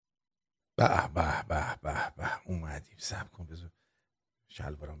به به به به به اومدیم. صبر کن بذار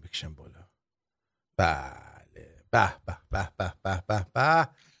شلوارم بکشم بالا. بله به به به به به به به.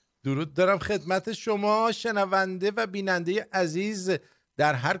 درود دارم خدمت شما شنونده و بیننده عزیز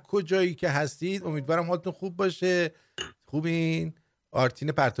در هر کجایی که هستید. امیدوارم حالتون خوب باشه. خوبین؟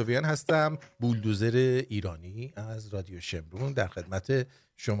 آرتین پرتویان هستم، بولدوزر ایرانی از رادیو شمرون. در خدمت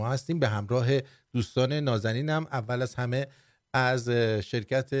شما هستیم به همراه دوستان نازنینم. اول از همه از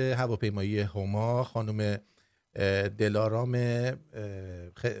شرکت هواپیمایی هما خانم دلارام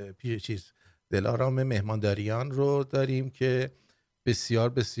مهمانداریان رو داریم که بسیار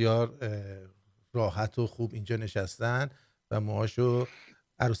بسیار راحت و خوب اینجا نشستن و موهاشو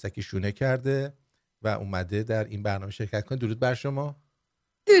عروسکی شونه کرده و اومده در این برنامه شرکت کنه. درود بر شما.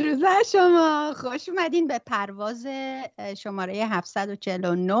 درود بر شما. خوش اومدین به پرواز شماره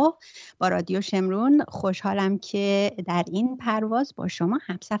 749 با رادیو شمرون. خوشحالم که در این پرواز با شما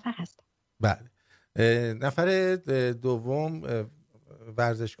همسفر هستم. بله. نفر دوم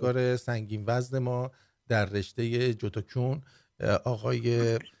ورزشکار سنگین وزن ما در رشته جوتوکون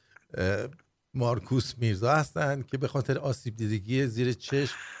آقای مارکوس میرزا هستند که به خاطر آسیب دیدگی زیر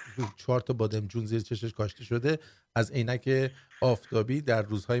چشم 4 تا بادمجون زیر چشش کاشته شده، از عینک آفتابی در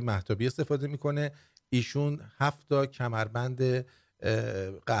روزهای مهتابی استفاده میکنه. ایشون 7 تا کمربند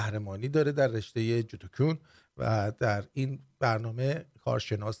قهرمانی داره در رشته جوتوکون و در این برنامه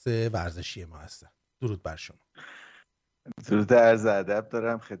کارشناس ورزشی ما هستن. درود بر شما. درود عرض ادب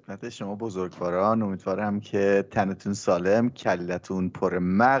دارم خدمت شما بزرگواران. امیدوارم که تنتون سالم، کلتون پر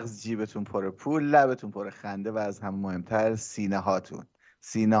مغز، جیبتون پر پول، لبتون پر خنده و از هم مهمتر سینه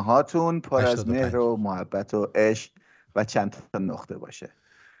هاتون پر از مهر و محبت و عشق و چند تا نقطه باشه.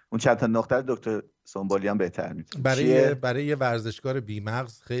 اون چند تا نقطه رو دکتر سنبولیان بهتر میتونه. برای یه ورزشکار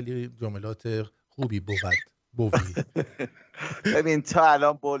بی‌مغز خیلی جملات خوبی بود. ببین تا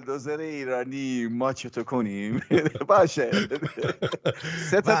الان بولدوزر ایرانی ما چطور کنیم؟ باشه.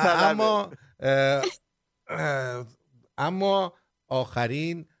 3 تا طلبه. اما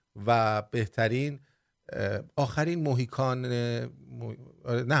آخرین و بهترین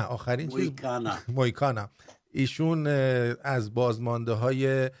مویکانا ایشون از بازمانده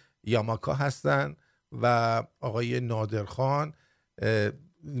های یاماکا هستن و آقای نادرخان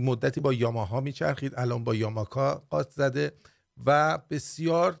مدتی با یاماها میچرخید، الان با یاماکا قاط زده و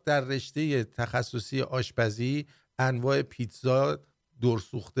بسیار در رشته تخصصی آشپزی انواع پیتزا،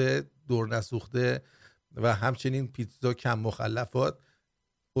 دورسوخته، دور نسوخته و همچنین پیتزا کم مخلفات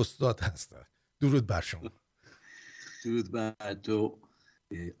استاد هستن. درود بر شما. درود بر تو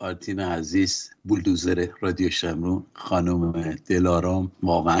آرتین عزیز، بولدوزر رادیو شمرون. خانم دلارام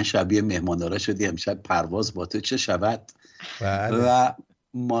واقعا شبیه مهماندارا شدی امشب. پرواز با تو چه شود. بله. و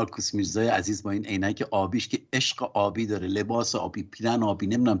مارکوس میرزای عزیز با این عینک آبیش که عشق آبی داره، لباس آبی، پیرن آبی.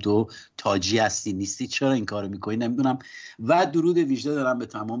 نمیدونم تو تاجی هستی نیستی، چرا این کارو میکنی نمیدونم. و درود ویژه دارم به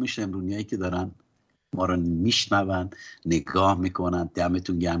تمام شمرونیایی که دارن ما رو میشنون، نگاه میکنن.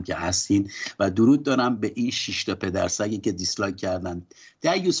 دمتون گرم که هستین. و درود دارم به این 6 تا پدرسگی که دیسلایک کردن.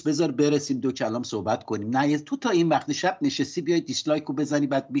 دیوس بذار برسیم 2 کلام صحبت کنیم. نه تو تا این وقت شب نشستی بیای دیسلایک رو بزنی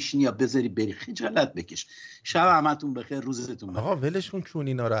بعد بشینی یا بذاری بری. خجالت بکش. شب همتون بخیر، روزتون بخیر. آقا ولش کن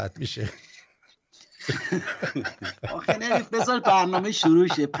چونی ناراحت میشه. آخه نه بذار برنامه شروع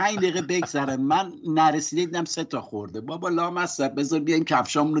شه. 5 دقیقه بگذره من نرسیده دیدم 3 تا خورده. بابا لامصب بذار بیایم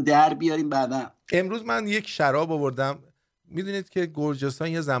کفشامون رو در بیاریم بعدا. امروز من یک شراب آوردم. میدونید که گرجستان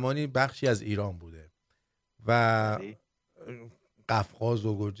یه زمانی بخشی از ایران بوده و قفقاز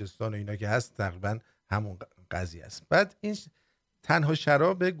و گرجستان و اینا که هست تقریبا همون قضیه است. بعد این تنها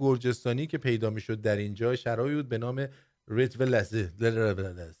شراب گرجستانی که پیدا میشد در اینجا شرابی بود به نام ریت ولسه.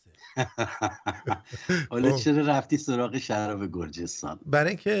 حالا چرا رفتی سراغ شراب گرجستان؟ برای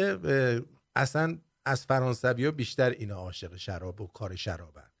اینکه اصلا از فرانسوی‌ها بیشتر اینا عاشق شراب و کار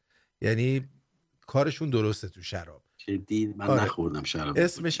شرابن، یعنی کارشون درسته تو شراب. جدی من نخوردم شراب.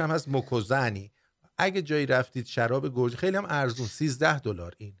 اسمش هم هست موکوزانی. اگه جایی رفتید شراب گرج، خیلی هم ارزون، $13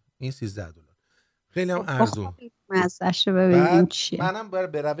 این $13 خیلی هم ارزون. مزه‌ش رو ببینیم چیه. منم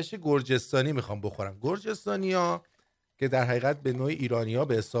به روش گرجستانی میخوام بخورم. گرجستانی‌ها که در حقیقت به نوع ایرانی‌ها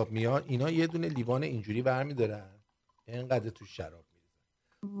به حساب میان، اینا یه دونه لیوان اینجوری برمی‌دارن اینقدر تو شراب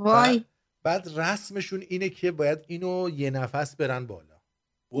می‌ریزن. وای. بعد رسمشون اینه که باید اینو یه نفس برن بالا.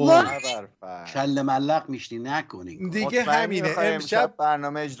 کله ملق میشنی نکنین دیگه همینه. امشب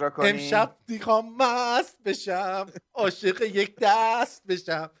برنامه اجرا کنیم. امشب میخوام مست بشم، عاشق یک دست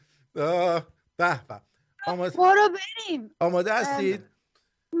بشم. به به. برو بریم. آماده هستید؟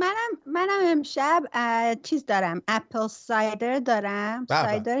 منم امشب چیز دارم، اپل سایدر دارم.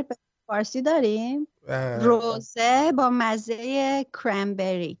 سایدر به فارسی داریم؟ روزه با مزه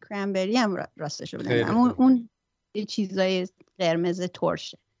کرنبری هم راستش رو بدم اون یه چیزای قرمز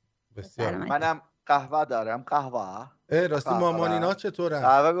ترشه. بسیار. منم قهوه دارم. قهوه راستی مامان اینا چطورن؟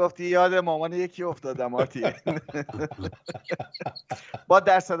 قهوه گفتی یاد مامان یکی افتادم آرتین. با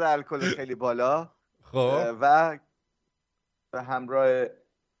درصد الکل خیلی بالا خب و به همراه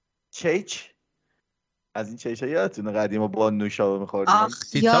چیچ. از این چیچ ها یادتونه قدیما با نوشابه میخوردیم؟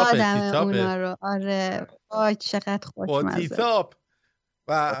 یادم اونا رو. آره وای چقدر خوشمزه. تیتاپ.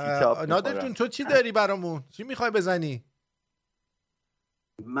 و نادر جون تو چی داری برامون؟ چی میخوای بزنی؟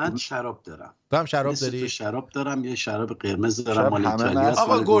 من شراب دارم. تو هم شراب داری؟ شراب دارم، یه شراب قرمز دارم مال ایتالیا.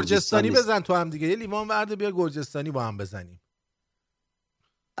 آقا گرجستانی بزن تو هم دیگه، یه لیوان ورده بیا گرجستانی با هم بزنیم.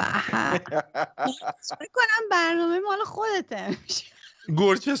 فکر کنم برنامه مال خودته.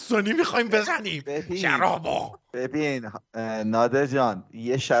 گرجستانی میخوایم بزنیم شرابو. ببین نادر جان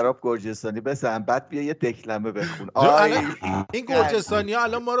یه شراب گرجستانی بزن بعد بیا یه دکلمه بخون. این گرجستانی ها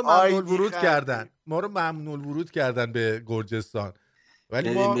الان ما رو ممنوع ورود کردن به گرجستان،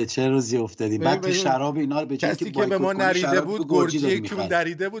 ولی ما به چه روزی افتادیم. بعد تو شراب اینا رو به کسی که به ما نریده بود گرجی کیون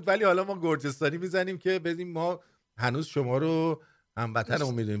دریده بود، ولی حالا ما گرجستانی میزنیم که بدیم ما هنوز شما رو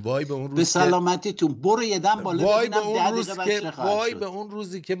هموطنمون میدونیم. وای به اون روز به سلامتیتون. برو یه دم بالا وای به اون روز که وای به اون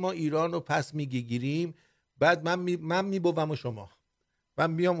روزی که ما ایران رو پس میگیریم، بعد من میبوم و شما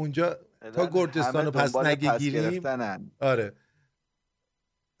من بیام اونجا تا گرجستان رو پس نگیریم. آره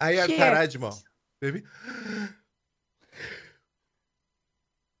اگر ترج ما ببین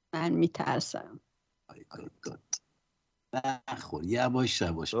من میترسم. نخور یواش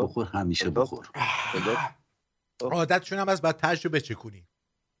بخور، همیشه بخور. عادتشون هم از بعد ترش رو بچکونی.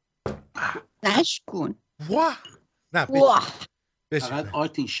 نشکون. واه نه فقط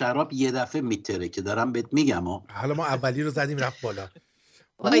آرتین شراب یه دفعه میتره که دارم بهت میگم. حالا ما اولی رو زدیم رفت بالا.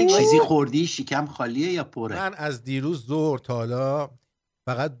 چیزی خوردی؟ شکم خالیه یا پره؟ من از دیروز ظهر تا حالا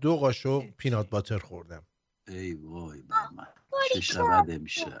فقط 2 قاشق پینات باتر خوردم. ای وای من چه شود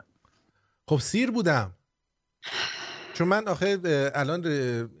میشه. خب سیر بودم چون من آخه الان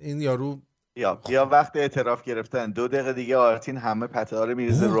این یارو یا وقت اعتراف گرفتن 2 دقیقه دیگه آرتین همه پته‌ها رو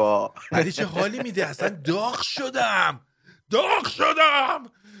میریزه رو. ولی چه حالی میده، اصلا داغ شدم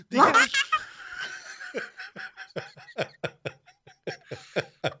دیگه.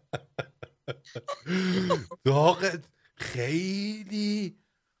 داغ خیلی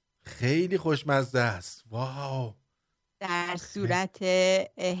خیلی خوشمزه است. واو. در صورت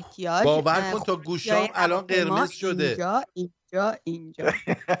احتیاج باور کن تا گوشام الان قرمز شده. اینجا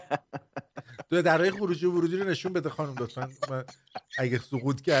تو درهای خروجی و ورودی رو نشون بده خانم لطفا. اگه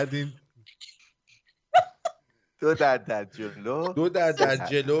سقوط کردین 2 در جلو 2 در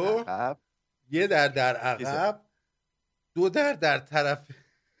جلو 1 در عقب 2 در طرف.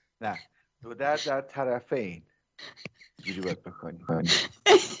 نه 2 در طرفین. اینجوری باید بکنی.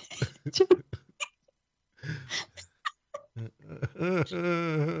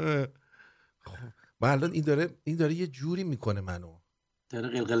 من الان این داره یه جوری میکنه منو، داره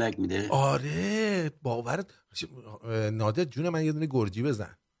قلقلک میده. آره باورت نادر جون من یه دونه گرجی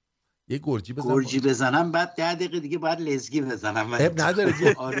بزن. یه گرجی بزنم بعد 10 دقیقه دیگه باید لزگی بزنم. اب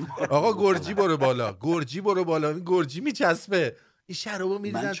نداره. آقا گرجی برو بالا. این گرجی میچسبه. این شرابو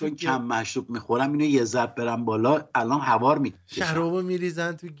میریزن من چون کم مشروب میخورم اینو یه ضرب برم بالا الان هوار میکشم. شرابو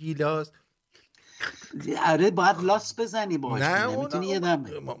میریزن تو گیلاس. آره باید لاس بزنی باهاش. نمیتونی یه دم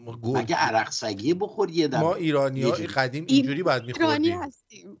مگه عرق سگی بخور یه دم. ما ایرانی‌ها قدیم اینجوری باید میخوردیم. ایرانی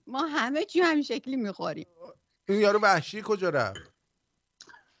هستیم ما همه چی همین شکلی میخوریم. این یارو وحشی کجا رفت؟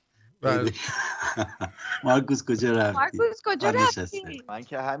 مارکوس کجا رفتی؟ من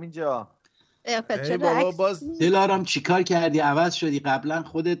که همینجا. ای بابا باز دلارم چیکار کردی؟ عوض شدی. قبلا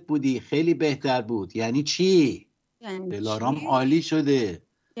خودت بودی خیلی بهتر بود. یعنی چی؟ دلارم عالی شده.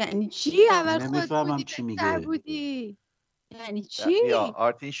 یعنی چی؟ اول خودت بودی یعنی چی؟ یا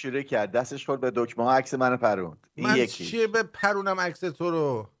آرتین شروع کرد دستش خورد به دکمه ها عکس منو پروند. من یکی چیه به پرونم عکس تو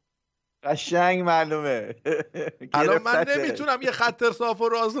رو؟ قشنگ معلومه. الان من نمیتونم یه خط صاف و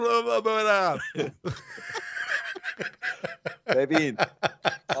راست رو ببرم. ببین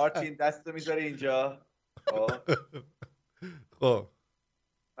آرتین دستو میذاری اینجا خب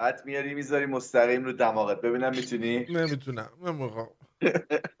بعد میاری میذاری مستقیم رو دماغت ببینم میتونی؟ نمیتونم نمیخوام.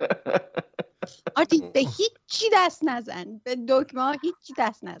 آرتین به هیچی دست نزن، به دکمه ها هیچی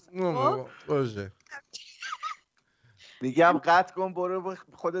دست نزن. باشه میگم قطع کن برو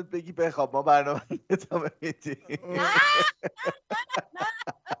خودت بگی بخواب ما برنامه ادامه میدیم.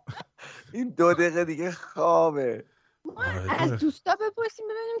 این 2 دقیقه دیگه خوابه. از دوستا بپرسیم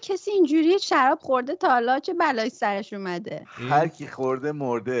ببینیم کسی اینجوری شراب خورده تا حالا چه بلایی سرش اومده. هر کی خورده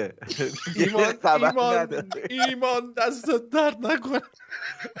مرده. ایمان دست درد نکنه.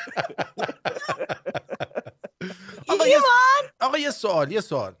 آقا یه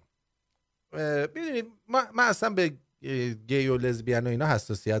سوال ببینید من اصلا به گی و لزبیان و اینا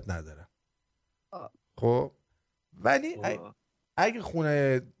حساسیت ندارم، خب ولی اگه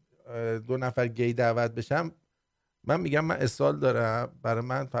خونه 2 نفر گی دعوت بشم من میگم من اسهال دارم، برای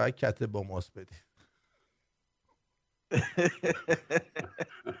من فقط کته با ماست بدی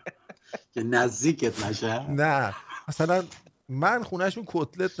که نزدیکت نشه. نه مثلا من خونهشون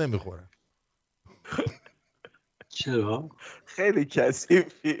کتلت نمیخورم. چرا؟ خیلی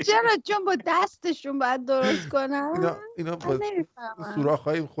کثیفی. چرا؟ چون با دستشون باید درست کنن. اینا با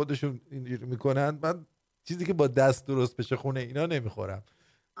سوراخ‌های خودشون اینجوری میکنن. من چیزی که با دست درست بشه خونه اینا نمیخورم.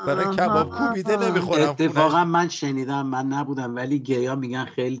 برای کباب کوبیده نمیخورم. اتفاقا من شنیدم، من نبودم، ولی گیا میگن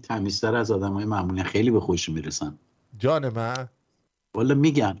خیلی تمیزتر از آدمای معمولی، خیلی به خوش میرسن. جان من والا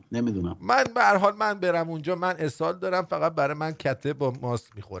میگن، نمیدونم. من به هر حال من برم اونجا، من اسهال دارم، فقط برای من کته با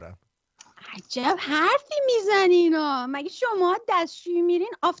ماست میخورم. عجب حرفی میزنینا. مگه شما دستشویی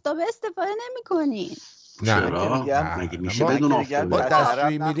میرین آفتابه استفاده نمیکنین؟ نه مگه میشه بدون آفتابه؟ ما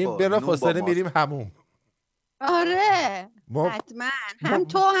دستشویی میریم بلافاصله میریم حموم. آره حتما. هم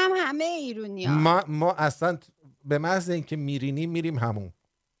تو هم همه ایرونی‌ها. ما اصلا به محض اینکه میریم حموم.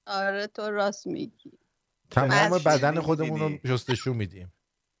 آره تو راست میگی. تمام بدن خودمون رو جستشو میدیم.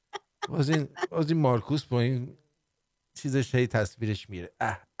 باز این مارکوس با این چیزش هی تصویرش میره.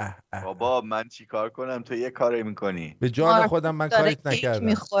 بابا من چی کار کنم؟ تو یه کاری میکنی. به جان خودم من کاریت نکردم.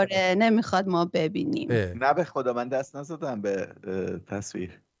 میخوره نمیخواد ما ببینیم. نه به خدا من دست نزدم به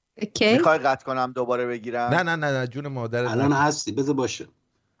تصویر. میخوای قطع کنم دوباره بگیرم؟ نه جون مادرت. الان هستی بذار باشه.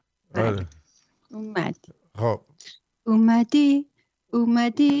 آره. اومدی. خب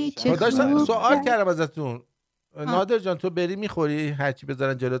اومدی چه خوب. سوال کردم ازتون. نادر جان تو بری میخوری هرچی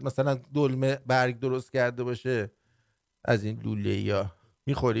بذارن جلوت، مثلا دلمه برگ درست کرده باشه از این لوله یا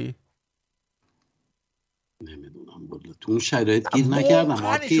میخوری؟ نمیدونم والا تو اون شرایط گیر نکردم.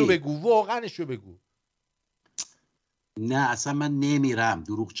 واقعنشو بگو. نه اصلا من نمیرم.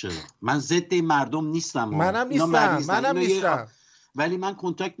 دروغ چرا؟ من ضد این مردم نیستم. منم نیستم. ولی من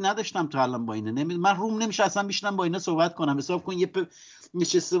کنتاکت نداشتم تا الان با اینه. من روم نمیشه اصلا بشینم با اینا صحبت کنم. حساب کن یه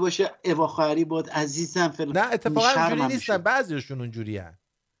نشسته باشه اواخری بود عزیزم فلان. نه اتفاقا اینجوری نیستن، بعضیشون اونجوری هن.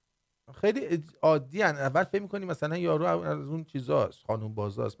 خیلی عادی هن. اول فکر می‌کنی مثلا یارو از اون چیزاست، خانوم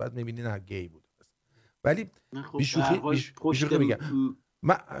بازاست، بعد می‌بینی نه گی بود. ولی بیشوخی میگم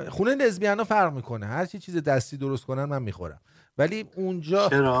خونه لزبیانا فرق میکنه. هر چیز دستی درست کنن من میخورم، ولی اونجا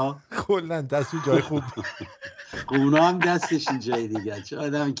چرا؟ کلا دستو جای خوب. اونا هم دستشون جای دیگه. چه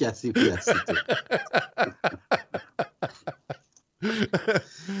آدم کثیفی هستی تو.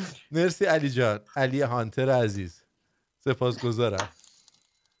 مرسی علی جان، علی هانتر عزیز، سپاسگزارم.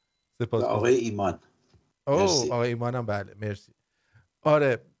 آقای ایمان. آقای ایمانم بله مرسی.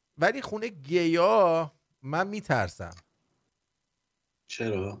 آره ولی خونه گیا من میترسم.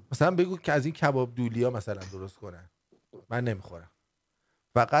 چرا؟ مثلا بگو که از این کباب دولیا مثلا درست کنن، من نمیخورم.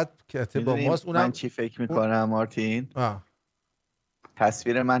 فقط کته با ماست. اونم من چی فکر میکنم مارتین؟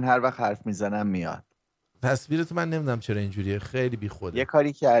 تصویر من هر وقت حرف میزنم میاد. تصویرت من نمیدونم چرا اینجوریه، خیلی بی خوده. یه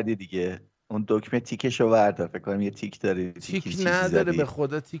کاری کردی دیگه، اون دکمه تیکشو بردار. فکر کنم یه تیک داری. تیک نداره به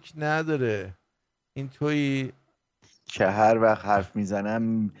خدا، تیک نداره. این توی که هر وقت حرف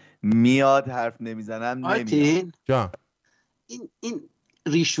میزنم میاد، حرف نمیزنم نمیاد. جان این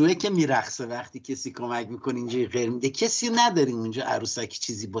ریشوه که میرقصه وقتی کسی کمک میکنه اینجا غیر میده، کسی نداریم اونجا عروسکی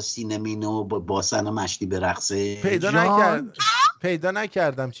چیزی با سینمینه و با باسن و مشتی برقصه؟ پیدا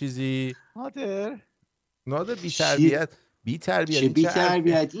نکردم چیزی. نادر بی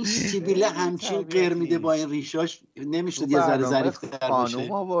تربیت این سیبیله همچین غیر میده با این ریشاش، نمیشد یه ذره ظریف‌تر بشه.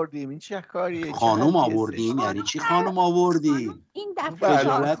 خانوم آوردیم، این چه کاریه؟ خانوم آوردیم یعنی چی خانوم آوردیم؟ این دفعه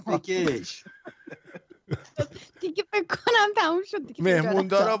خجالت بکش. دیگه فکر کنم تموم شد دیگه.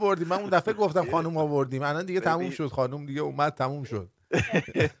 مهموندار آوردیم. من اون دفعه گفتم خانوم آوردیم، الان دیگه تموم شد. خانوم دیگه اومد تموم شد.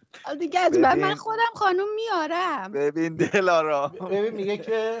 دیگه از من خودم خانوم میارم. ببین دلارا، ببین میگه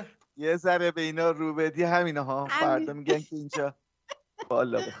که یه ذره به اینا رو بدی همینه ها. فردا میگن که اینجا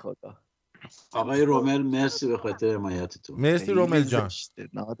والا به خدا. آقای رومل مرسی به خاطر حمایتتون. مرسی رومل جان.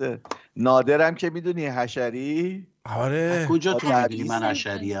 نادرم که میدونی حشری. آره کجا تو میدونی من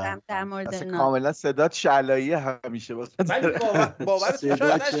حشری ام؟ اصلا کاملا صدات شلایی همیشه باورت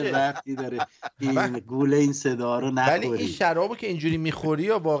صدات چه ربطی داره؟ این گوله این صدا رو نخوری. ولی این شرابو که اینجوری میخوری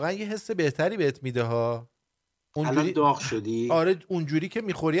یا واقعا یه حس بهتری بهت میده ها. اونجوری داغ شدی؟ آره اونجوری که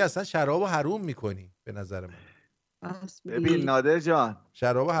میخوری اصلا شرابو حروم میکنی به نظر من. ببین نادر جان،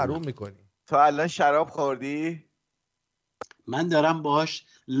 شراب حروم میکنی. تو الان شراب خوردی؟ من دارم باش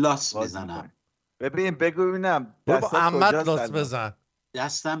لاس میزنم. ببین بگو ببینم برو با دستات عمت کجاست لاس الان؟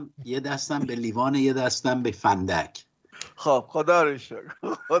 بزن. یه دستم به لیوان، یه دستم به فندک. خب خدا رو شکر،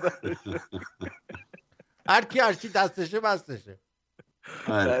 خدا رو شکر. هر کی دستشه بستشه.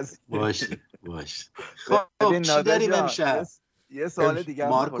 آره باشه. خب چی داریم امشب؟ یه سوال دیگه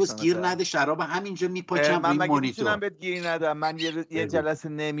مارکوس گیر نده، شراب همینجا میپاچم روی من مانیتور. میتونم بهت گیر ندم؟ من یه جلسه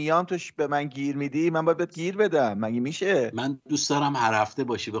نمیام توش به من گیر میدی، من باید بهت گیر بدم، مگه میشه؟ من دوست دارم هر هفته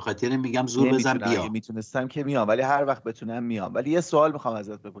باشی، به خاطر میگم زور بزن بیا. اگه میتونستم که میام، ولی هر وقت بتونم میام. ولی یه سوال میخوام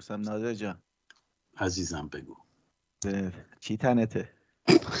ازت بپرسم نادر جان. عزیزم بگو. چی تنته؟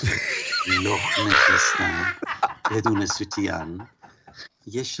 لخ نشستم بدون سوتیان،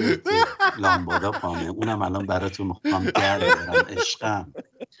 یه شرط لامبادا پامه، اونم الان براتون میخوام در بیارم عشقم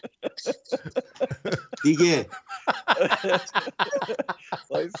دیگه.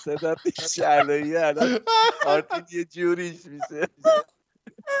 وای صدا شعلایی الان آرتین یه جوریش میشه.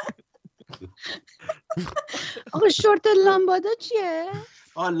 آقا شورت لامبادا چیه؟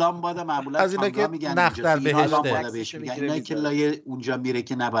 لامبادا معمولا از اینا که میگن نخ در لامبادا بهش میگن. اینا که لایه اونجا میره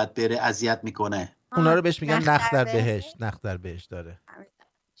که نباید بره اذیت میکنه، اونا رو بهش میگن نخ در بهشت. نخ در بهشت داره.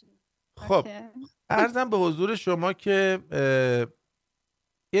 خب عرضم به حضور شما که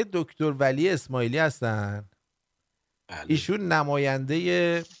یه دکتر ولی اسماعیلی هستن. ایشون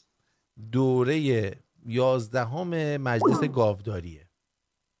نماینده دوره 11 مجلس گاوداریه.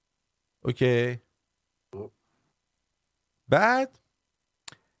 اوکی. بعد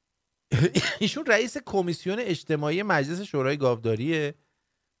ایشون رئیس کمیسیون اجتماعی مجلس شورای گاوداریه،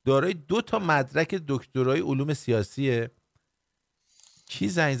 دارای 2 مدرک دکترای علوم سیاسیه. کی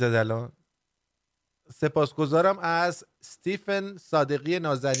زنگ زد الان؟ سپاسگزارم از استیفن صادقی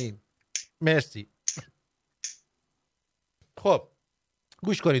نازنین. مرسی. خب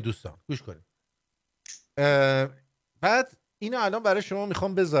گوش کنید دوستان، گوش کنید. بعد اینو الان برای شما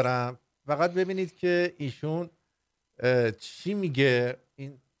میخوام بذارم، فقط ببینید که ایشون چی میگه.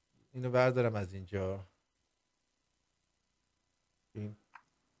 اینو بردارم از اینجا.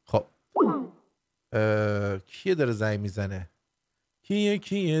 خب کیه داره زنگ میزنه؟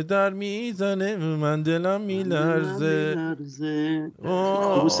 کیه در میزنه؟ من دلم میلرزه.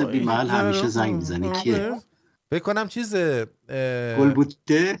 خروس بیمحل همیشه زنگ میزنه. کیه؟ بکنم چیزه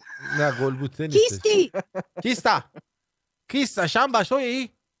گلبوته؟ نه گلبوته نیست. کیستا شنبه شویی؟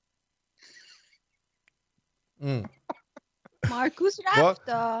 مارکوس رفت.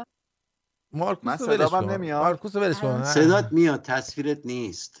 مارکوس ولش کن. صدات میاد، تصویرت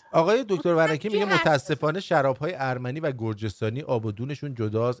نیست. آقای دکتر ورکی میگه متاسفانه شراب‌های ارمنی و گرجستانی آب و دونشون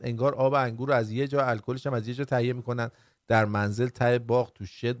جداست. انگار آب انگور رو از یه جا، الکلش هم از یه جا تهیه میکنن، در منزل ته باغ تو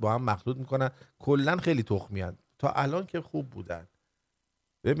شد با هم مخلوط میکنن. کلا خیلی تخمیان. تا الان که خوب بودن.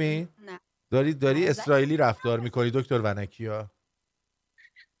 ببین داری اسرائیلی رفتار میکنی دکتر ونکیا.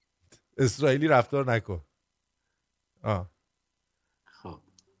 اسرائیلی رفتار نکن.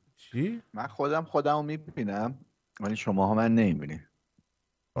 چی؟ من خودمو میبینم ولی شماها من نمیبینید.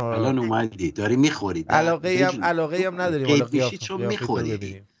 الان اومدی داری میخوری. علاقه هم نداریم حالا قیافه چون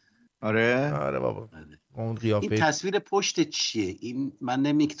میخوری. آره بابا. اون قیافه. این تصویر پشت چیه؟ این من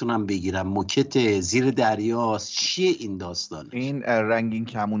نمیتونم بگیرم. موکت زیر دریاست. چیه این داستان؟ این رنگین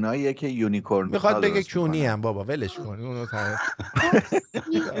کموناییه که یونیکورن میخواد بگه کونی هم بابا، ولش کن اونو.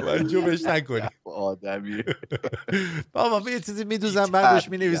 توجه بهش نکنی آدمی. بابا یه چیزی میدوزم بعدش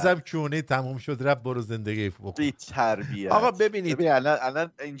مینویسم کونی، تموم شد رفت برو زندگی بکن. بی تربیت. آقا ببینید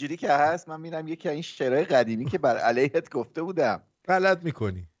الان اینجوری که هست من میرم یکی از این شعرهای قدیمی که بر علیهت گفته بودم غلط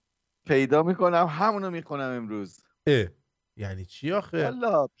میکنی، پیدا میکنم همونو میکنم امروز. یعنی چی آخه؟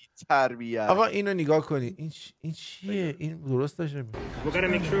 والله بی تربیت. آقا اینو نگاه کنی. این چیه؟ این درست داشته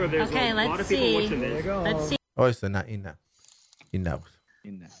آیسته. نه این نبود.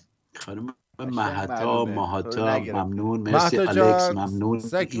 خانم ماهاتا ممنون. مرسی الکس ممنون.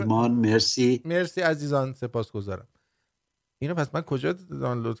 ایمان مرسی عزیزان، سپاسگزارم. اینو پس من کجا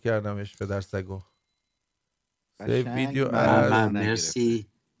دانلود کردمش پدر سگو؟ سیو ویدیو از مرسی.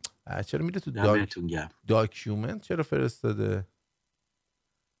 چرا میره تو داکیومنت چرا فرستاده؟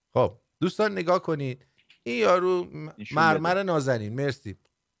 خب دوستان نگاه کنید. این یارو مرمر نازنین. مرسی.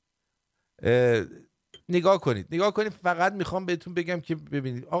 نگاه کنید. فقط میخوام بهتون بگم که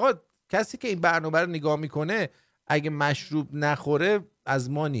ببینید آقا، کسی که این برنامه رو نگاه میکنه اگه مشروب نخوره از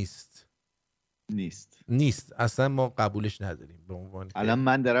ما نیست اصلا ما قبولش نداریم. به عنوان الان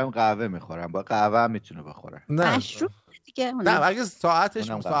من دارم قهوه میخورم، با قهوه هم میتونه بخوره. مشروب دیگه نه اگه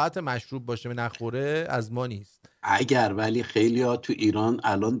ساعت مشروب باشه و نخوره از ما نیست. اگر ولی خیلی ها تو ایران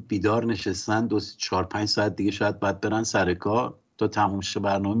الان بیدار نشستن 4-5 ساعت دیگه شاید باید برن سر کار تا تموم شه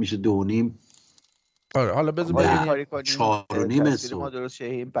برنامه میشه 2:30. آره حالا بذار ببینیم 4:30 صبح ما درست شه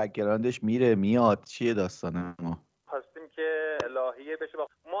این بک‌گراندش میره میاد چیه داستان ما خواستیم که لاهیه بشه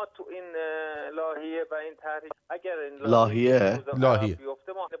ما تو این لاهیه و این تحریک اگر این لاهیه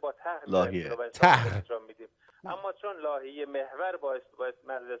بیفته ما با لاهیه انجام میدیم، اما چون لاهیه محور باید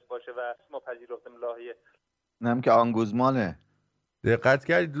مجلس باشه و ما پذیرفتیم لاهیه نم که آنگوزمانه. دقت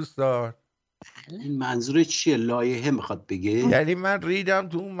کردی دوستان؟ این منظور چیه؟ لایحه میخواد بگه؟ یعنی من ریدم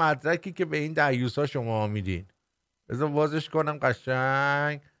تو اون مدرکی که به این دعیوسا شما میدین. بذار وازش کنم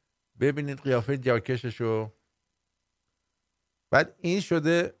قشنگ ببینید قیافه جاکششو. بعد این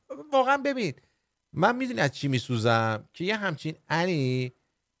شده واقعا. ببین من میدونی از چی میسوزم که یه همچین انی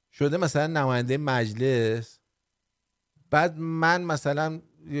شده مثلا نماینده مجلس، بعد من مثلا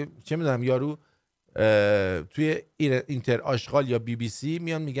چه میدونم یارو توی اینتر آشغال یا BBC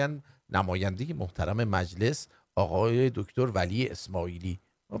میان میگن نماینده محترم مجلس آقای دکتر ولی اسماعیلی.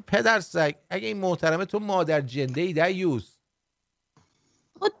 پدر سگ اگه این محترمه تو مادر جنده ای دیوس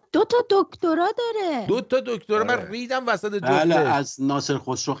 2 تا دکترا داره. 2 تا دکترا من ریدم وسط جفتش. بله از ناصر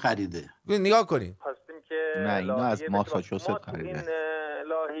خسرو خریده. نگاه کنین. خواستیم که نه اینا از ماساچوست خریده. این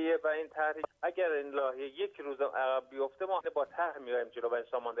لاهیه و این تحریک اگر این لاهیه یک روز عقب بیفته ما با طرح میایم جلو و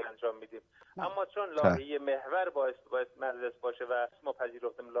سامانده انجام میدیم، اما چون لاهیه محور باید مجلس باشه و ما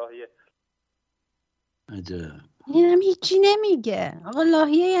پذیرفتیم لاهیه. عجب. اینم هیچی نمیگه. آقا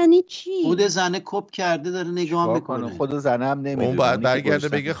لاهیه یعنی چی؟ خود زنه کپ کرده داره نگاه میکنه. خود زنه هم نمیدونه. اون باید برگرده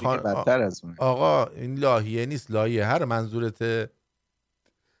بگه آقا این لاهیه نیست، لاهیه هر منظورته.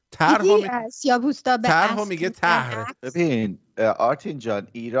 طرحو میگه طرح. ببین آرتین جان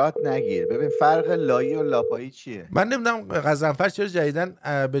ایراد نگیر. ببین فرق لایی و لاپایی چیه؟ من نمیدونم غضنفر چرا جدیدن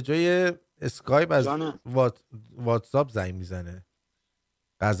به جای اسکایپ از واتساپ زنگ میزنه.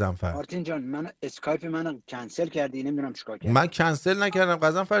 غضنفر آرتین جان من اسکایپ منو کنسل کردی، نمیدونم چیکار کردم. من کنسل نکردم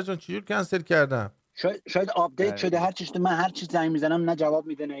غضنفر جان. چجور کنسل کردم؟ شاید آپدیت شده. هر چیز من هر چیز زنگ میزنم نه جواب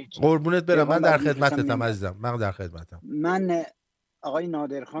میده نه هیچ. قربونت برم من در خدمتتم عزیزم. من در خدمتم. من آقای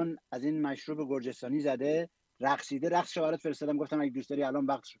نادرخان از این مشروب گرجستانی زده رقصیده، رقصشو برات فرستادم گفتم اگه دوست داری الان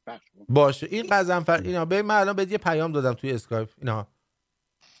وقتش پخش کن. باشه این غضنفر اینا به من الان بهت یه پیام دادم توی اسکایپ اینا.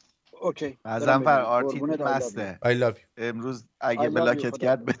 اوکی غضنفر آرتین مسته. I love you. امروز اگه بلاکت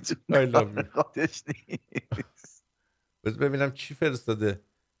کرد بتون I love you. خودش نیست. بذار ببینم چی فرستاده.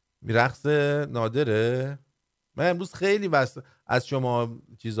 رقص نادره. من امروز خیلی از شما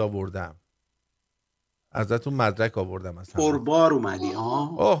چیز آوردم. ازتون مدرک آوردم از همه. پربار اومدی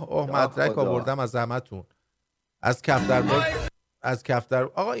ها. اوه مدرک آوردم از همتون. از کفتر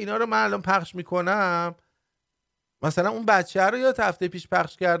آقا اینا رو من الان پخش میکنم. مثلا اون بچه رو یاد هفته پیش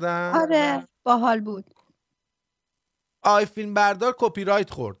پخش کردم. آره باحال بود. فیلم بردار کپی رایت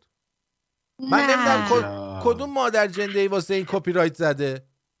خورد. من نمیدونم کدوم مادر جنده ای واسه این کپی رایت زده.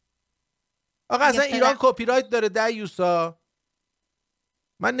 آقا اصلا ایران کپی رایت داره دیوسا.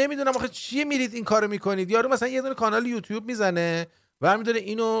 من نمیدونم آخه چیه میرید این کارو میکنید. یارو مثلا یه دونه کانال یوتیوب میزنه و میدونه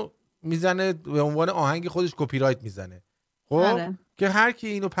اینو میزنه به عنوان آهنگ خودش کپی رایت میزنه. خب که هر کی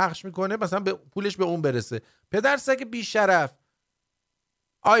اینو پخش میکنه مثلا به پولش به اون برسه. پدر سگ بی شرف.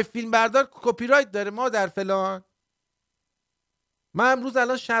 فیلم بردار کپی رایت داره مادر فلان. من امروز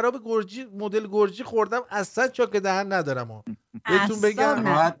الان شراب گرجی مدل گرجی خوردم اصلا چاک دهن ندارم بهتون بگم.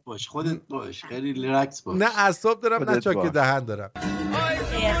 راحت باش خودت باش خیلی ریلکس باش. نه اعصاب دارم نه چاک دهن دارم.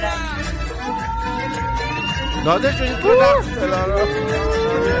 نادر جون تو رقص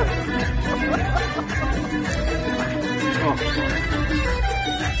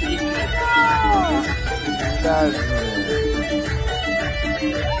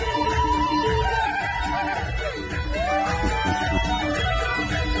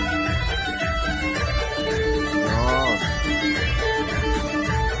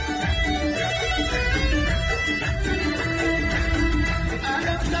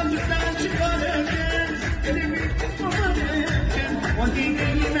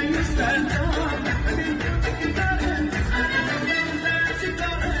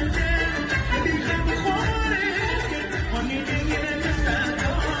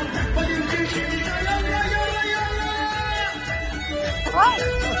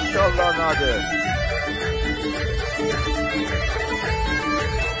ماشاءالله نادر.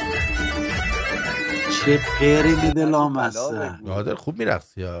 چه غیری میده لامصب. نادر خوب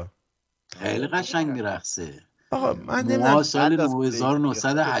میرقصی ها. خیلی قشنگ میرقصه. آقا من نمیدونم سال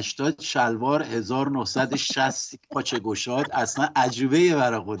 1980 شلوار 1960 پاچه گشاد اصلا عجیبه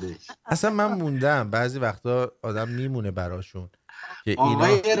برای خودش. اصلا من موندم بعضی وقتا آدم میمونه براشون. که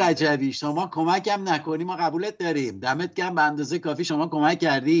آقای رجبی شما کمکم نکنی ما قبولت داریم. دمت گرم، به اندازه کافی شما کمک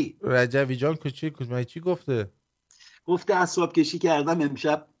کردی. رجبی جان چی گفته؟ گفته اسباب کشی کردم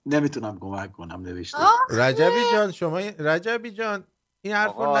امشب نمیتونم کمک کنم نوشته. رجبی جان این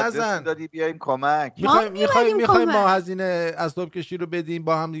حرفو نزن. دادی بیایم کمک. میخوای ما هزینه اسباب کشی رو بدیم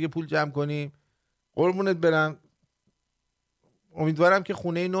با هم دیگه پول جمع کنیم؟ قربونت برم. امیدوارم که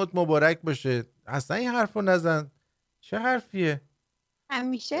خونه نوت مبارک باشه. اصلا این حرفو نزن. چه حرفیه؟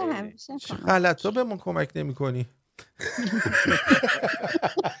 همیشه چه غلطا به من کمک نمی‌کنی؟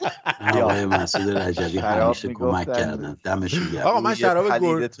 آقای مسعود رجبی همیشه کمک کردن. دمشون گرم. آقا من شراب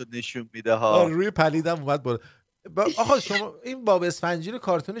پلیدتو نشون میده ها. روی پلیدم اومد بالا. آقا شما این باب اسفنجی رو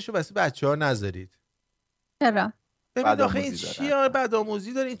کارتونشو واسه بچه‌ها نذارید. چرا؟ ببین آخه این چیه؟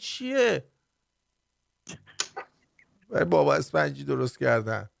 بدآموزی داره. این چیه؟ بابا اسفنجی درست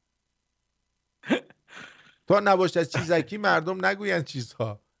کردن. تا نباشد از چیزکی مردم نگوین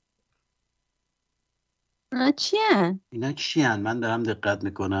چیزها. اینا چیان؟ من دارم دقت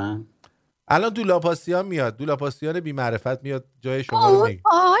میکنم. الان دولاپاسیان میاد. دولاپاسیان بی معرفت میاد جای شما رو میگه.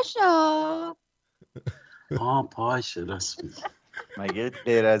 پاشا راست میگی. مگه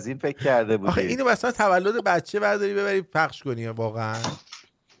غیر از این فکر کرده بودی؟ آخه اینو مثلا تولد بچه برداری ببری پخش کنی واقعا.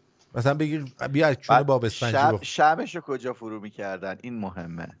 مثلا بگی بیا چونه باب اسفنجی بخور. شمشو کجا فرو میکردن؟ این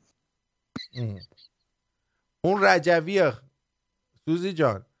مهمه. اون رجوی سوزی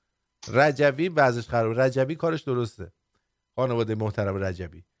جان، رجوی وضعش خراب. رجوی کارش درسته. خانواده محترم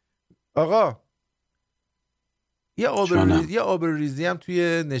رجوی. آقا یه آبروریزی هم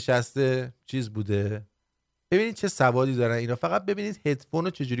توی نشسته چیز بوده. ببینید چه سوادی دارن اینا. فقط ببینید هدفون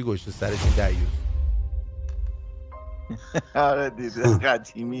رو چجوری گشته سرش این دیوز. آره دیده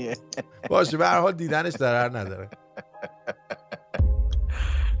قدیمیه. باشه به هر حال دیدنش ضرر نداره.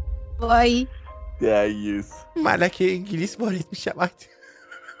 وای دیوز ملکه انگلیس وارد میشود.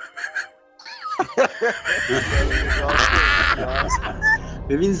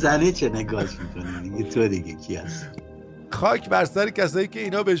 ببین زنه چه نگاش میکنه دیگه. تو دیگه کی هست؟ خاک بر سر کسایی که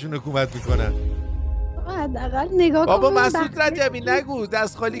اینا بهشون حکومت میکنن. حداقل نگاه کن. بابا مسعود رجبی نگو.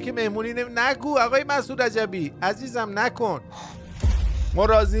 دست خالی که مهمونی نگو. آقای مسعود رجبی عزیزم نکن. ما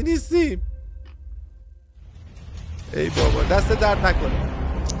راضی نیستیم. ای بابا دست درد نکنه.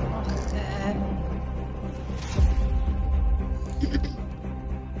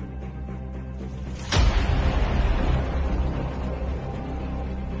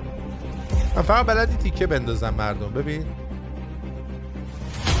 من فقط بلدی تیکه بندازم مردم. ببین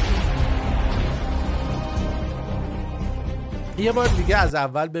یه بار دیگه از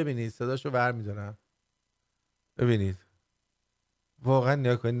اول ببینید. صداشو برمی‌دارم. ببینید واقعا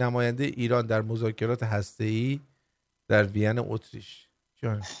نیا کنید. نماینده ایران در مذاکرات هسته‌ای در وین اتریش.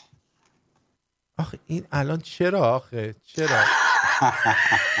 جان آخه این الان چرا آخه چرا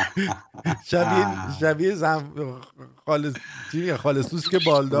شبیه خالصوس که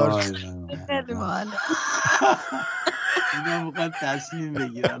بالدار شد. اینا موقع تصمیم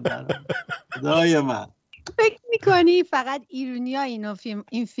بگیرن. خدای من فکر میکنی فقط ایرانی‌ها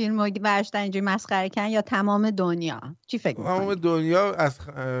این فیلم رو برشتن اینجوری مسخره کردن یا تمام دنیا؟ چی فکر میکنی؟ تمام دنیا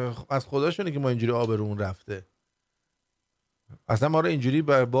از خداشونه که ما اینجوری آبرومون رفته. اصلا ما رو اینجوری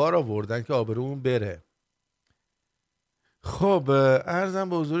بار آوردن که آبرومون بره. خب عرضم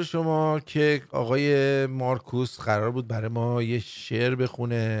به حضور شما که آقای مارکوس قرار بود برای ما یه شعر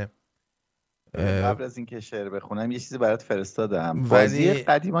بخونه. قبل از اینکه شعر بخونم یه چیزی برات فرستادم. بازی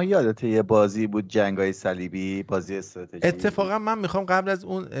قدیما یادته یه بازی بود جنگ‌های صلیبی، بازی استراتژی. اتفاقا من میخوام قبل از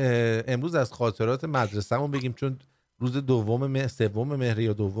اون امروز از خاطرات مدرسه‌مون بگیم، چون روز سوم مهر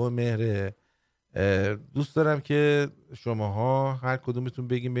یا دوم مهر. دوست دارم که شماها هر کدومتون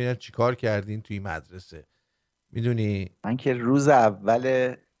بگیم ببینم چیکار کردین توی مدرسه. میدونی من که روز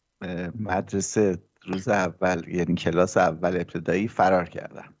اول مدرسه، روز اول یعنی کلاس اول ابتدایی فرار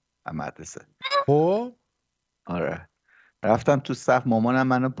کردم از مدرسه. خب آره رفتم تو صف، مامانم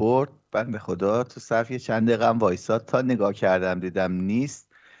منو برد بنده خدا تو صف، یه چند دقیقه هم وایساد تا نگاه کردم دیدم نیست،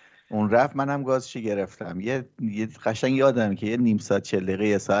 اون رفت منم گازشی گرفتم. یه قشنگ یادم که یه نیم ساعت 40 دقیقه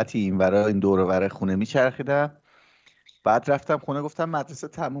یه ساعتی اینورا این دور و بر خونه میچرخیدم. بعد رفتم خونه گفتم مدرسه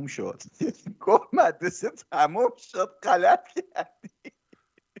تموم شد. گفت مدرسه تموم شد غلط کردی.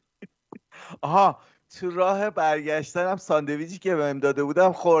 آها تو راه برگشتنم ساندویچی که بهم داده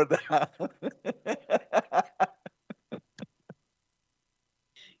بودم خوردم.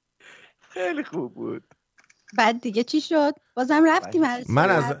 خیلی خوب بود. بعد دیگه چی شد؟ بازم رفتی مدرسه؟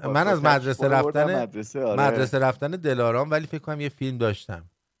 من از مدرسه رفتن دلارام، ولی فکر کنم یه فیلم داشتم.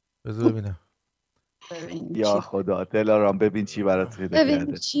 بذار ببینم. یا خدا دلارام ببین چی برات پیدا کرده.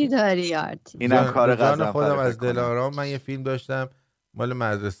 ببین چی داری آرتین. اینم کار قضا خودم از دلارام من یه فیلم داشتم مال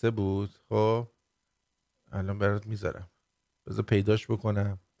مدرسه بود. خب الان برات میذارم، بذار پیداش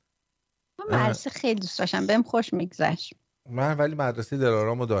بکنم. من مدرسه خیلی دوست داشتم، بهم خوش میگذشت. من ولی مدرسه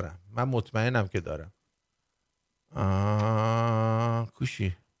دلارامو دارم، من مطمئنم که دارم.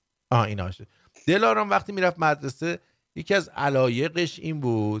 کوشی اینا شد. دلارام وقتی میرفت مدرسه یکی از علایقش این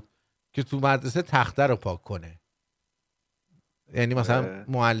بود که تو مدرسه تخته رو پاک کنه. یعنی مثلا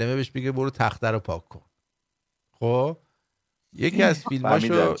معلمه بهش بگه برو تخته رو پاک کن. خب یکی از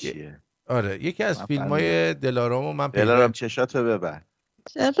فیلماشو یکی از فیلمای دلارامو من دلارام چشاتو ببر.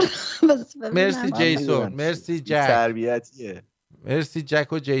 مرسی جیسون، مرسی جک. تربیتیه. مرسی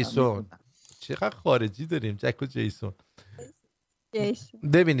جک و جیسون. چقدر خارجی داریم جک و جیسون.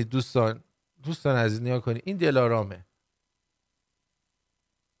 ببینید دوستان عزیز نگاه کنید، این دلارامه.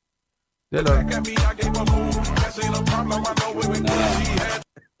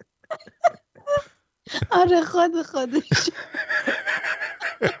 آره خودش.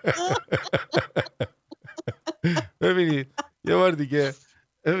 ببینید یه بار دیگه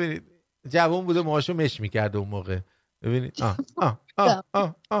ببینید، جوان بوده موهاشو مش میکرده اون موقع. ببینید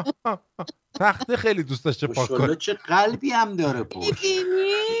تخته خیلی دوست داشته پاک کنه. چه قلبی هم داره پشت.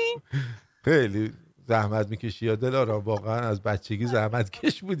 خیلی زحمت میکشی یا دلارام، واقعا از بچگی زحمت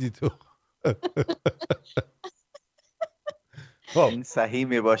کش بودی تو. این صحیح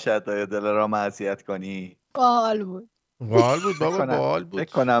میباشد یا دلارام اذیت کنی؟ باحال بود بابا، باحال بود.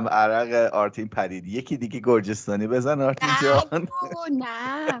 فکر کنم عرق آرتین پرید. یکی دیگه گرجستانی بزن آرتین جان.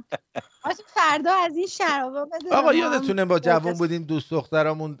 نه فردا از این شرابا بده. آقا یادتونه با جوان بودیم دوست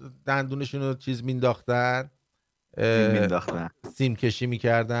دخترامون دندونشون رو چیز مینداختن، سیم کشی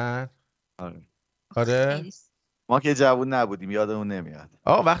میکردن. آره ما که جوون نبودیم یادمون نمیاد.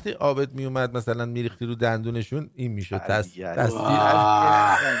 آقا وقتی آبت میومد مثلا میریختی رو دندونشون این میشد.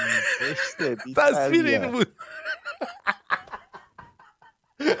 تصویر این بود.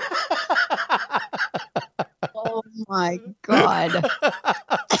 Oh my god.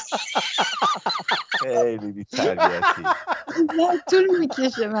 خیلی بی‌تربیتی. طول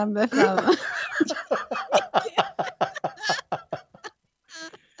میکشه من بفهمم.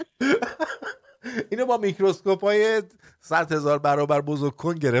 اینو با میکروسکوپ‌های 100,000 برابر بزرگ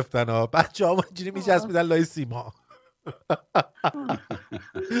کن گرفتن ها. بچه‌ها اینجوری میچسبیدن لای سیما.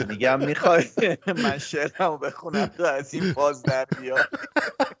 میگم میخوای من شعرمو بخونم تو از این باز در بیاد.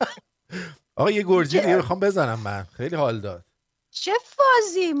 آقا یه گرجی دیگه میخوام بزنم، من خیلی حال داد. چه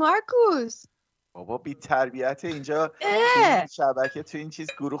فازی مارکوس؟ بابا بی تربیت. اینجا شبکه تو این چیز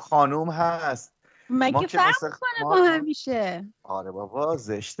گروه خانوم هست. مگه فرق کنه با همیشه؟ آره بابا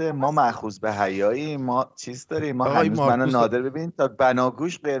زشته. ما مأخوذ به حیایی، ما چیز داریم. ما هنوز منو نادر ببین تا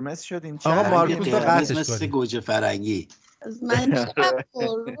بناگوش قرمز شد. این آقا مارکوس رو قطعش مثل گوجه فرنگی.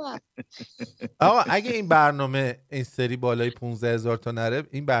 آقا اگه این برنامه این سری بالای 15,000 تا نره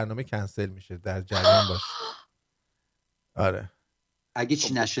این برنامه کنسل میشه، در جریان باش. آره اگه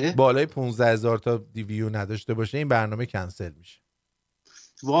چی نشه بالای 15,000 تا ویو نداشته باشه این برنامه کنسل میشه.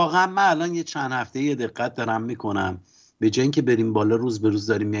 واقعا من الان یه چند هفته یه دقت دارم میکنم، به جای اینکه بریم بالا روز به روز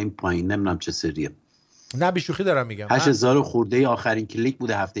داریم میایم پایین. نمیدونم چه سریه. نه بیشوخی دارم میگم 8,000 خورده آخرین کلیک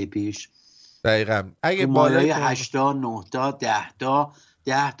بوده هفته پیش. دقیقاً. اگه بالای 8 تا 9 تا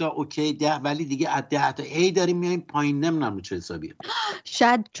 10 تا اوکی 10، ولی دیگه از 10 تا هی داریم میایم پایین. نمیدونم چه حسابیه.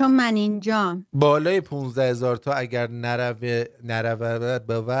 شاید چون من اینجام. بالای 15,000 تا اگر نروه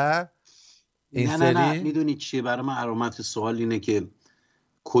بوا این نه سری. نه میدونی چیه؟ برای من علامت سوال اینه که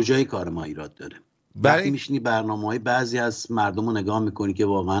کجای کار ما ایراد داره. وقتی میشینی برنامه‌های بعضی از مردم رو نگاه میکنی که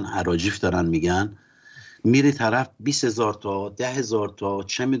واقعا اراجیف دارن میگن، میری طرف 20,000 تا 10,000 تا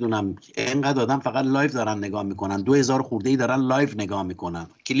چه میدونم اینقدر آدم فقط لایو دارن نگاه میکنن، 2,000 خورده‌ای دارن لایو نگاه میکنن،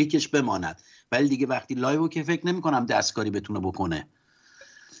 کلیکش بماند. ولی دیگه وقتی لایو که فکر نمیکنم دستکاری بتونه بکنه.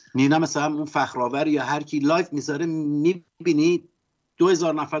 نه مثلا اون فخرآور یا هر کی لایو میذاره میبینی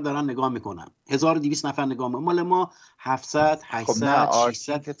 2,000 نفر دارن نگاه میکنن، 1,200 نفر نگاه میکنن. مال ما 700 800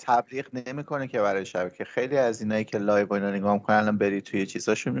 600 که تبلیغ نمیکنه که برای شبکه. خیلی از اینایی که لایو اینا نگاه میکنن الان بری توی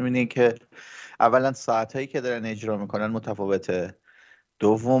چیزاشو میبینی که اولا ساعتایی که دارن اجرا میکنن متفاوته،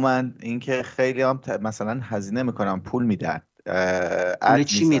 دوما اینکه خیلی هم مثلا هزینه میکنن، پول میدن.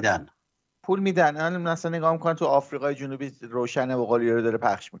 چی میدن؟ پول میدن. الان مثلا نگاه میکنن تو آفریقای جنوبی روشن بقالی رو داره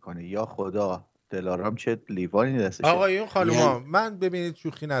پخش میکنه. یا خدا دلارام چه لیوانی دستشه. آقایون خانوما من ببینید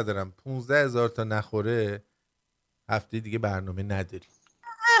شوخی ندارم، 15,000 تا نخوره هفته دیگه برنامه نداری.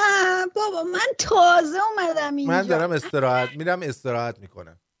 بابا من تازه اومدم اینجا. من دارم میرم استراحت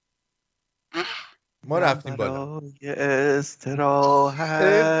میکنم. ما رفتیم بالا استراحت.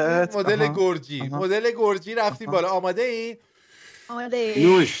 مدل گرجی رفتیم بالا. آماده این؟ آماده.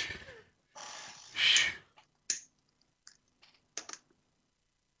 نوش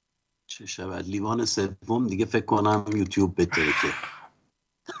چه شود لیوان سوم دیگه فکر کنم یوتیوب بترکه.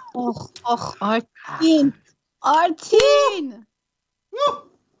 آخ آرتین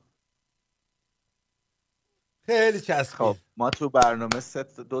خیلی چسبید. خب ما تو برنامه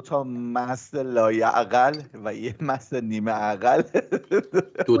 2 تا مست لایعقل و یه مست نیمه عقل.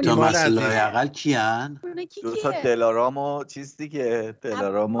 2 تا مست لایعقل کیان؟ 2 تا دلارام و چیز دیگه،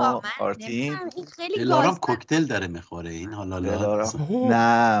 دلارام و آرتین. دلارام کوکتل داره میخوره این حالا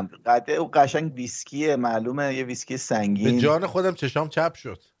نه قشنگ ویسکیه، معلومه یه ویسکی سنگین. به جان خودم چشام چپ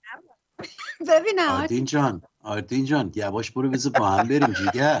شد. ببینم آرتین جان یواش برو بذار با هم بریم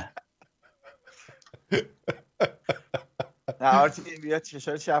جیگر. نه آرتین بیا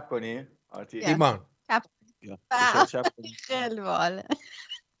چشار چپ کنی. آرتین ایمان چشار چپ کنی. خیلی باله.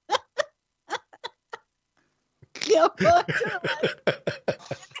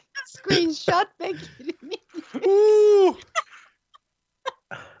 اسکرین شات بگیریم.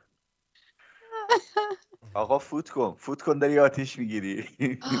 آقا فوت کن داری آتیش میگیری.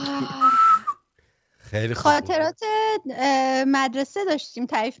 خیلی خوب. خاطرات مدرسه داشتیم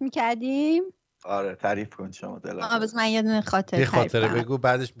تعریف میکردیم. آره تعریف کن شما دلارام. بس من یه دونه خاطره بگو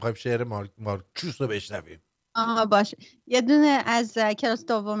بعدش میخوایم شعر مارکوس رو بشنویم. باشه. یه دونه از کلاس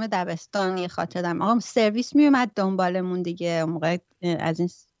دوم دبستان یه خاطره دارم. آقا سرویس میومد دنبالمون دیگه، اون موقع از این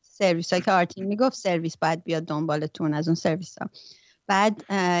سرویس هایی که آرتین میگفت سرویس باید بیاد دنبالتون، از اون سرویس ها.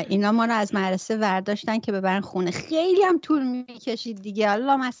 بعد اینا ما رو از مدرسه ورداشتن که ببرن خونه. خیلی هم طول میکشید دیگه.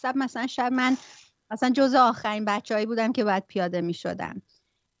 الله مصب مثلا شب من مثلا جز آخرین بچه‌ای بودم که باید پیاده میشدم.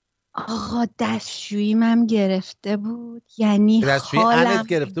 آقا دستشوییم هم گرفته بود، یعنی دستشویی انت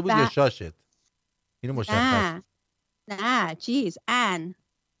گرفته بود یا شاشت؟ اینو مشخص. نه چیز ان.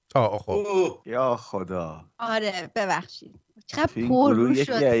 خب یا خدا. آره ببخشید چقدر پر رو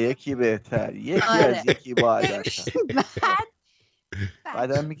شد. یکی بهتر، یکی از یکی باید.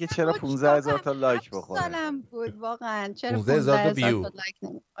 بعدم میگه چرا 15,000 تا لایک بخوره. سالم بود واقعا، چرا 15,000 تا ویو لایک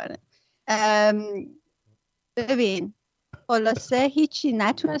نمیخوره. ببین خلاصه هیچی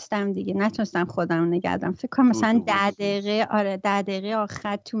نتونستم خودم نگردم. فکر کنم مثلا 10 دقیقه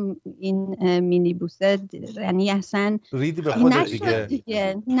آخر تو این مینی بوسه، یعنی اصلا ریدی به خودت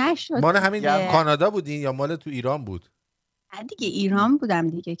دیگه. نشد. مال همین کانادا بودین یا مال تو ایران بود؟ دیگه ایران بودم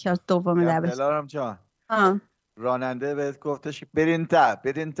دیگه که دوم دبستان. دلارام جان راننده بهت گفتش برین تا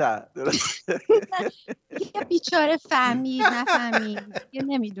یه بیچاره فهمید نفهمید یه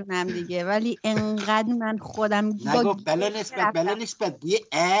نمیدونم دیگه، ولی انقدر من خودم نگفت بله نسبت بوی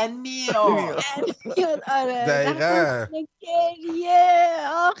ان میاد. آره دقیقا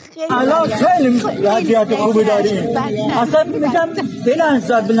الان خیلی وضعیت خوبی داریم، اصلا میگم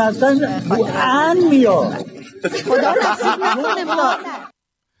بلنسن بو ان میاد. خدا نصیب نکنه مادر.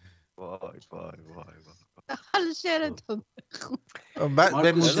 وای حالا شعرتون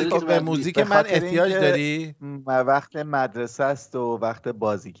به موزیک من احتیاج داری؟ وقت مدرسه است و وقت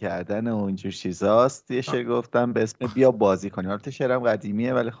بازی کردن و اینجور چیزاست. یه شعر گفتم به اسم بیا بازی کنیم. البته شعرم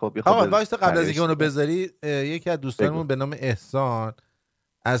قدیمیه ولی خب آقا وایسا قبل از اینکه اونو بذاری، یکی از دوستانمون به نام احسان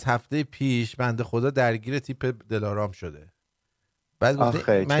از هفته پیش بنده خدا درگیر تیپ دلارام شده. بعد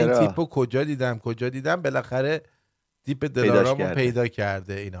گفته من این تیپو کجا دیدم بالاخره تیپ دلارامو پیدا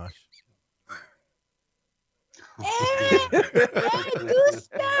کرده ایناش.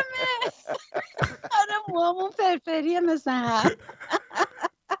 دوستمه. آره موامون فرفریه مثل هم.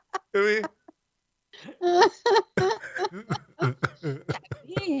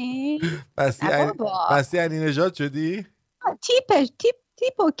 پس یعنی نژاد شدی؟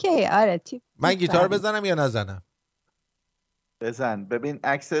 تیپ اوکی. آره تیپ. من گیتار بزنم یا نزنم؟ بزن. ببین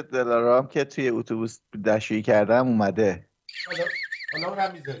عکس دلارام که توی اتوبوس دستشویی کردم اومده. حالا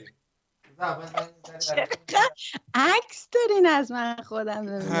اونم میذاریم. عکس دارین از من خودم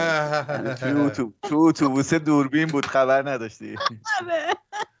ببینم. تو اتوبوس دوربین بود خبر نداشتی؟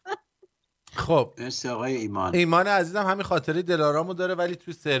 خب مرسی آقای ایمان عزیزم همین خاطره دلارامو داره ولی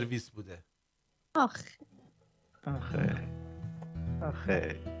تو سرویس بوده. آخه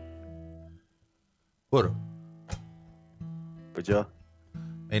برو. کجا؟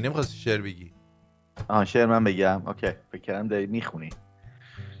 این نمیخواستی شعر بگی؟ شعر من بگم؟ اوکی فکرم داری میخونی.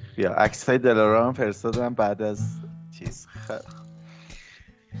 بیا عکسای دلارام فرستادم بعد از چیز.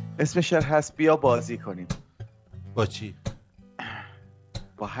 اسم شعر هست بیا بازی کنیم. با چی؟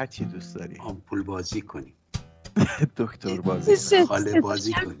 با هر چی دوست داری. آمپول بازی کنیم. دکتر بازی کنیم. خاله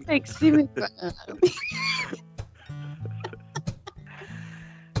بازی کنیم. سکسی میکنم.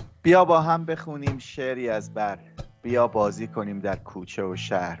 بیا با هم بخونیم شعری از بر. بیا بازی کنیم در کوچه و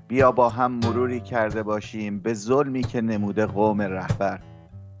شهر. بیا با هم مروری کرده باشیم به ظلمی که نموده قوم رهبر.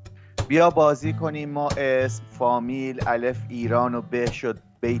 بیا بازی کنیم ما اسم فامیل الف ایران و به شد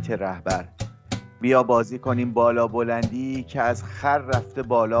بیت رهبر. بیا بازی کنیم بالا بلندی که از خر رفته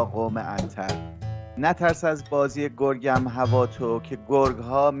بالا قوم عنتر. نترس از بازی گرگم هوا تو که گرگ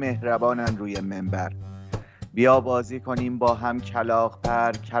ها مهربانن روی منبر. بیا بازی کنیم با هم کلاغ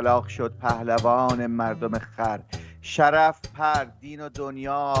پر، کلاغ شد پهلوان مردم خر. شرف پر، دین و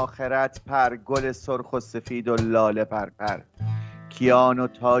دنیا آخرت پر، گل سرخ و سفید و لاله پر. کیان و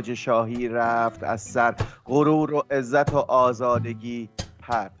تاج شاهی رفت از سر، غرور و عزت و آزادگی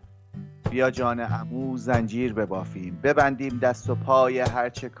پر. بیا جان عمو زنجیر ببافیم، ببندیم دست و پای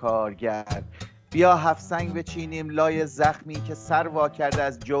هرچه کارگر. بیا هفت سنگ بچینیم لای زخمی که سر وا کرده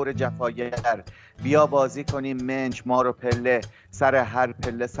از جور جفاگر. بیا بازی کنیم منچ مار و پله، سر هر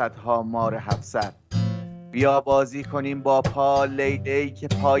پله صدها مار 700. بیا بازی کنیم با پا لیلی که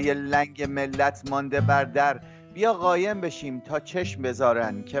پای لنگ ملت مانده بر در. بیا قایم بشیم تا چشم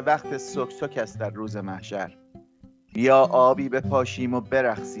بذارن که وقت سکسک است در روز محشر. بیا آبی بپاشیم و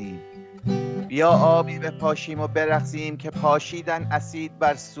برقصیم، بیا آبی بپاشیم و برقصیم که پاشیدن اسید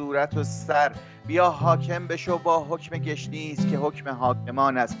بر صورت و سر. بیا حاکم بشو با حکم گشنیز که حکم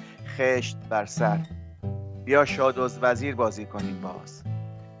حاکمان است خشت بر سر. بیا شادوز وزیر بازی کنیم باز،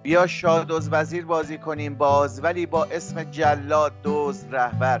 بیا شادوز وزیر بازی کنیم باز، ولی با اسم جلاد دزد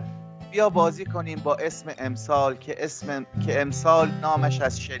رهبر. بیا بازی کنیم با اسم امسال که امسال نامش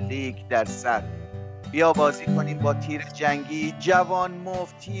از شلیک در سر. بیا بازی کنیم با تیر جنگی، جوان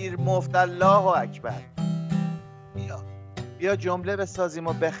مفت تیر مفت الله اکبر. بیا جمله بسازیم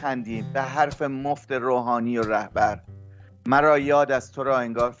و بخندیم به حرف مفت روحانی و رهبر. مرا یاد از تو را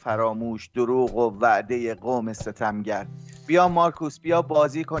انگار فراموش، دروغ و وعده قوم ستمگر. بیا مارکوس بیا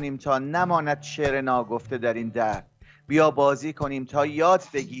بازی کنیم تا نماند شعر ناگفته در این در. بیا بازی کنیم تا یاد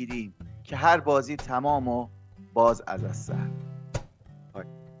بگیریم که هر بازی تمام و باز از سر.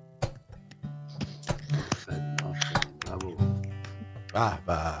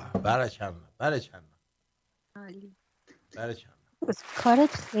 برچند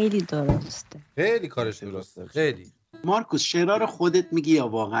کارت خیلی درسته، خیلی کارش درسته، خیلی. مارکوس شعرها رو خودت میگی یا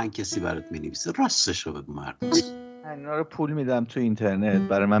واقعا کسی برات مینویسه؟ راستشو بگو مارکوس. اینا رو پول میدم تو اینترنت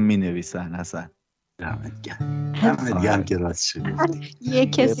برای من مینویسن. حسن دمت گرم که راستش گفتی. یه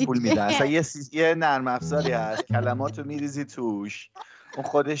کسی پول میدن. اصلا یه نرم افزاری هست کلماتو میریزی توش اون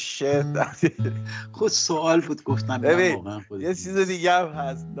خودش شعر. خود سوال بود گفتم ببین یه چیز دیگه هم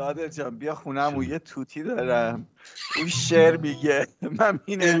هست نادر جان، بیا خونم یه توتی دارم اون شعر میگه من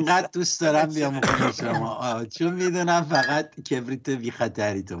اینقدر دوست دارم بیام خونه شما چون میدونم فقط کبریت بی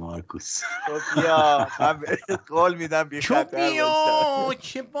خطری تو مارکوس. خب بیا من قول میدم بی خطر باشم. بیا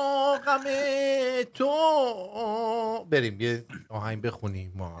که با غم تو بریم یه آهنگ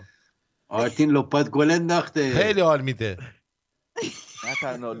بخونیم ما. آرتین لپات گل انداخته، خیلی حال میده. نه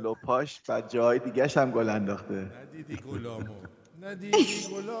تنها لپاش و جای دیگه‌ش هم گل انداخته. ندیدی گلامو ندیدی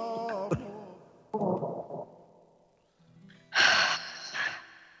گلامو.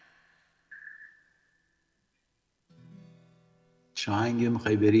 چه آهنگی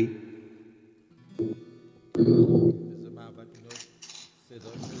میخوای بری؟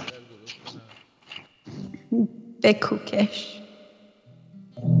 بکوکش.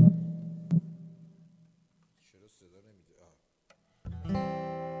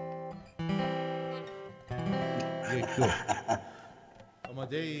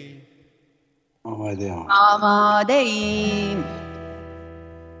 آماده ای؟ آماده ایم.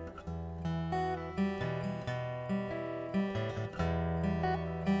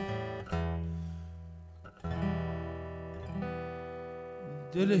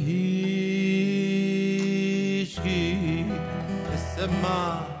 دل هیچکی مثل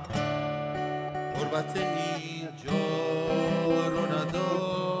من غربت اینجا رو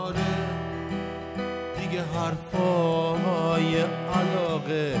نداره دیگه. حرفای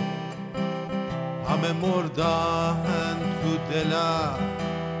علاقه همه مردن تو دلم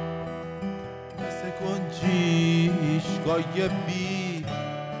مثل گنجیشگاه بی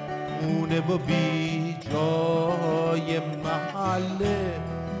خونه و بی جای محله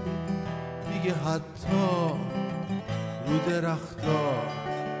دیگه. حتی رو درختا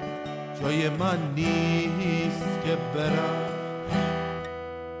جای من نیست که برم.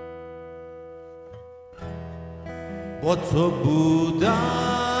 با تو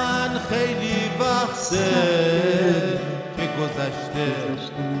بودن خیلی وقته که گذشته،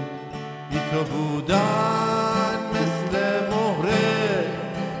 بی تو بودن مثل مهره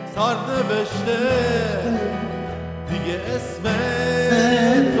سار نوشته دیگه. اسم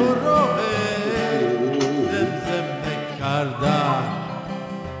تو روه زمزم نکردن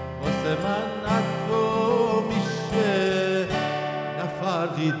واسه من تو میشه نه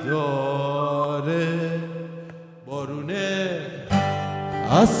فرقی داره. بارونه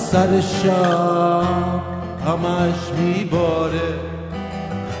از سر شب همش میباره،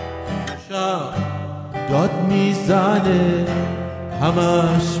 شب داد میزنه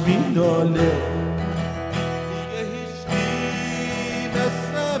همش میناله. دیگه هیچکی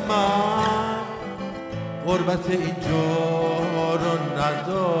مثل من غربت اینجا رو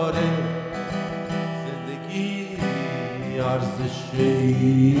نداره، زندگی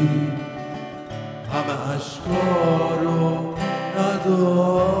ارزشی همه اشکا رو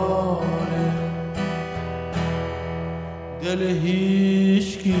نداره. دل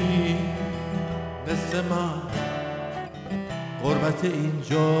هیچکی مثل من غربت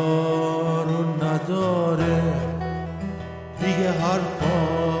اینجا رو نداره، دیگه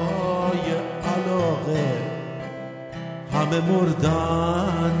حرفای علاقه همه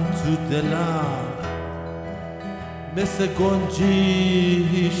مردن تو دلم، مثل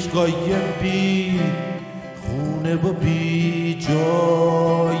گنجیشگاه بی خونه و بی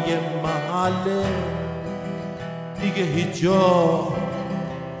جای محله. دیگه هیچ جا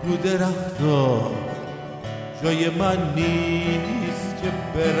رو درختا جای من نیست که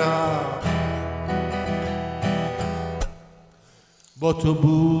برم. با تو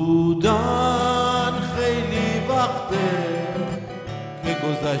بودن خیلی وقته که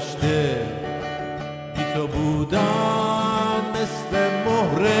گذشته، بی تو بودن مثل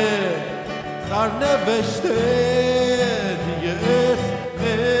مهره سرنوشته. دیگه اسم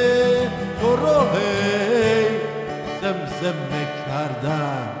تو رو هی زمزمه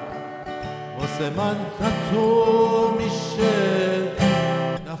کردن واسه من تو میشه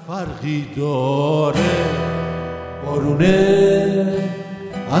نفرقی داره. بارونه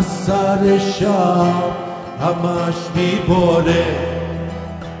از سر شب همش میباره،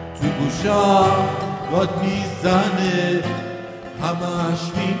 تو گوشم گاد میزنه همش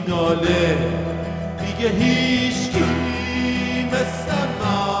میناله. دیگه هیچکی مثل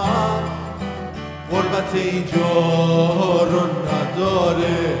من غربت اینجا رو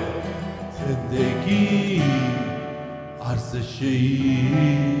نداره، زندگی ارزشی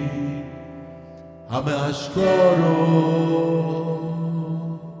همه اشکا رو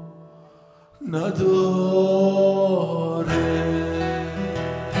نداره.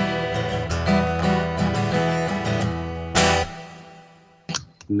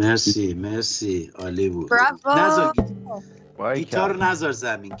 مرسی عالی بود. نذار گیتار رو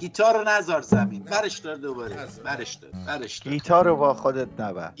نذار زمین، برش دار دوباره، برش دار. گیتار رو با خودت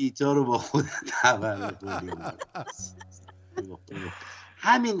نبر.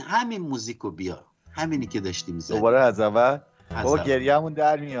 همین موزیکو بیا، همینی که داشتیم زدیم دوباره از اول. با گریه‌مون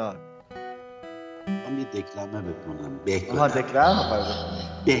در میاد. من یه دکلمه بکنم. بکنم.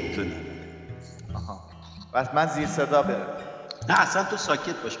 آها. بس من زیر صدا برم. نه اصلا تو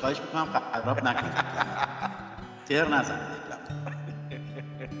ساکت باش، خواهش میکنم خراب نکنی. تیر نزن دکلمه.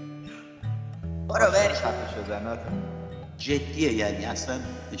 برو برش خفه شدنات جدیه، یعنی اصلا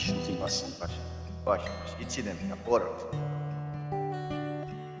شوخی نیست. باشه هیچی نمیگم، برو.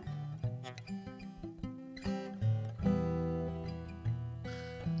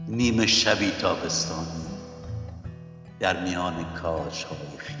 نیمه شبی تابستان در میان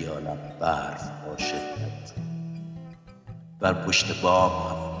کاج‌های خیالم برف باشد، بر پشت بام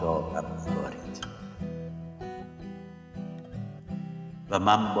افتادم بارید و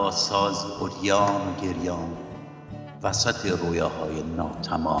من با ساز عریان و گریان وسط رویاهای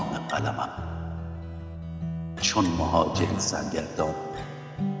ناتمام قلمم چون مهاجر سرگردان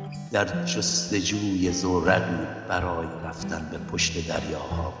در جستجوی زورقی برای رفتن به پشت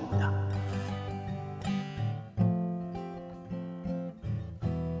دریاها بودم.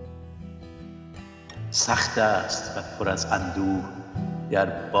 سخت است و پر از اندوه در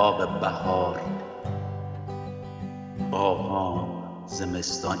باغ بهار. آقام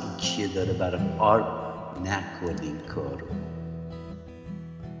زمستان این کیه داره برای آرد نکن این کارو.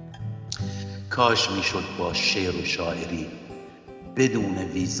 کاش میشد با شعر و شاعری بدون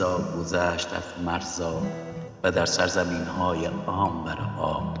ویزا گذشت از مرزا و در سرزمین‌های آمبر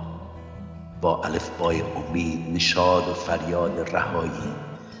آب با الفبای امید، نشاد و فریاد رهایی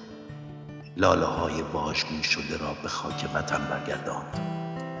لاله‌های واژگون شده را به خاک وطن برگرداند.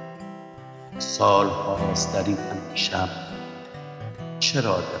 سال هاست در این شب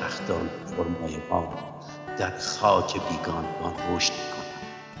چرا درختان فرمای ما در خاک بیگانگان رشد می‌کنند؟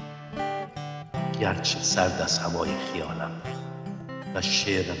 گرچه سرد از هوای خیالم و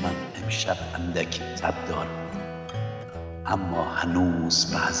شعر من امشب اندکی تب دارد، اما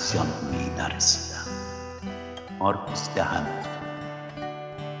هنوز به هذیان می نرسیدم. مارکوس دهن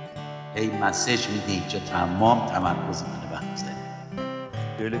ای مسیج میدی اینجا تمام تمرکز منو به هم زدی.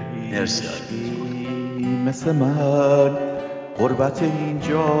 مرسی. مثل من غربت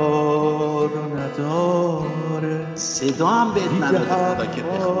اینجا رو نداره، صدا هم بهت نداره خدا که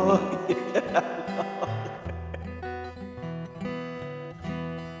بخونی.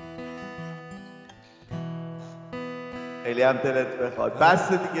 خیلی هم دلت بخواد.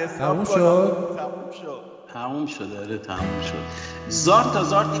 بس دیگه تموم شد. تموم شد. آره تموم شد. زار تا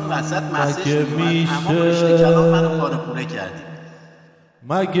زار این وسط مسیج میومد اما رشته کلام منو پاره پوره کردیم.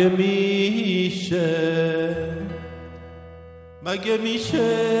 مگه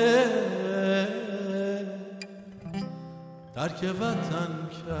میشه ترک وطن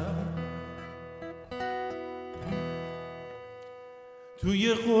کرد،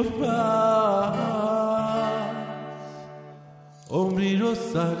 توی غربت عمری رو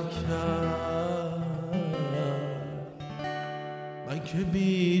سر کرد. من که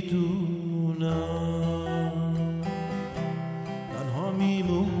میدونم تنها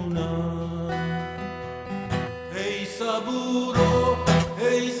میمونم. ای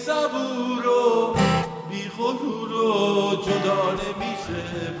صبورو بی غرورو جدا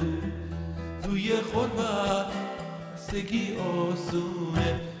نمیشه بود، توی غربت بستگی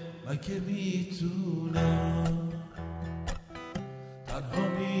آسونه. من که میتونم تنها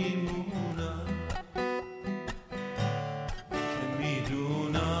میمونم، من که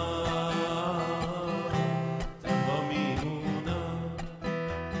میدونم تنها میمونم.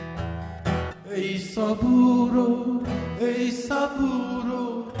 ای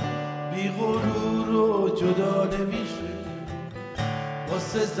صبورو بی غرورو جدا نمیشه،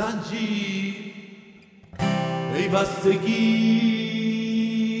 واسه زنجیر ای بستگی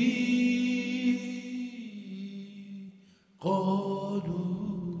قانونه.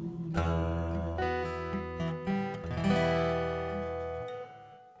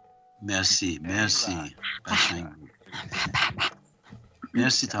 مرسی قشنگ بود.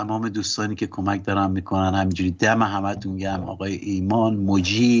 مرسی تمام دوستانی که کمک دارن میکنن همینجوری. دم همتون گرم. آقای ایمان،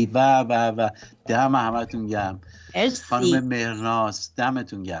 موجی و دم همتون گرم. خانم مهرناز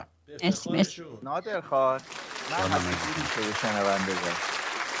دمتون گرم. مرسی. نادر خان من حسودی میشه به شنوندگان.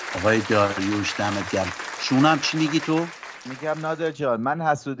 آقای داریوش دمت گرم. شونم چی میگی تو؟ میگم نادر جان من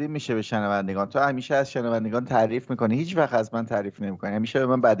حسودی میشه به شنوندگان. تو همیشه از شنوندگان تعریف میکنی، هیچ وقت از من تعریف نمیکنی، همیشه به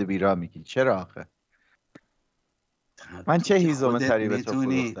من بد و بیرا میگی. چرا آخه؟ من چه هیزم تری به تو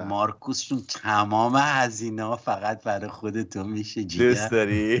فروختم؟ مارکوس چون تمام هزینه ها فقط برای خودتون میشه. جیگر دوست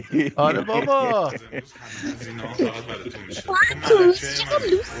داری؟ آره بابا هزینه ها فقط برای تو میشه.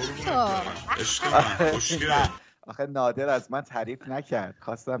 آخه نادر از من تعریف نکرد.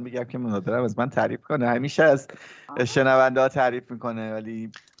 خواستم بگم که نادرم از من تعریف کنه. همیشه از شنونده ها تعریف میکنه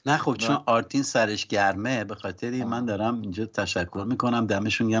ولی نه خب چون آرتین سرش گرمه به خاطر من دارم اینجا تشکر میکنم.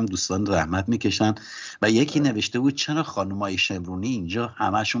 دمشون گرم. دوستان رحمت میکشن. و یکی نوشته بود چرا خانمای شمرونی اینجا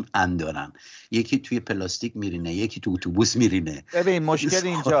همشون اندارن، یکی توی پلاستیک میرینه، یکی تو اتوبوس میرینه. ببین مشکل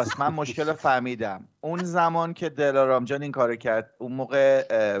اینجاست. من مشکل فهمیدم. اون زمان که دلارام جان این کارو کرد اون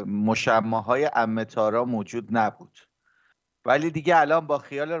موقع مشمع‌های عمه تارا موجود نبود، ولی دیگه الان با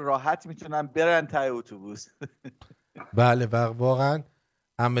خیال راحت میتونن برن ته اتوبوس. بله واقعا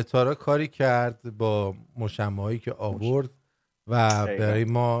عمه تارا کاری کرد با مشمع‌هایی که آورد و برای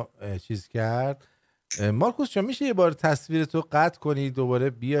ما چیز کرد. مارکوس چون میشه یه بار تصویر تو قطع کنی دوباره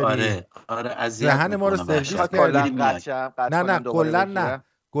بیاری؟ آره اذیت دهن ما رو سرویس کردی. نه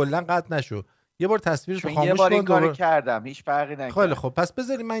کلا قطع نشو. یه بار تصویرشو خاموش کن. یه بار این کارو کردم هیچ فرقی نکرد. خیلی خب پس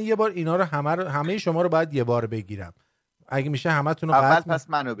بذاری من یه بار اینا رو همه شما رو باید یه بار بگیرم. اگه میشه همتون رو اول پس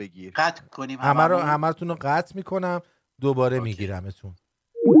منو بگیر. قطع کنیم همتون رو قطع میکنم دوباره میگیرمتون.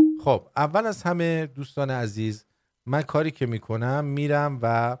 خب اول از همه دوستان عزیز من کاری که میکنم میرم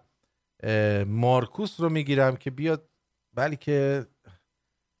و مارکوس رو میگیرم که بیاد بلکه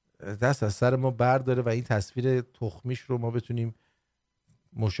دست از سر ما برداره و این تصویر تخمیش رو ما بتونیم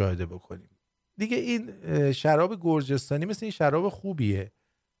مشاهده بکنیم. دیگه این شراب گرجستانی مثل این شراب خوبیه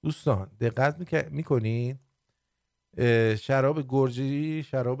دوستان، دقت میکنین؟ شراب گرجی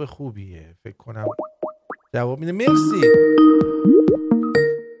شراب خوبیه فکر کنم. جواب میده.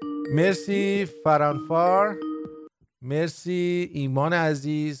 مرسی فرانفار، مرسی ایمان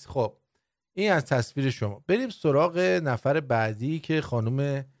عزیز. خب این از تصویر شما. بریم سراغ نفر بعدی که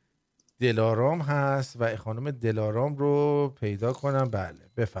خانم دلارام هست و خانم دلارام رو پیدا کنم. بله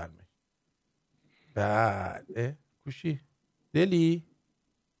بفرمایید. بله کوشی دلی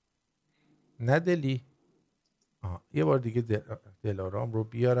نه دلی. یه بار دیگه دلارام رو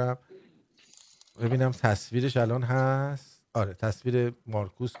بیارم ببینم تصویرش الان هست. آره تصویر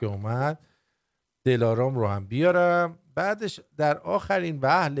مارکوس که اومد. دلارام رو هم بیارم. بعدش در آخرین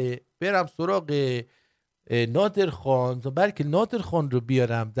وهله برم سراغ نادر خان، بلکه نادر خان رو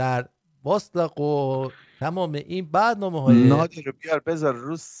بیارم در واستق و تمام این برنامه‌های نادر رو بیار بذار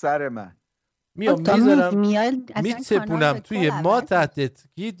رو سر من. میام میذارم میسپونم توی ما تحتت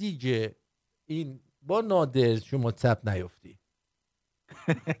که دیگه این با نادر شما تپ نیفتی.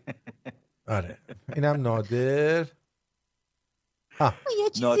 آره اینم نادر. یه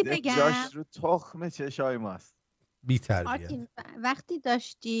چیزی نادر بگم، جاش رو تخم چشای ماست. بی تربیت. آرتین وقتی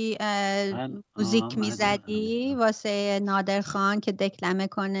داشتی موزیک میزدی واسه نادر خان که دکلمه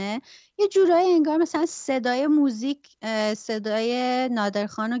کنه، یه جورایی انگار مثلا صدای موزیک صدای نادر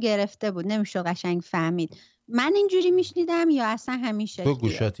خان رو گرفته بود، نمیشه قشنگ فهمید. من اینجوری میشنیدم یا اصلا همین شکلیه؟ تو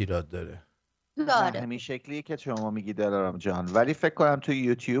گوشات ایراد داره. همین شکلیه که شما میگی دلارام جان، ولی فکر کنم تو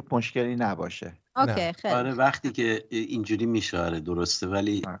یوتیوب مشکلی نباشه. اوکی خیلی. آره وقتی که اینجوری میشه آره درسته،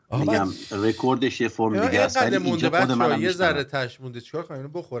 ولی میگم رکوردش یه فرم دیگه است، ولی اینجا خود منم یه ذره تاش مونده. چیکار کنم اینو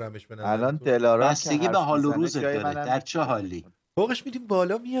بخورمش بنظر الان دلارام بستگی به حال و روزت داره، در چه حالی فوقش میدیم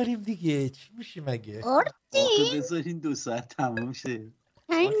بالا میاریم دیگه، چی میشه مگه؟ آرتین بذارین 2 ساعت تموم شه.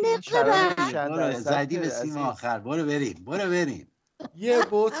 این دقیقه زدی به سیم آخر. برو بریم یه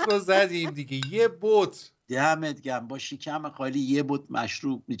بوت رو زدیم دیگه، یه بوت. دمت گرم. با شکم خالی یه بوت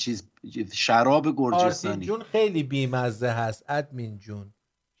مشروب شراب گرجستانی. آرتین جون خیلی بیمزه هست. ادمین جون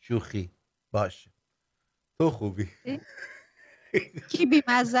شوخی باشه. تو خوبی. کی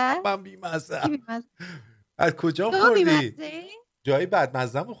بیمزه؟ من بیمزه. از کجا خوردی؟ جایی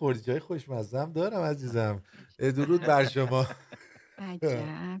بدمزه خوردی؟ جایی خوشمزه دارم عزیزم. درود بر شما.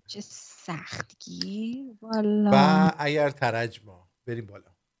 عجب چه سختگیر والا. و اگر ترجمه بریم بالا.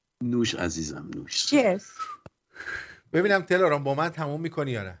 نوش عزیزم نوش. چیرز. ببینم دلارام با من تموم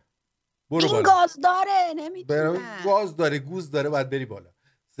میکنی یا نه؟ برو این بالا. گاز داره نمیتونم. گاز داره گوز داره باید بری بالا.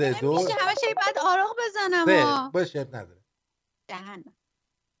 3 2 نمیشه همه شی باید آراغ بزنم. باشه نداره. دهن.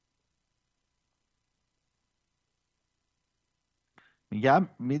 میگم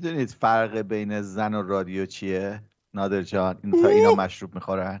میدونید فرق بین زن و رادیو چیه؟ نادر جان این تا اینا مشروب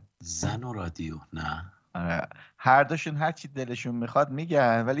میخورن. زن و رادیو نه. هر دوشون هر چی دلشون میخواد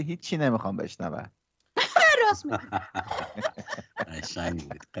میگن ولی هیچی نمیخوام بشنون. راست میگی. قشنگ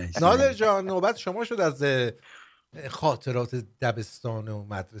بود. نادر جان نوبت شما شد از خاطرات دبستان و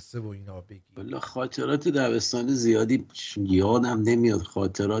مدرسه و اینا بگی. والا خاطرات دبستان زیادی یادم نمیاد.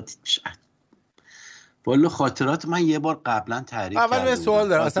 والا خاطرات من یه بار قبلا تعریف کردم. اول من سوال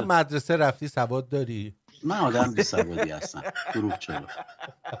دارم، اصلا مدرسه رفتی سواد داری؟ من آدم بی سوادی هستم. دروغ چرا؟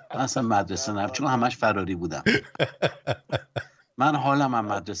 من اصلا مدرسه نرفتم چون همش فراری بودم. من حالم از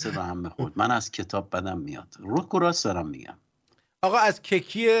مدرسه به هم میخورد. من از کتاب بدم میاد. رو راست دارم میگم. آقا از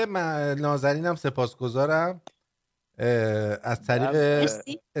ککی نازنینم سپاسگزارم. از طریق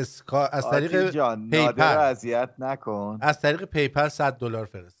از طریق پیپر اذیت نکن. از طریق پیپر $100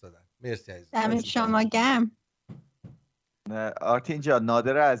 فرستادن. مرسی عزیزم. دم شما گرم. آرتین جان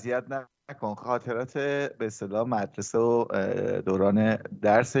نادر اذیت نکن. خاطرات به اصطلاح مدرسه و دوران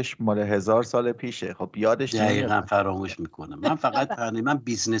درسش مال 1000 سال پیشه. خب یادش دقیقاً فراموش میکنم. من فقط من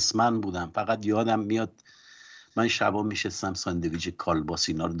بیزنسمن بودم. فقط یادم میاد من شبا میشستم ساندویچ کالباس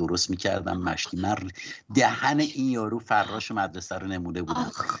اینا رو درست میکردم مشتی. من دهن این یارو فراش مدرسه رو نموده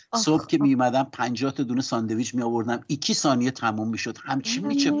بودم. صبح که میومدم 50 تا دونه ساندویچ می آوردم. 2 ثانیه تموم میشد. همچی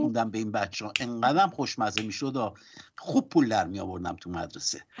میچپوندم به این بچه‌ها. انقدرم خوشمزه میشد. خوب پول در می آوردم تو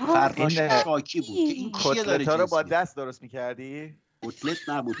مدرسه. فراش شاکی بود که این کتلتا رو با دست درست میکردی؟ کتلت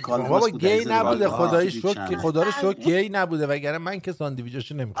نبود بابا گی نبوده. خدای شکر خدا رو شکر گی نبوده وگرنه من که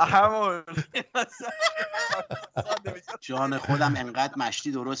ساندویچاشو نمیخوام. همون جان خودم انقدر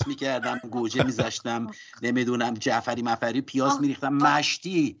مشتی درست میکردم، گوجه میذاشتم، نمیدونم جعفری مفری پیاز میریختم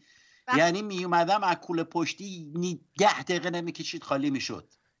مشتی. یعنی میومدم از کوله پشتی 10 دقیقه نمیکشید خالی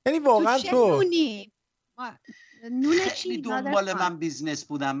میشد. یعنی واقعا تو خیلی دنبال من بیزنس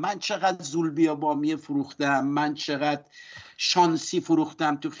بودم. من چقدر زولبیا بامیه فروختم، من چقدر شانسی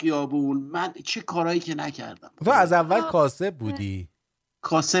فروختم تو خیابون، من چه کارهایی که نکردم. تو از اول کاسب بودی؟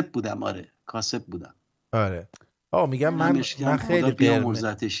 کاسب بودم. آره کاسب بودم. آره آقا میگم من خیلی قرمز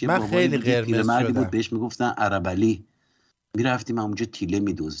مردی بود بهش میگفتن عربلی. میرفتیم اونجا تیله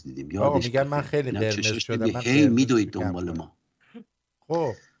میدزدیدیم. آقا میگم من خیلی قرمز شدم. هی میدوید دنبال ما.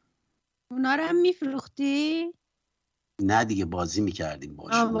 خب اونا رو هم میفروختی؟ نه دیگه بازی میکردیم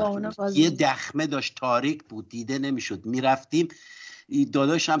باشه. یه دخمه داشت تاریک بود دیده نمیشد. میرفتیم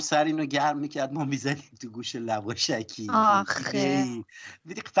داداش هم سر اینو گرم میکرد ما میزنیم تو گوش لواشکی. آخه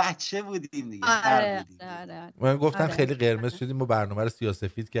بچه بودیم دیگه. آره. من گفتم خیلی قرمز شدیم و برنامه رو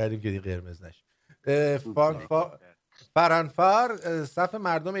سیاه‌سفید کردیم که دیگه قرمز نشه. فرانفار صف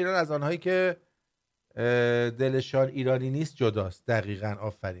مردم ایران از آنهایی که دلشان ایرانی نیست جداست. دقیقاً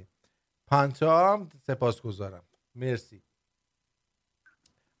آفرین. پانتام سپاسگزارم. مرسی.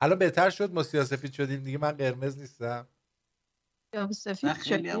 الان بهتر شد ما سیاه‌سفید شدیم دیگه، من قرمز نیستم. سیاه‌سفید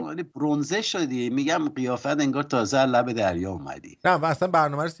خیلی شدی؟ ولی برنزه شدی. میگم قیافت انگار تازه از لب دریا اومدی. نه من اصلا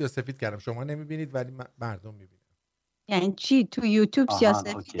برنامه رو سیاه‌سفید کردم، شما نمیبینید ولی مردم میبینن. یعنی چی تو یوتیوب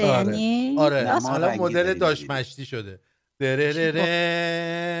سیاه‌سفید؟ یعنی آره حالا مدل داش مشتی شده. دررررن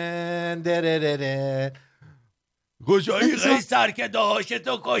کجایی قیصر که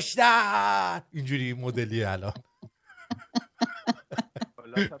داشتو کشتن، اینجوری مدلی الان.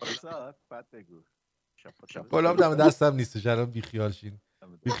 کلام دم دستم نیستش الان، بیخیال شین،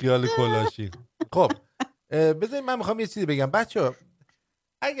 بیخیال کلاشین. خب بذارید من میخوام یه چیزی بگم بچه‌ها.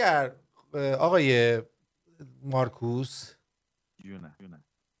 اگر آقای مارکوس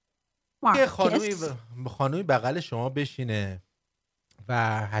یه خانومی بغل شما بشینه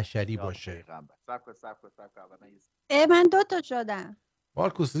و حشری باشه. من 2 شدم.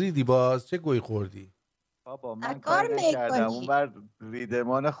 مارکوس ریدی باز؟ چه گوی خوردی؟ بابا من کاری نکردم، اون بر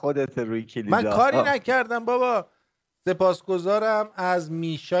ریدمان خودت روی کلیدا. من کاری نکردم بابا. سپاسگزارم از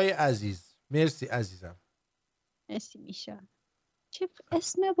میشای عزیز. مرسی عزیزم. مرسی میشا. چه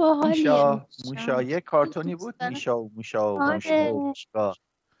اسم باحالیه. موشا یه کارتونی بود. موشا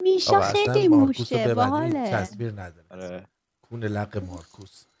خیلی موشه باحاله. تصویر نداره. کون لق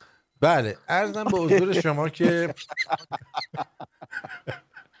مارکوس. بله عرضم به حضور شما که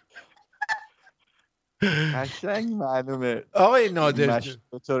قشنگ معلومه آقای نادر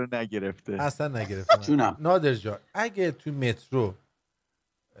تو رو نگرفته. اصلا نگرفتم. نادر جان اگه تو مترو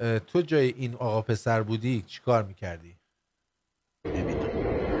تو جای این آقا پسر بودی چیکار میکردی؟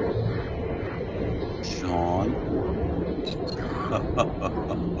 جان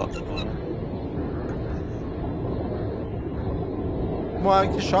ما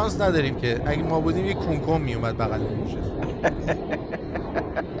که شانس نداریم که اگه ما بودیم یه کونکم میومد بغلمون میشه.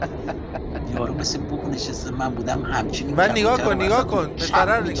 یارو مثل بوق نشسته، من بودم همچین. و نگاه کن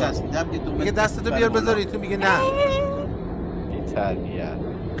پسره رو نگاه. میگه دستتو بیار بذاری تو، میگه نه. این تربیت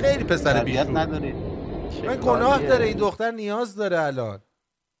خیلی پسر بیشور نداره. من گناه داره این دختر، نیاز داره الان.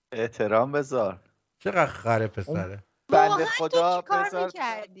 احترام بذار. چقدر خره پسره. بنده خدا بذار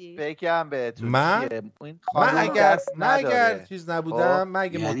بگم بهتون. من اگر چیز نبودم،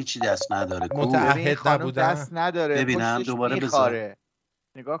 من یعنی چی دست نداره؟ متعهد نبودم. دست نداره. ببینم دوباره بذار.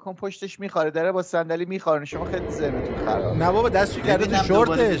 نگاه کن پشتش میخاره، داره با صندلی میخاره. شما خیلی ذهنتون خراب. نه بابا دستش کرده تو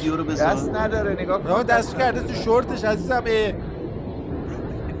شورتش. دست نداره. نگاه کن دستش کرده تو شورتش عزیزم.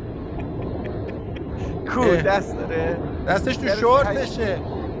 کو دست داره؟ دستش تو شورتشه.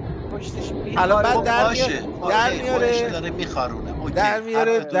 پشتش الان بعد در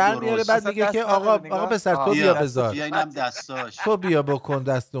میاره بعد میگه که آقا پسر تو بیا بذار. تو بیا بکن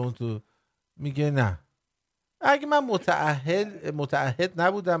دست اون تو. میگه نه. اگه من متعهد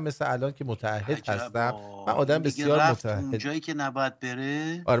نبودم مثل الان که متعهد هستم، من آدم بسیار متعهد. اونجایی که نباید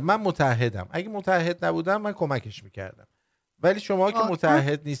بره. آره من متعهدم. اگه متعهد نبودم من کمکش میکردم. ولی شما که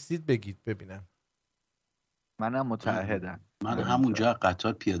متعهد نیستید بگید ببینم. منم متعهدم. من همونجا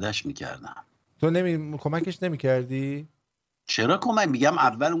قطار پیادهش میکردم. تو کمکش نمیکردی؟ چرا کمک؟ میگم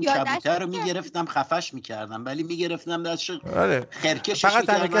اول اون کبوتر رو میگرفتم خفش میکردم، ولی میگرفتم دستش خرکشش فقط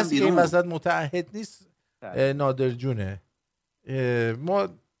میکردم. فقط کسی که این وسط متعهد نیست نادر جونه. ما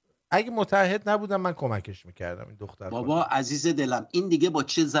اگه متعهد نبودم من کمکش میکردم این دختر. بابا عزیز دلم این دیگه با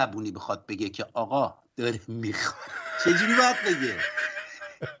چه زبونی بخواد بگه که آقا داره میخواد؟ چجوری باید بگه؟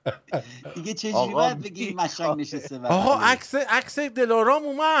 دیگه چجوری باید بگه این مشنگ نشسته؟ آقا عکس دلارام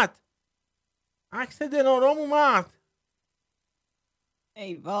اومد. عکس دلارام اومد.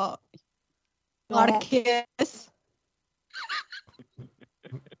 ای وای مارکس.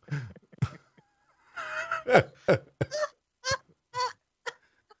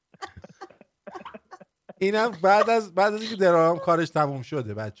 اینم بعد از اینکه دلارام کارش تموم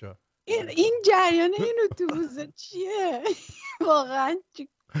شده بچه‌ها. این جریان این اتوبوس چیه؟ واقعا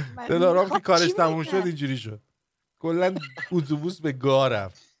دلارام که کارش تموم شد اینجوری شد. کلا اتوبوس به گا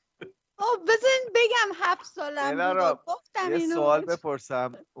رفت. بزن بگم 7 سالم بود گفتم یه اینو. سوال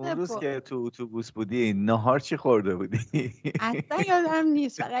بپرسم. اون روز که تو اتوبوس بودی نهار چی خورده بودی؟ اصلا یادم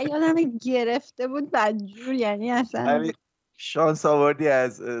نیست، فقط یادم گرفته بود بدجور. یعنی اصلا شانس آوردی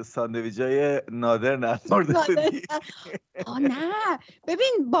از ساندویچای نادر نخورده بودی. نه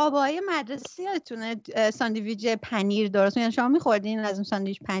ببین بابای مدرسه یادتونه ساندویچ پنیر درست می‌کردن. شما می‌خوردین از اون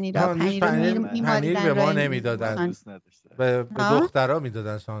ساندویچ پنیر به ما نمیدادن. به دخترها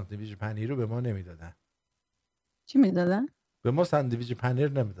میدادن ساندویچ پنیر رو، به ما نمیدادن. چی میدادن؟ به ما ساندویچ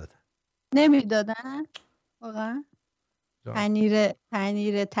پنیر نمیدادن واقعا.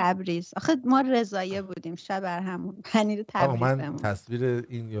 پنیر تبریز. آخه ما رضایه بودیم شب همون پنیر تبریز. من تصویر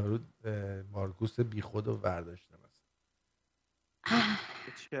این یارو مارکوس بیخود رو برداشتم.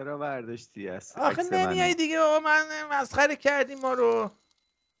 چرا برداشتی از آخه نمیای دیگه بابا، من مسخره کردی ما رو.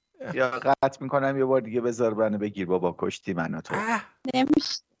 یا قطع میکنم یه بار دیگه بذار منو بگیر بابا، کشتی منو تو.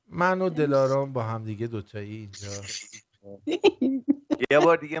 نمیشه. من و دلارام با هم دیگه دوتایی اینجا. یه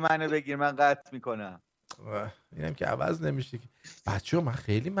بار دیگه منو بگیر من قطع میکنم. اینم که عوض نمیشه. بچه‌ها من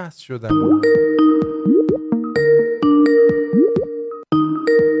خیلی مست شدم.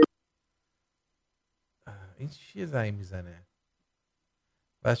 این چیه زنگ میزنه؟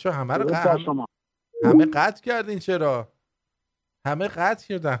 بچه‌ها همه رو همه قطع کردین چرا؟ همه قطع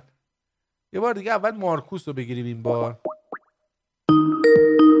کردن. یه بار دیگه اول مارکوس رو بگیریم این بار.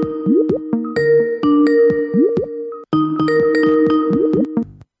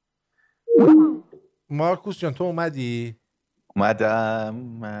 مارکوس جان تو اومدی؟ اومدم.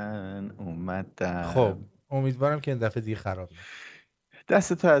 خب امیدوارم که این دفعه دیگه خراب نشه.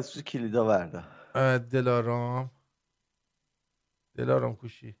 دست تو از روی کلیدا بردار. دلارام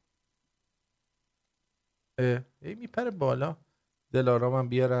کوشی میپره بالا. دلارامم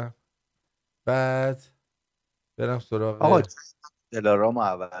بیارم بعد برم سراغ. آقا دلارامو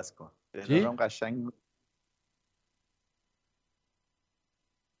عوض کن. دلارام قشنگ.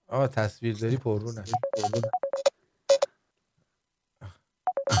 تصویر داری پررونه.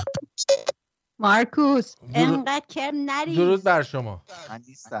 مارکوس انقدر کرم نریز. درود بر شما. من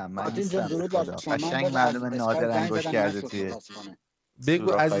نیستم قشنگ معلومه نادر انگوش کرده توی.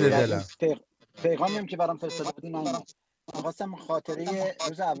 بگو عزیز دلم. پیغامیم که برام فرستاده بودی نمیاد. خواستم خاطره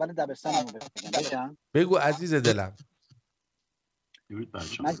روز اول دبستانمو بگم. بگو عزیز دلم.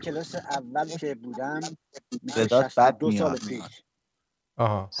 من کلاس اول که بودم صدات بد میاد.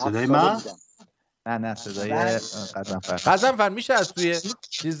 صدای من؟ نه صدای قزنفر میشه از توی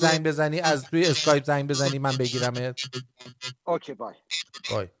چیز زنگ بزنی، از توی اسکایپ زنگ بزنی من بگیرمت. اوکی بای.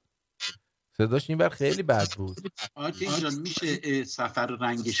 صداش این بر خیلی بد بود. آرتین جان میشه سفر رو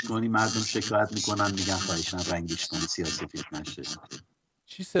رنگش کنی؟ مردم شکایت میکنن میگن خواهشاً رنگش کنی سیاسفید نشه.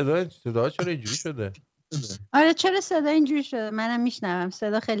 چی صدا چرا اینجوری شده؟ آره چرا صدا اینجوری شده؟ منم میشنوم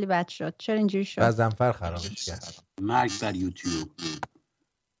صدا خیلی بد شد. چرا اینجوری شد؟ قزنفر خرابش کرد. مرگ بر یوتیوب.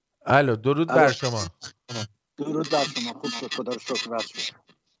 الو درود بر شما. درود بر شما. خوب شد خدا رو شکر بس شد.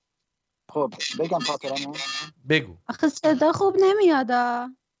 خب بگم خاطرمو؟ بگو. آخه صدا خوب نمیاد.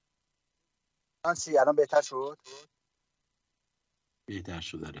 نانسی الان بهتر شد؟ بهتر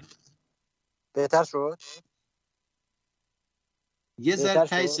شد داره. بهتر شد؟ یه ذره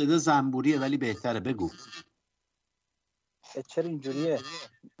تای صدا زنبوریه ولی بهتره. بگو. چرا اینجوریه؟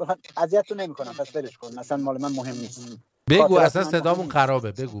 اذیتتون نمی‌کنم پس برش کن. مثلا مال من مهم نیست. بگو اصلا صدامون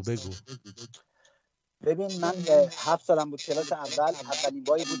خرابه. بگو. ببین من 7 سالم بود کلاس اولین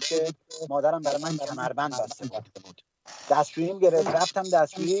باری بود که مادرم برای من کمربند بسته بود. دستشوییم گرفت رفتم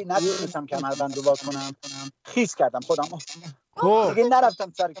دستشویی نتونستم کمربند رو باز کنم. خیس کردم خودم. دیگه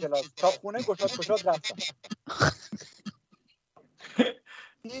نرفتم سر کلاس تا خونه گشاد رفتم.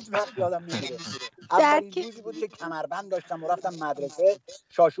 هیچ وقت یادم نمیره. اولین روزی بود که کمربند داشتم و رفتم مدرسه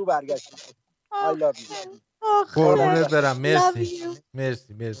شاشو برگشتم. I love you. قربونت برم.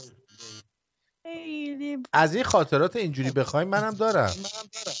 مرسی. از این خاطرات اینجوری بخوایم منم دارم.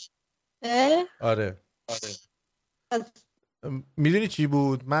 آره. میدونی چی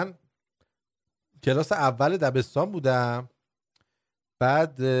بود؟ من کلاس اول دبستان بودم.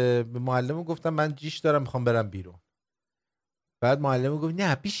 بعد به معلم گفتم من جیش دارم میخوام برم بیرون. بعد معلم گفت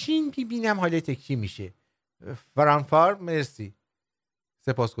نه بشین ببینم حالت چی میشه. فرانفار مرسی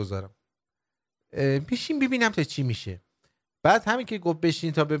سپاسگزارم. بشین ببینم تا چی میشه. بعد همین که گفت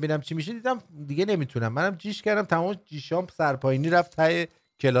بشین تا ببینم چی میشه دیدم دیگه نمیتونم. منم جیش کردم تمام جیشام سرپایینی رفت ته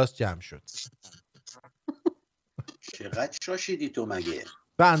کلاس جمع شد. چقدر شاشیدی تو مگه؟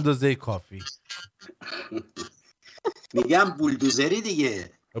 به اندازه کافی. میگم بولدوزری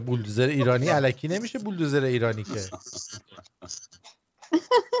دیگه. بولدوزر ایرانی الکی نمیشه. بولدوزر ایرانی که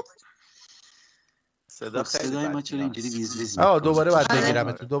صدای ما چرا اینجوری ویز ویز میکنه. دوباره باید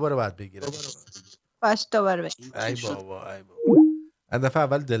بگیرم تو. دوباره باید بگیرم. باش دوباره بگیر. ای بابا. این دفعه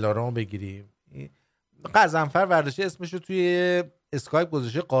اول دلارامو بگیریم. قزنفر ورداشه اسمشو توی اسکایپ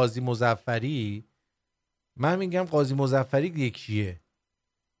گذاشته قاضی مظفری. من میگم قاضی مظفری یکیه.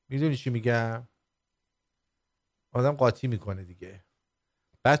 میدونی چی میگم؟ آدم قاطی میکنه دیگه.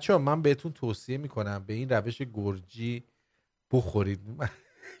 بچه‌ها من بهتون توصیه میکنم به این روش گرجی بخورید.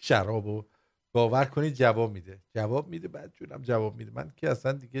 شرابو باور کنید جواب میده. بعد جونم جواب میده. من که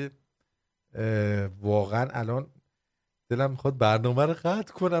اصلا دیگه واقعا الان دلم میخواد برنامه رو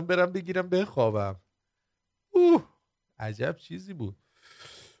قطع کنم برم بگیرم بخوابم. عجب چیزی بود.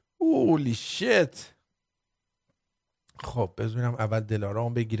 اولی شت. خب بذارم اول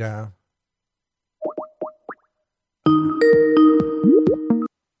دلارام بگیرم.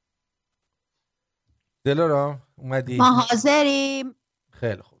 دلارام اومدی؟ ما حاضریم.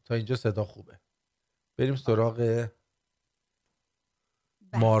 خیلی خوب، تا اینجا صدا خوبه. بریم سراغ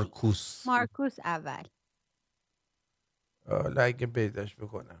مارکوس. مارکوس اول. اگه پیداش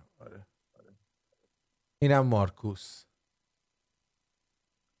بکنم. آره. اینم مارکوس.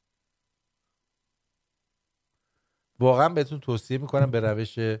 واقعا بهتون توصیه میکنم به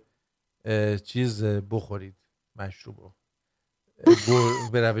روش چیز بخورید، مشروبو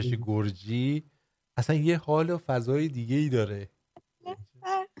به روش گرجی. اصلا یه حال و فضای دیگه ای داره.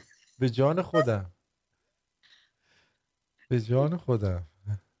 به جان خودم.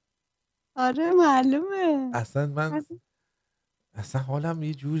 آره معلومه. اصلا حالم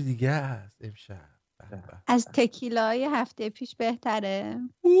یه جور دیگه است امشب. از تکیلای هفته پیش بهتره.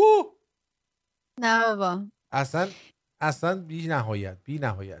 نه بابا اصلا بی نهایت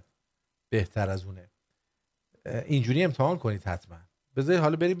بهتر از اونه. اینجوری امتحان کنید حتما. بذارید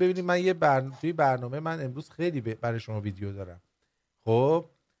حالا بریم ببینیم. من توی برنامه من امروز خیلی برای شما ویدیو دارم. خب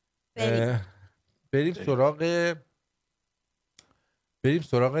بریم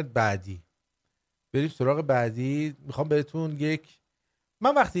سراغ بعدی. میخوام بهتون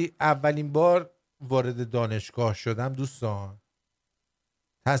من وقتی اولین بار وارد دانشگاه شدم دوستان،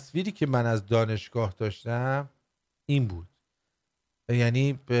 تصویری که من از دانشگاه داشتم این بود.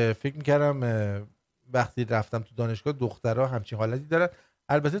 یعنی فکر میکردم وقتی رفتم تو دانشگاه دخترها همچین حالتی دارن.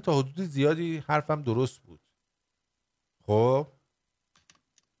 البته تا حدود زیادی حرفم درست بود. خب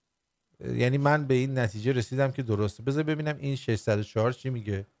یعنی من به این نتیجه رسیدم که درسته. بذار ببینم این 604 چی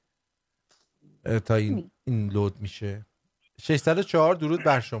میگه تا این لود میشه. 604 درود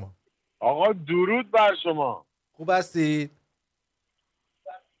بر شما. آقا درود بر شما. خوب هستید؟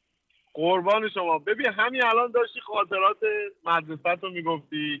 قربان شما. ببین همین الان داشتی خاطرات مدرسه رو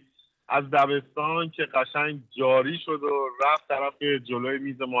میگفتی از دبستان که قشنگ جاری شد و رفت طرف جلوی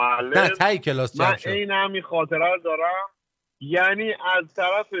میز معلم. نه تای کلاس جمع شد. من این همین خاطره رو دارم. یعنی از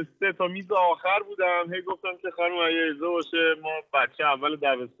طرف 3 تا میز آخر بودم. هی گفتم که خانم اگه اجازه باشه ما بچه اول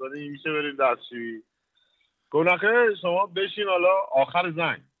دبستانی میشه بریم دستشویی. گناخه شما بشین حالا آخر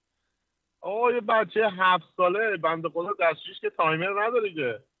زنگ. آقا یه بچه 7 ساله بنده خدا دستشوییش که تایمر نداره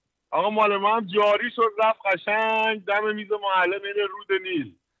که. آقا مال ما هم جاری شد رفت قشنگ دم میز معلم این رود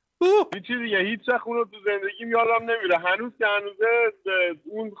نیل. این چیز دیگه هیچ وقت اونو تو زندگیم یادم نمیره. هنوز که هنوزه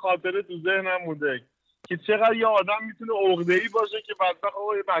اون خاطره تو ذهنم مونده که چقدر یه آدم میتونه عقده‌ای باشه که بعد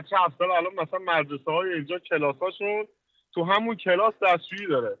آقا یه بچه 7 ساله الان مثلا مدرسه‌های اینجا کلاساشون تو همون کلاس دستشویی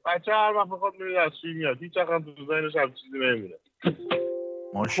داره. بچه هر وقت بخواد میره دستشویی میاد. هیچ وقت تو ذهنش هم چیزی نمیره.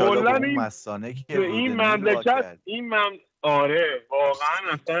 ماشاءالله اون مسانه که این مملکت آره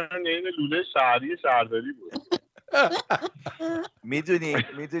واقعا اصلا این لوله شهرداری بود.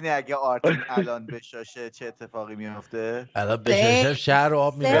 میدونی اگه آرتین الان بشاشه چه اتفاقی میفته؟ الان بشاشه شهر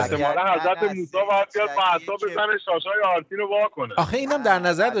آب میبره. احتمالا حضرت موسی باید بیاد با عصا بزنه شاشای آرتین رو وا کنه. آخه اینم در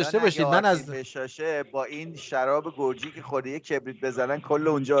نظر داشته باشید من از بشاشه با این شراب گرجی که خورده یک کبریت بزنن کل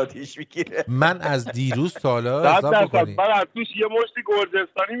اونجا آتیش میگیره. من از دیروز تا حالا حساب بکنید بعد از توش یه مشتی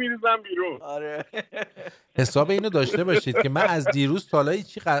گرجستانی میریزم بیرون. آره حساب اینو داشته باشید که من از دیروز تا حالا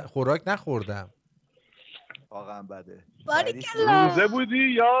هیچ خوراک نخوردم. واقعا بده. روزه بودی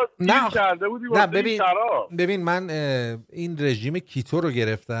یا نه کرده بودی؟ نه ببین من این رژیم کیتو رو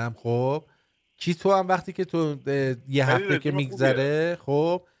گرفتم. خب کیتو هم وقتی که تو یه هفته که میگذره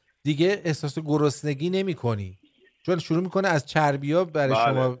خب دیگه احساس گرسنگی نمی کنی چون شروع میکنه از چربیا برای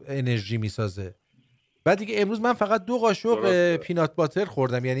شما انرژی میسازه. بعد دیگه امروز من فقط 2 قاشق پینات باتر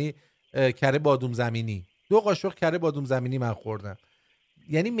خوردم، یعنی کره بادوم زمینی. 2 قاشق کره بادوم زمینی من خوردم.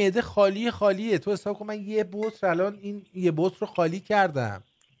 یعنی معده خالیه. تو حساب کن من یه بطر الان این یه بطر رو خالی کردم.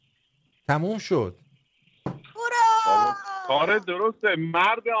 تموم شد. کار درسته.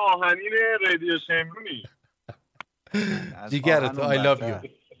 مرد آهنین رادیو شمرونی. جیگرت I love you.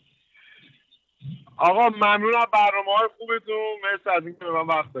 آقا ممنون از برنامه‌های خوبتون. مرسی از اینکه به من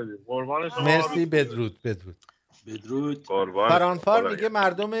وقت دادید. قربان شما. مرسی. بدرود. فرانفار میگه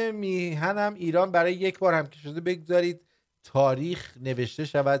مردم میهنم ایران برای یک بار هم که شده بگذارید تاریخ نوشته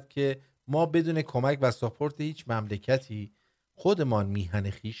شود که ما بدون کمک و ساپورت هیچ مملکتی خودمان میهن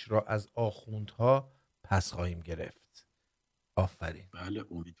خیش را از آخوندها پس خواهیم گرفت. آفرین. بله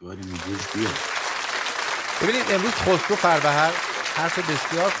امیدواریم امروز بیاد. ببینید امروز خسرو فروهر حرف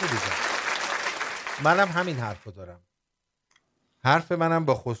بسیار خوبی زد. منم همین حرفو دارم. حرف منم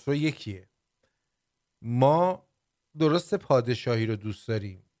با خسرو یکیه. ما درست پادشاهی رو دوست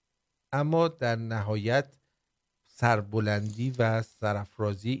داریم اما در نهایت سربلندی و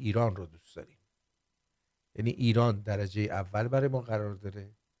سرافرازی ایران رو دوست داریم. یعنی ایران درجه اول برای ما قرار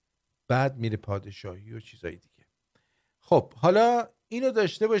داره، بعد میره پادشاهی و چیزای دیگه. خب حالا اینو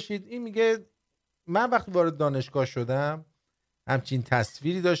داشته باشید. این میگه من وقتی وارد دانشگاه شدم همچین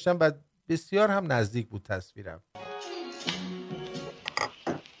تصویری داشتم و بسیار هم نزدیک بود تصویرم.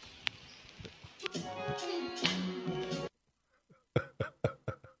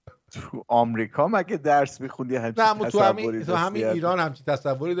 تو آمریکا مگه درس میخوندی همچین تصوری؟ تو همین ایران همچین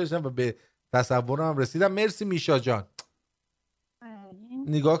تصوری داشتم و به تصورم هم رسیدم. مرسی میشا جان.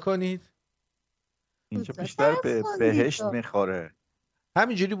 نگاه کنید اینجا بیشتر به بهشت میخوره.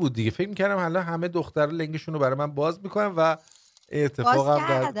 همینجوری بود دیگه. فکر میکردم حالا همه دخترها لنگشون رو برای من باز میکنن و اتفاقا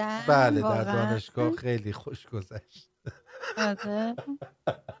بله در دانشگاه خیلی خوش گذشت.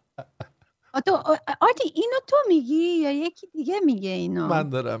 آرتی اینو تو میگی یا یکی دیگه میگه اینو؟ من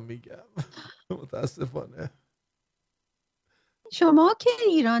دارم میگم متاسفانه. شما که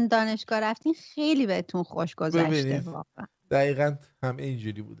ایران دانشگاه رفتین خیلی بهتون خوش گذشته واقعا. دقیقاً همه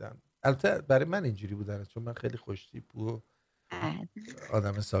اینجوری بودن. البته برای من اینجوری بودن چون من خیلی خوش‌تیپ و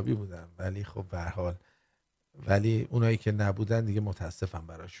آدم حسابی بودم، ولی خب به هر حال ولی اونایی که نبودن دیگه متاسفم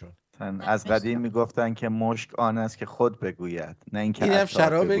براشون. از قدیم میگفتن که مشک آن است که خود بگوید، نه اینکه اینم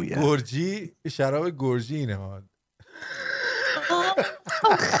شراب گرجی، شراب گرجی اینه ها.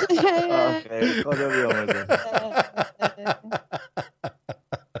 آخه خدا بیامرزه.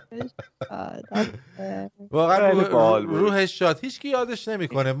 واقعا روحش شاد. هیچ کی یادش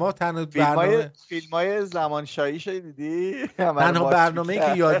نمیکنه. ما تنها فیلمای زمانشاهی دیدی؟ تنها برنامه‌ای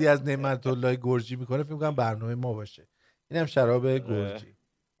که یادی از نعمت الله گرجی میکنه فکر می‌کنم برنامه ما باشه. اینم شراب گرجی.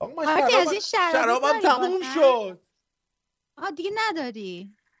 آقا ما شرابم تموم شد. دیگه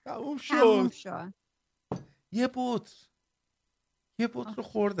نداری؟ تموم شد. یه بوت رو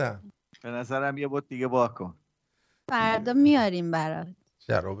خوردم. به نظرم یه بوت دیگه واکن. فردا میاریم برات.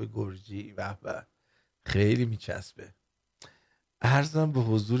 شراب گرجی و خیلی میچسبه. عرضم به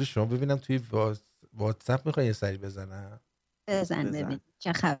حضور شما ببینم توی واتساپ میخوای یه سری بزنم؟ بزن ببین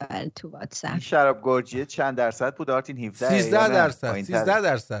چه خبر تو واتساپ. این شراب گرجی چند درصد بود آرتین؟ 17%.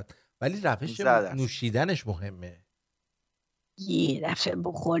 13%. ولی روش نوشیدنش مهمه. یه دفعه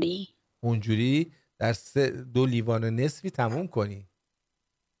بخوری اونجوری در 2 لیوان نصفی تموم کنی.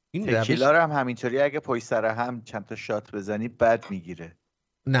 این تکیلا رو هم همینطوری اگه پشت سر هم چند تا شات بزنی بد میگیره.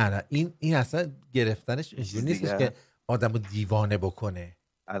 نه این اصلا گرفتنش اینجوری نیست که آدمو دیوانه بکنه.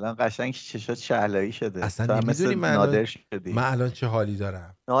 الان قشنگ چشات شعلایی شده. اصلا نمیدونی من الان چه حالی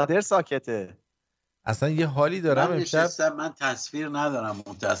دارم. نادر ساکته. اصلا یه حالی دارم امشب. من تصویر ندارم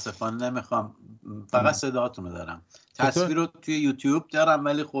متاسفانه، نمیخوام، فقط صداتونو دارم. تصویر رو توی یوتیوب دارم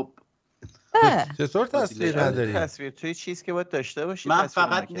ولی خب چطور تصویر نداری؟ تصویر توی چیز که باید داشته باشی. من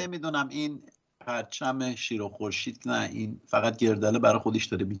فقط نمیدونم این پرچم شیر و خورشید، نه این فقط گردله برای خودش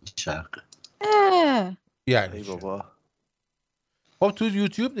داره میچرخه. یعنی بابا خب تو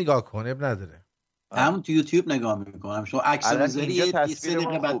یوتیوب نگاه کن، اب نداره. همون تو یوتیوب نگاه میکنم. شما عکس میذاری یه 3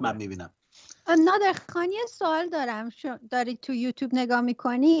 دقیقه بعد من میبینم. نادر خان یه سوال دارم. داری تو یوتیوب نگاه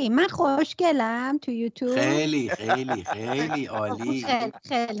میکنی؟ من خوشگلم تو یوتیوب؟ خیلی خیلی خیلی عالی.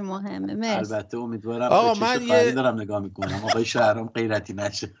 خیلی مهمه. مرسی. البته امیدوارم آقا من یه دارم نگاه میکنم آقای شهرام غیرتی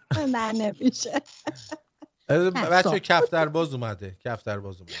نشه. نه نمیشه. بچه کفترباز اومده.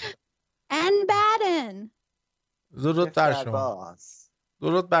 ان بدن. درود بر شما.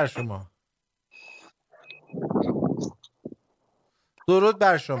 درود بر شما. درود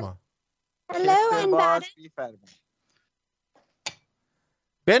بر شما. هلو ان بدن.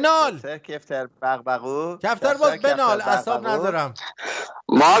 بنال. کفتر بغبغو. کفترباز بنال. اعصاب ندارم.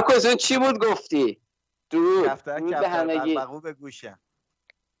 مارکوس این چی بود گفتی؟ درود. کفتر بغبغو به گوشم.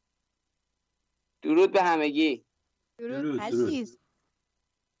 درود به همگی. درود عزیز.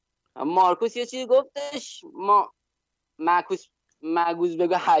 مارکوس یه چیزی گفتش، ما معکوس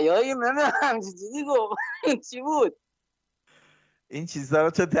بگو حیایی، نمیدونم چی چیزی گفت. چی بود؟ این چیزا رو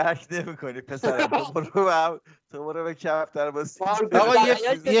تو درک نمی‌کنی پسرم. تو برو به کفترباز. آقا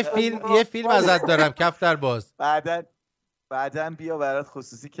یه فیلم ازت دارم کفترباز. بعداً بیا برات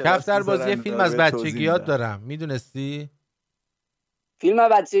خصوصی کلاس. کفترباز یه فیلم از بچگیات دارم، میدونستی؟ فیلم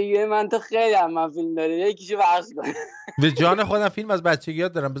بچگی من تو خیلی هم من فیلم داره، یکیشو بخش کن. به جان خودم فیلم از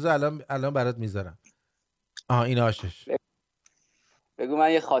بچگیات دارم. بذار الان برات میذارم. این آشش. بگو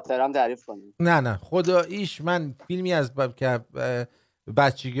من یه خاطرم تعریف کنم. نه خداییش من فیلمی از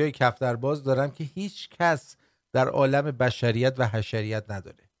بچگی‌های کفترباز دارم که هیچ کس در عالم بشریت و حشریت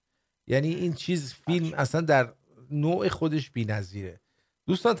نداره. یعنی این چیز فیلم اصلا در نوع خودش بی‌نظیره.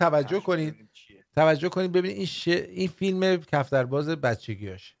 دوستان توجه کنید ببینید این فیلم کفترباز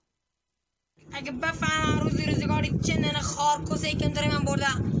بچگیاش. اگه بفهمم روزگاری چندن خار کسایی که داره من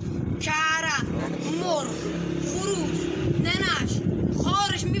بردم، کره مرغ خروس ننش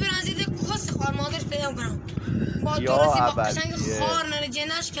خارش میبرن زیده کس خار مادرش پیدا کنم با درستی با قشنگ خار ننه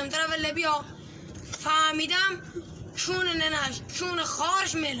جنش کمتر ولی بیا فهمیدم چون ننش چون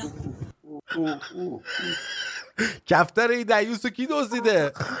خارش میلا. کفتر این دیوسو کی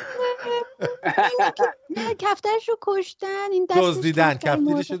دزدیده؟ نه کفترشو کشتن. این دزدیدن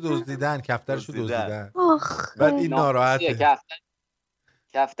کفترشو دزدیدن. بعد این ناراحته.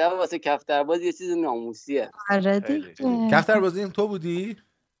 کفتر واسه کفترباز یه چیز ناموسیه. آره دیگه. کفتربازی این تو بودی؟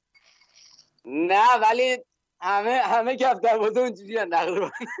 نه ولی همه کفترباز اونجوری هستن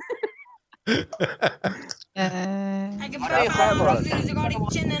تقریبا. اگه بفهم روزگاری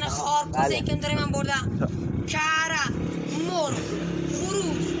چندن خار کوزه کم داره من بردم کره مرغ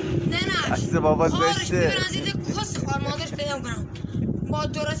خروس ننش خارش میبرن از این کس خار مادرش پیدا کنم با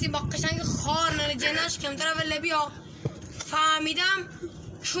درستی با قشنگ خار ننه جنش کم داره ولی بیا فهمیدم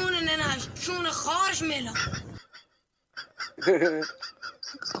چون ننش چون خارش میلا.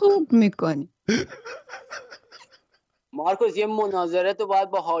 خوب میکنی مارکوس. یه مناظره تو باید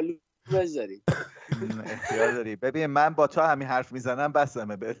با حالو بذاری. اختیار داری. ببین من با تو همین حرف میزنم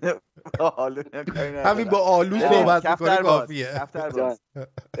بسمه. با حالو همین با آلو صحبت میکنی کافیه. کفترباز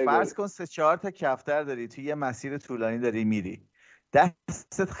فرض کن 3-4 تا کفتر داری توی یه مسیر طولانی داری میری،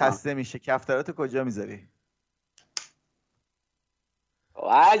 دستت خسته میشه، کفتراتو کجا میذاری؟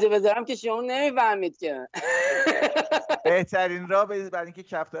 واجه بذارم که شما نمیفهمید که. بهترین راه برای اینکه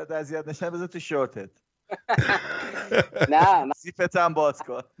کفترات اذیت نشن بذار تو شورتت. نه سیفتم باز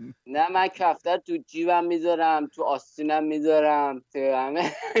کن. نه من کفتر تو جیبم میذارم، تو آستینم میذارم، تو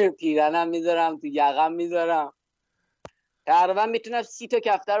همه پیرنم میذارم، تو یقم میذارم. تقریبا میتونم 30 تا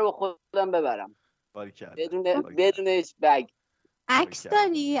کفتر رو با خودم ببرم بدون هیچ بگ. عکس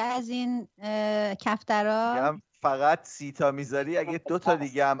داری از این کفترها؟ فقط 30 تا میذاری، اگه 2 تا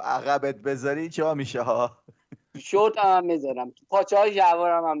دیگه هم عقبت بذاری چه میشه ها؟ شورت هم میذارم، تو پاچه های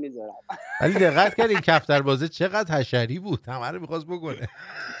جوارم هم میذارم. ولی دقت کردی این کفتربازه چقدر حشری بود، همه رو میخواست بکنه.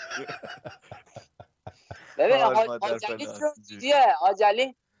 ببین آجلی چیه؟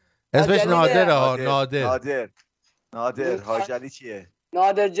 آجلی اسمش نادره ها. نادر حاجلی چیه؟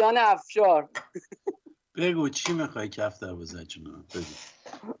 نادر جان افشار. بگو چی میخوای کفتربازه جون؟ بگو.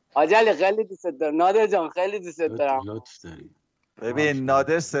 آجلی خیلی دوست دارم نادر جان، خیلی دوست دارم. لطف داری. ببین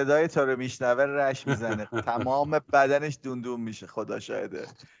نادر صدای تو رو میشنوه رش میزنه، تمام بدنش دوندون میشه، خدا شاهده.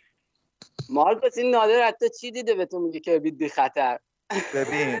 مارکوس این نادر حتی چی دیده به تو میگه که بی خطر؟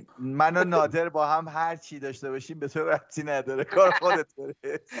 ببین من و نادر با هم هر چی داشته باشیم به تو ربطی نداره، کار خودت داره.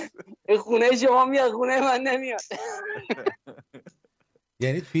 این خونه شما میاد، خونه من نمیاد.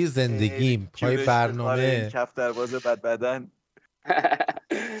 یعنی توی زندگیم پای برنامه کفترباز بد بدن.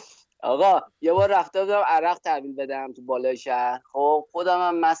 آقا یه بار رفته بودم عرق تحویل بدم تو بالای شهر. خب خودم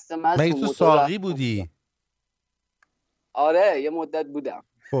هم مست مگه تو ساقی بودی؟ آره یه مدت بودم.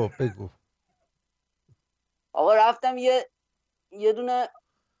 خب بگو. آقا رفتم یه دونه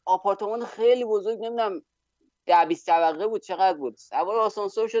آپارتمان خیلی بزرگ، نمیدونم 10-20 طبقه بود، چقدر بود. سوار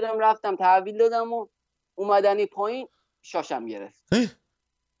آسانسور شدم رفتم تحویل دادم و اومدنی پایین شاشم گرفت.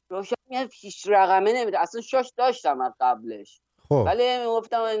 شاشم گرفت، هیچ رقمه نمیده. اصلا شاش داشتم از قبلش. ولی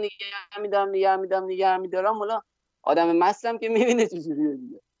میگفتم نگه میدارم. حالا آدم مستم که میبینه چجوریه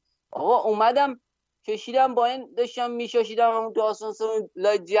دیگه. آقا اومدم کشیدم با این داشتم میشاشیدم همون تو آسانسور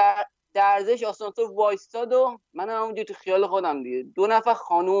درزش آسانسور وایستاد و منم همونجور تو خیال خودم دیگه 2 نفر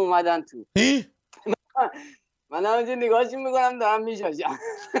خانوم اومدن تو. من همونجور نگاهشون میکنم دارم میشاشم.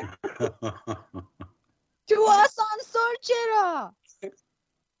 تو آسانسور چرا؟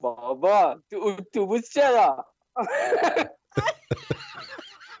 بابا تو اتوبوس چرا؟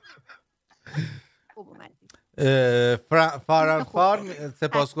 فارفار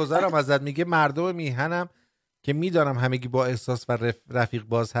سپاسگزارم ازت. میگه مردم میهنم که میدانم همگی با احساس و رفیق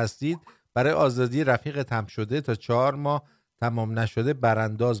باز هستید، برای آزادی رفیق تم شده تا 4 ماه تمام نشده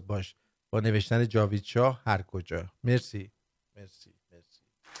برانداز باش. با نوشتن جاوید شاه هر کجا. مرسی.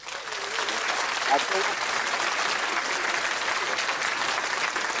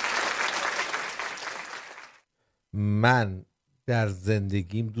 من در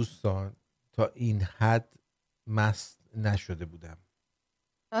زندگیم دوستان تا این حد مست نشده بودم.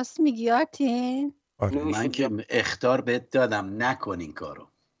 راست میگی آرتین؟ من که اخطار بهت دادم نکن این کارو.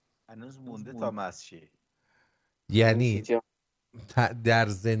 هنوز مونده تا مست شی. یعنی در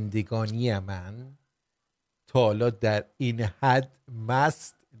زندگانی من تا حالا در این حد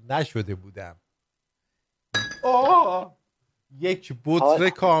مست نشده بودم. یک بطر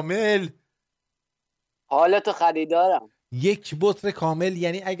کامل. حالتو خریدارم. یک بطر کامل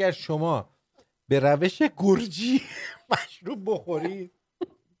یعنی اگر شما به روش گرجی مشروب بخورید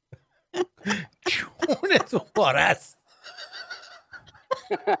کونتون پاره است.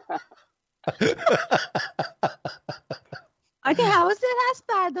 اگه حواست هست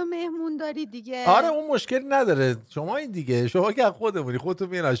فردا مهمون داری دیگه. آره اون مشکل نداره، شما این دیگه شما که خودمونی خودتون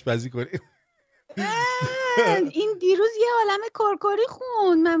میان آشپزی کنید. این دیروز یه عالم کرکری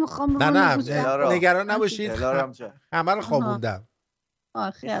خون. من میخوام نه نگران نباشید، همه رو خوابوندم.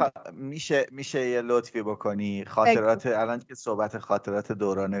 میشه یه لطفی بکنی؟ خاطرات الان که صحبت خاطرات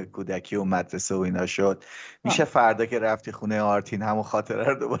دوران کودکی و مدرسه و اینا شد، میشه فردا که رفتی خونه آرتین همون خاطره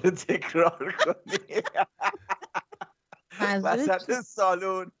رو دوباره تکرار کنی وسط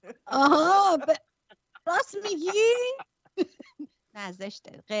سالون؟ راست میگی؟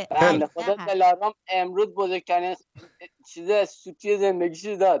 نزشته. بنده خدا دلارام امروز بزرگترین چیز سوتی زندگیش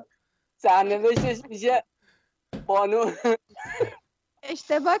داد. سرنوشتش میشه بانو.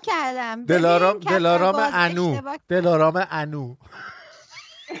 اشتباه کردم. دلارام انو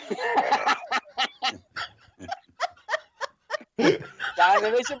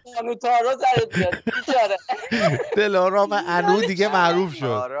سرنوشت بانو تارا سرت بیاد بیچاره. دلارام انو دیگه معروف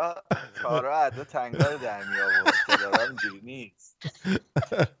شد. تارا عدا تنگار در می آورد. دلارام اینجوری نیست.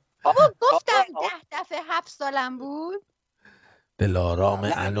 گفتم 10 دفعه 7 سالم بود.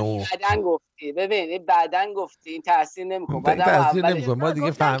 دلارام انو بعدن گفتی، ببین بعدن گفتی این تاثیر نمیکنه. تاثیر نمیکنه، ما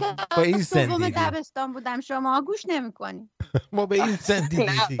دیگه فهم با این سن دوم دبستان بودم، شما گوش نمیکنی. ما به این سن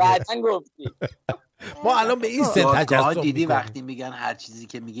دیدیم دیگه. بعدن گفتی ما الان به این سن تجسم دیدی وقتی میگن هر چیزی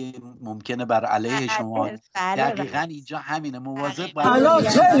که میگه ممکنه بر علیه شما. دقیقاً اینجا همینه، مواظب باید. الان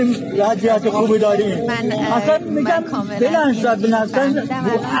خیلی وضعیت خوبی داریم. اصلا میگم بلنشد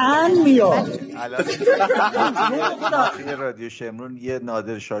ان میاد. یه رادیو شمرون یه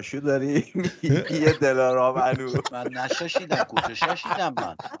نادر شاشو داریم، یه دلارام انو. من نشاشیدم، کجا شاشیدم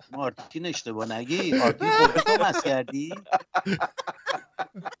من؟ آرتین اشتباه نگی، آرتین خودتو مس کردی؟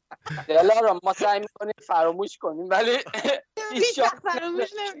 دلارام ما سعی میکنیم فراموش کنیم ولی بیشتر فراموش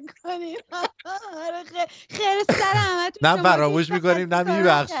نمیکنیم. خیر سر همتون. نه فراموش میکنیم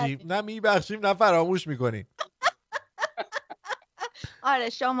نه میبخشیم نه فراموش میکنیم. آره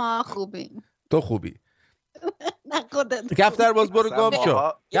شما خوبین. تو خوبی. نه خودت. کفتر باز برو گام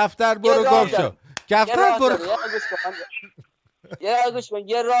شو. کفتر برو گام شو. کفتر برو.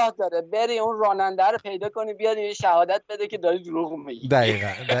 یه راه داره بری اون راننده رو پیدا کنی بیاد یه شهادت بده که داری دروغ میگی. دقیقاً.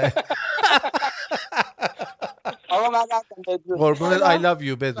 آقا من رفتم قربونت I love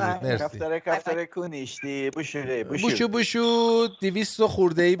you بدرود. مرسی. کفتر کنیشتی بوشو 200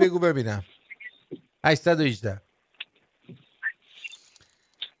 خورده ای بگو ببینم. 818.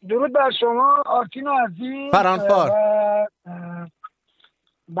 درود بر شما آرتین عزیز فرانفار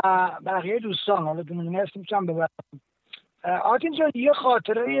و بقیه دوستان. حالا دونست میتونم ببرم. آرتین جان یه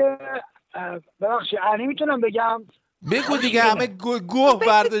خاطره ببخشید نمیتونم بگم. بگو دیگه، همه گوه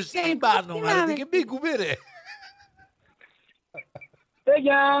برداشتی این برنامه رو دیگه، بگو بره.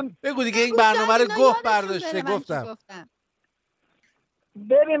 بگو دیگه این برنامه رو گوه برداشته. گفتم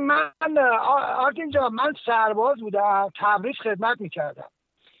ببین من آرتین جان من سرباز بودم، تبریز خدمت میکردم.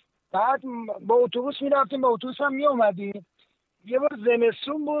 بعد با اتوبوس میرفتیم، با اتوبوس هم میومدیم. یه بار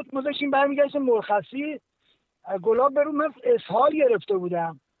زمستون بود، ما داشتیم برمیگشتیم مرخصی، گلاب برو من اسهال گرفته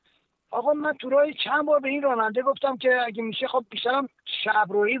بودم. آقا من تو راه چند بار به این راننده گفتم که اگه میشه خب بیشترم شب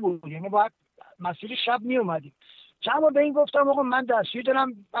رویی بود، یعنی باید مسیر شب میومدیم. چند بار به این گفتم آقا من دستشویی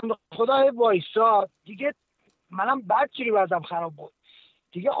دارم، خدا وایسا دیگه. منم بدجوری وضعم خراب بود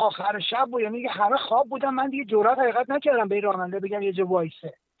دیگه، آخر شب بود، یعنی همه خواب بودن. من دیگه جرئت حقیقت نکردم به این راننده بگم یه جا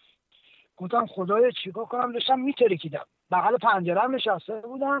وایسه. گفتم خدایا چیکار کنم، داشتم میترکیدم. بغل پنجره‌ام نشسته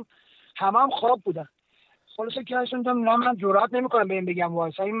بودم، همه خواب بودن. خلاصه که هستم نه من جرئت نمیکنم به این بگم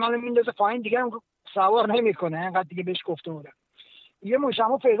وایسا، این منو میندازه پایین دیگه، سوار نمیکنه. انقدر دیگه بهش گفته بودم. یه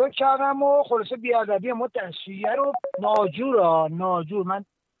مشمو پیدا کردم و خلاصه بیادبی ما دستشویی رو ناجور من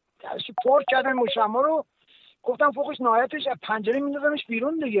دستشویی پر کردم مشمو رو، گفتم فوقش نهایتش از پنجره میندازمش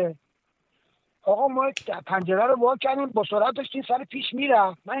بیرون دیگه. آقا ما پنجره رو وا کردیم، با سرعت داشتیم سر پیش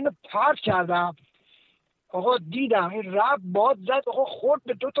میرفت، من اینو پرت کردم. آقا دیدم این رب باد زد، آقا خورد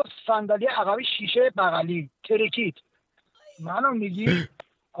به 2 تا صندلی عقبی شیشه بغلی، ترکید. منو میگی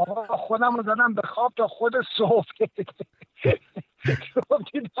آقا خودم رو زدم به خواب تا خود صبح.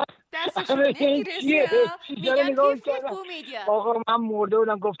 دستشون نمیرسه میگن آقا من مرده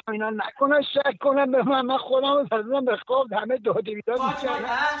بودم، گفتم اینا نکنن شک کنن به من خودم رو زدم به خواب. همه داده بیدار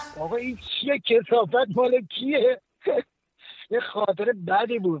میکردن آقا این چیه، کثافت مال کیه؟ یه خاطره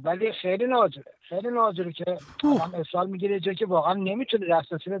بدی بود ولی خیلی ناجوره که هم اسهال میگیره جایی که واقعا نمیتونه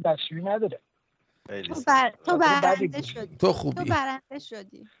دسترسی به دستشویی نداره. تو برنده شدی. تو خوبی. تو برنده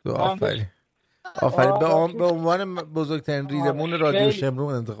شدی. تو آفرین. به عنوان بزرگترین ریدمون رادیو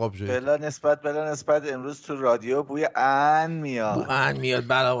شمرون انتخاب شد. بلا نسبت امروز تو رادیو بوی ان میاد.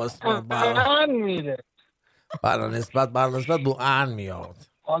 بلا واسه ان میده. برای نسبت بو ان میاد.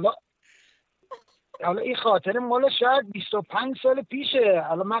 حالا این خاطر مال شاید 25 سال پیشه.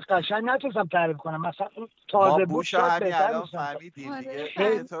 حالا من قشنگ نتونستم تعریف کنم، مثلا تازه ما بود بوش همین الان فهمیدیم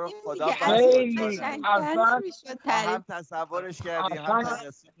دیگه. تو رو خدا خیلی اصلا هم تصورش کردی هم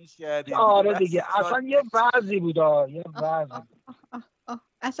تجسمش کردی. آره دیگه اصلا یه وضعی بود. یه وضعی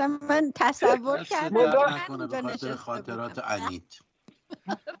اصلا من تصور کردم نکنه به خاطر خاطرات انیت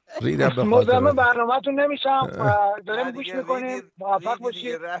مزاحم برنامه‌تون نمیشم، دارم گوش میکنیم. موفق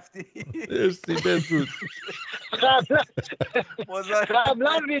باشید. رفتی. مرسی بدرود.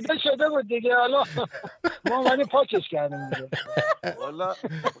 قبلا ریده شده بود دیگه، حالا ما اومدیم پاکش کردیم دیگه. والا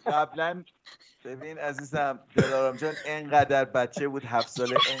قبلا ببین عزیزم دلارام جان اینقدر بچه بود، 7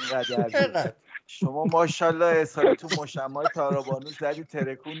 ساله اینقدر بود. شما ماشاءالله حسابی تو مشمای تارابانو زدی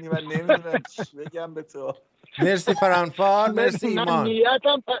ترکونی، من نمیدونم چی بگم به تو. مرسی فرانفال، مرسی ایمان.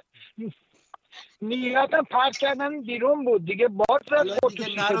 نیتم پرت کردن بیرون بود دیگه، باد زد خود تو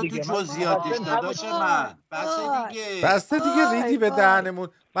شیشه دیگه. تو جزئیاتش داداش من بسته دیگه ریدی به دهنمون.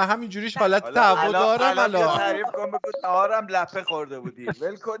 من همینجوریش حالت تعهد دارم. الان تعریف کن بگو نهارم لپه خورده بودی.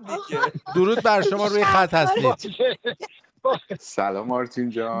 ول کن دیگه. درود بر شما روی خط هستید. سلام آرتین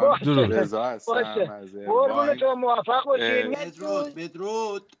جان. درود. رضا هستم از قربون تو، موفق باشید.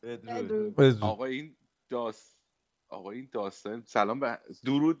 بدرود. آقا این داستان سلام به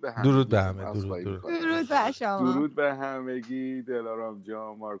درود به همه. درود به شما. درود به همگی. دلارام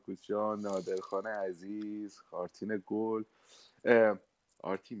جان، مارکوس جان، نادرخان عزیز، آرتین گل.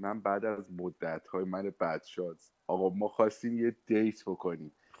 آرتین من بعد از مدت‌های من بدشاد آقا ما خواستیم یه دیت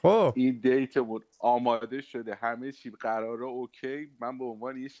بکنیم. خب این دیتمون آماده شده، همه چی قراره اوکی. من به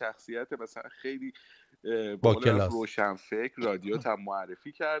عنوان یه شخصیت مثلا خیلی با کلاس روشنفکر رادیو هم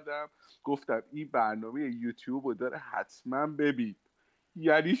معرفی کردم، گفتم این برنامه یوتیوب رو داره حتما ببین.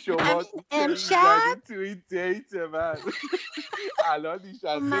 یعنی شما امشب تو این دیت من الان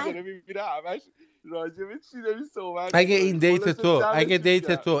نشسته داره میبینه همش راجبه چی داری صحبت. اگه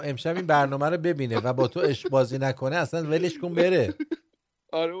دیت تو امشب این برنامه رو ببینه و با تو عشق بازی نکنه اصلا ولش کن بره.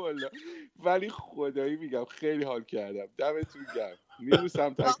 آره والا، ولی خدایی میگم خیلی حال کردم. دمتون گرم.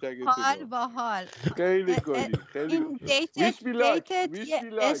 میبوسم تک تکتون. حال با حال. خیلی گلی. خیلی این دیتت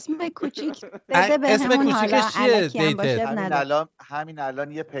اسم کوچیک بده بهمون. اسم کوچیکش چیه دیتت؟ همین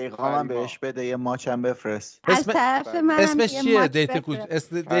الان یه پیغامم بهش بده، یه ماچم بفرست. از طرف من اسمش چیه دیت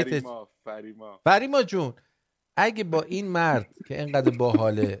کوچیک؟ فریما جون، اگه با این مرد که اینقدر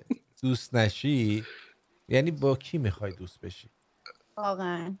باحاله دوست نشی، یعنی با کی میخوای دوست بشی؟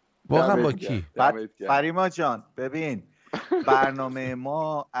 واقعا با کی؟ فریما جان ببین، برنامه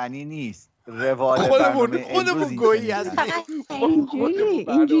ما انی نیست، روال خودمون گویی هست.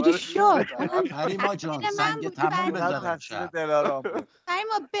 اینجوری شد. فریما جان سنگ تمام بذارم.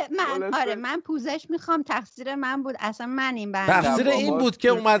 فریما من پوزش میخوام، تقصیر من بود اصلا. من این برنامه تقصیر این بود که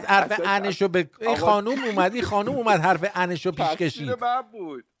اومد حرف انشو به این خانوم اومد حرف انشو پیش کشید. تقصیر من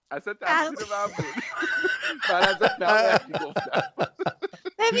بود. اصلا تقصیر من بود. من ازت نمیدونی گفتم.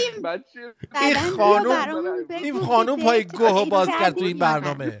 ببین این خانوم پای گوه باز کرد تو این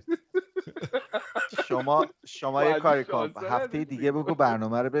برنامه. شما یه کاری کن، هفته دیگه بگو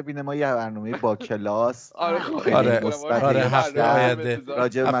برنامه رو ببینه. ما یه برنامه با کلاس آره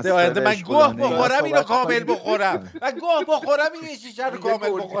هفته آینده من گوه بخورم اینو کامل بخورم. من گوه بخورم این شیشه رو کامل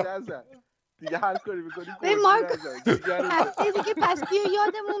بخورم. دیگه هر کاری می‌کنی هفته دیگه پس بیا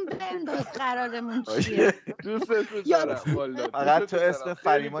یادمون بنداز قرارمون چیه. دوستتون دارم والله. فقط تو اسم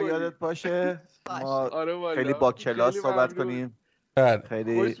فریما یادت باشه. ما خیلی با کلاس صحبت کنیم.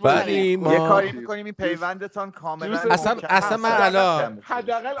 خیلی فریما یه کاری می‌کنیم این پیوندتون کاملا. اصلا من الان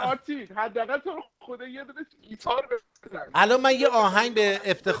حداقل آرتین تو خود یه دونه گیتار بزن. الان من یه آهنگ به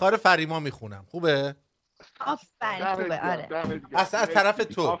افتخار فریما میخونم. خوبه؟ آفرین خوبه. آره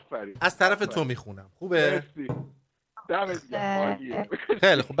از طرف تو میخونم. خوبه؟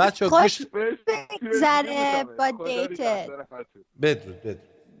 خیلی خوب بچه‌ها خوش بگذره با دیتت.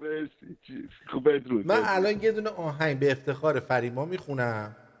 بدرود. من الان یه دونه آهنگ به افتخار فریما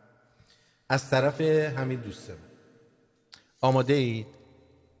میخونم از طرف همین دوستم. آماده اید؟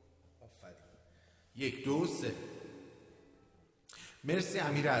 1 2 3. مرسی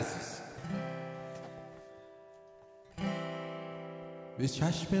امیر عزیز. به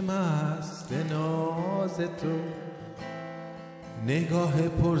چشم مست ناز تو، نگاه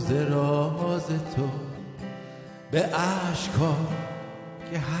پر ز راز تو، به عشقا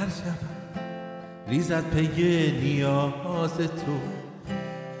که هر شب ریزد پی نیاز تو،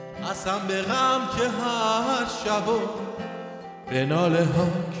 قسم به غم که هر شب به ناله ها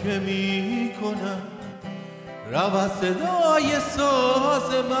که می کنم، رود صدای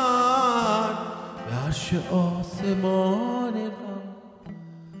ساز من به فرش آسمان غم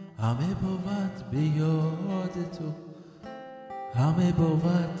همه بود به یاد تو، همه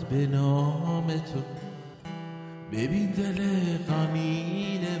بود به نام تو. ببین دل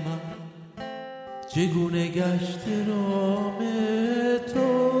غمین من چگونه گشت رام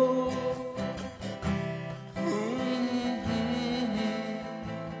تو.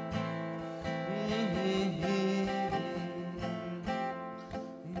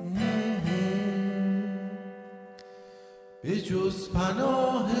 به جز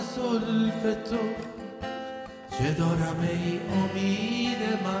پناه زلف تو چه دارم ای امید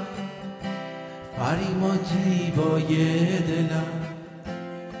من، فریما زیبای دلم،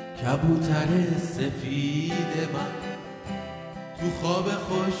 کبوتر سفید من. تو خواب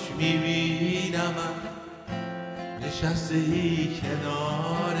خوش میبینم نشسته ای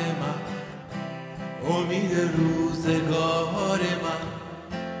کنار من، امید روزگار من،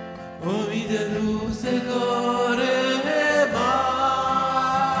 امید روزگار من.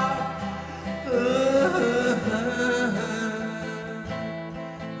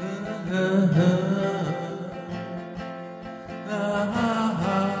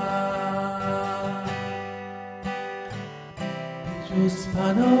 جز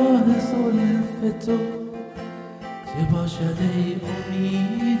پناه زلف تو چه باشد ای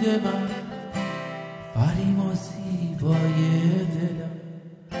امید من، فریما زیبای دلم،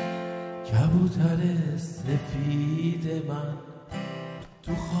 کبوتر سفید من.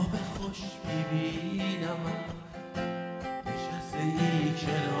 تو خواب خوش میبینم نشسته ای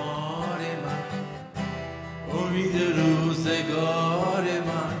کنار من، امید روزگار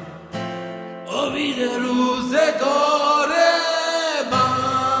من، امید روزگار من.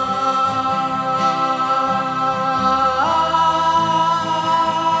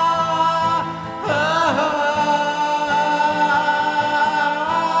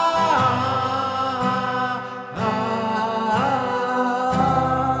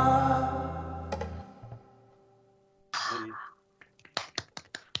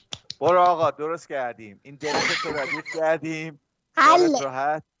 برو آقا درست کردیم، این دلت رو ردیف کردیم، حله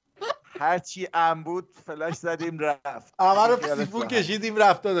راحت هرچی ام بود فلاش زدیم رفت، همه رو سیفون کشیدیم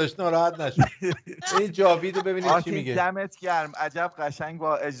رفت داشت، ناراحت نشد. این جاوید رو ببینید چی میگه. دمت گرم، عجب قشنگ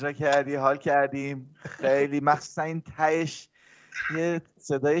با اجرا کردی، حال کردیم خیلی، مخصوصا این تهش یه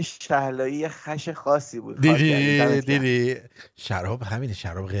صدای شهلایی خش خاصی بود. دیدی شراب همینه،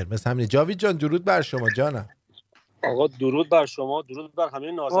 شراب قرمز همینه. جاوید جان درود بر شما جانم. آقا درود بر شما، درود بر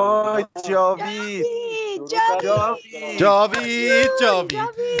همه نازنینان. جاوید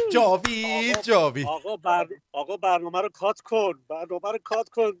آقا برنامه رو کات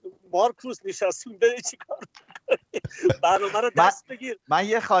کن، مارکوس نشستیم بده چی کار برنامه رو دست بگیر. من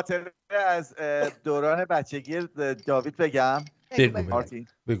یه خاطره از دوران بچگی جاوید بگم.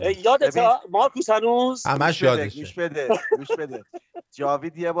 یادت مارکوس هنوز همش یادشه. گوش بده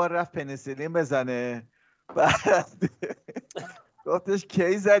جاوید یه بار رفت پنیسیلین بزنه، بعد گفتش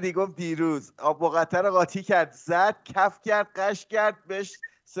کی زدی؟ گفت دیروز. آب و قطر قاطی کرد، زد، کف کرد، قش کرد، بهش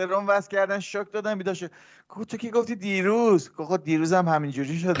سرم وصل کردن، شوک دادن، بیدار شد. گفت تو کی گفتی دیروز؟ گفت دیروز هم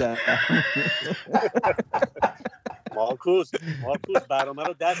همینجوری شدن. مارکوس برنامه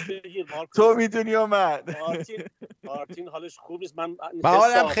رو دست بگیر مارکوس. تو میدونی و من. آرتین حالش خوب نیست، من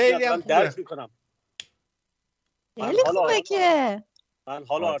حالم خیلی هم درک میکنم. خیلی خوبه که من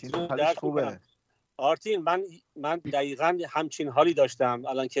حال آرتین رو درک میکنم. آرتین من دقیقاً همچین حالی داشتم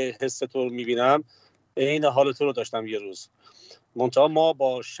الان که حس تو رو میبینم، این حال تو رو داشتم یه روز. منتها ما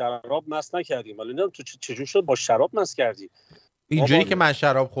با شراب مست نکردیم، ولی نمیدونم تو چجوری شد با شراب مست کردی. اینجوری که من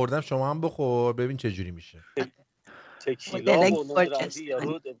شراب خوردم شما هم بخور ببین چه جوری میشه. تکیلا و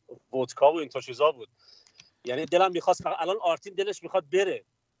ودکا و این تا چیزا بود. یعنی دلم می‌خواست، الان آرتین دلش می‌خواد بره.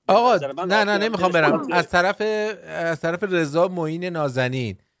 آقا نه نمیخوام برم. از طرف رضا معین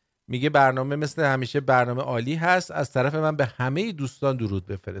نازنین میگه برنامه مثل همیشه برنامه عالی هست. از طرف من به همه دوستان درود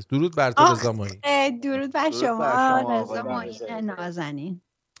بفرست. درود بر تو رضا معین. درود بر شما رضا معین نازنین.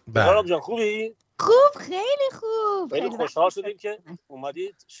 برام جان خوبی؟ خوب، خیلی خوب. خیلی خوشحال شدیم که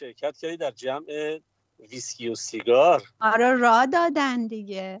اومدید شرکت کردی در جمع ویسکی و سیگار. آره راه دادن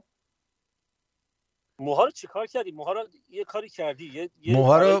دیگه. موها رو چیکار کردی؟ موها رو یه کاری کردی؟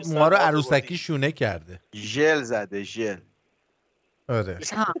 موها رو عروسکی شونه کرده. ژل زده، ژل. آره.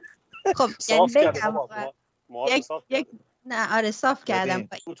 خب آره صاف کردم.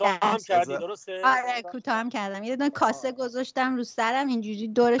 کوتاه هم کردی درسته؟ آره کوتاه هم کردم. یه دونه کاسه گذاشتم رو سرم، اینجوری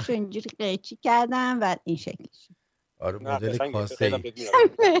دورش رو اینجوری قیچی کردم و این شکلی شد. آره مدل کاسه.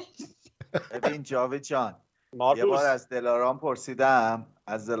 ببین جاوید جان، یه بار از دلارام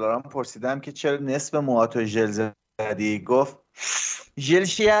پرسیدم که چرا نصف موهاتو ژل زدی؟ گفت ژل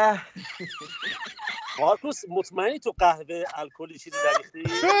چیه؟ مارکوس مطمئنی تو قهوه الکلی چیزی دریختی؟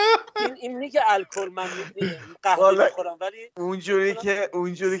 این میگه الکل من قهوه میخورم ولی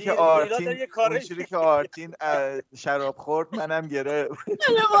اونجوری که آرتین شراب خورد منم گرفت.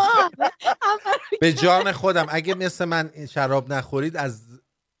 به جان خودم اگه مثل من شراب نخورید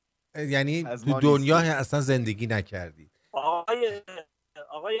یعنی تو دنیا اصلا زندگی نکردید.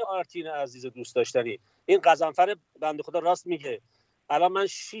 آقای آرتین عزیز دوست داشتنی، این قزنفر بنده خدا راست میگه. الان من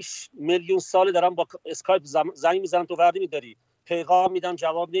 6 میلیون سال دارم با اسکایپ زنگ میزنم، تو وردی میداری، پیغام میدم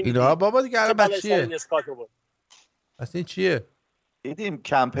جواب نمیدی. اینا بابا دیگه الان بچیه. اصلا این چیه؟ دیدیم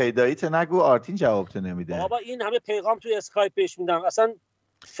کم پیداییت نگو آرتین جواب تو نمیده. بابا این همه پیغام تو اسکایپ بهش میدم، اصلا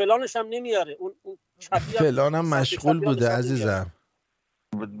فلانش هم نمیاره. اون فلانم مشغول بوده عزیزم.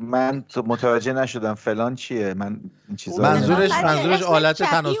 من متوجه نشدم فلان چیه. من این چیزا منظورش آلت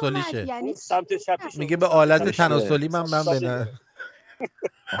تناسلیشه. یعنی سمت چپش میگه به آلت تناسلی من بنه.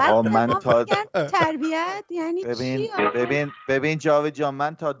 آقا من تا تربیت یعنی ببین جاوید جان،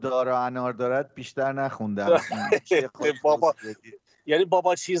 من تا دارا انار دارد بیشتر نخوندم. بابا یعنی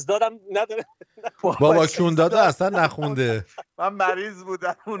بابا چیز دادم نداره. بابا چون داده اصلا نخونده. من مریض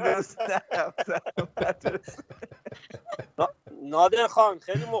بودم اون روز نرفتم. نادر خان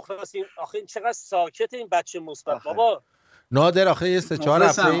خیلی مخلصیم. آخه این چقدر ساکت این بچه مثبت. بابا نادر آخه یه 3-4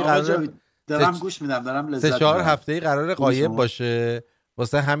 هفته‌ای قرار دارم گوش میدم، دارم لذت 3-4 هفته‌ای قرار غایب باشه،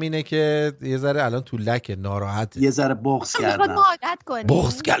 واسه همینه که یه ذره الان تو لک ناراحت، یه ذره بغض کردم.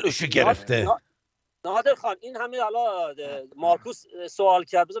 بغض گلوشو گرفته. نادر خان این همه حالا مارکوس سوال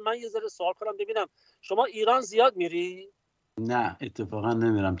کرد، بذار من یه ذره سوال کنم ببینم. شما ایران زیاد میری؟ نه اتفاقا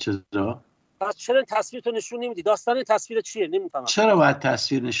نمیرم. چرا؟ پس چرا تصویرتو نشون نمیدی؟ داستان این تصویر چیه؟ نمیفهمم. چرا باید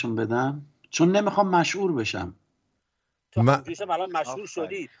تصویر نشون بدم؟ چون نمیخوام مشهور بشم. تو همونجوریشم الان مشهور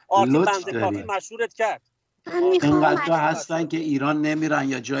شدی. آرتین بنده کافی مشهورت کرد. اینقدر تا هستن که ایران نمیرن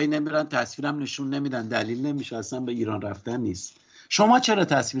یا جایی نمیرن تصویرم نشون نمیدن، دلیل نمیشه اصلا به ایران رفتن نیست. شما چرا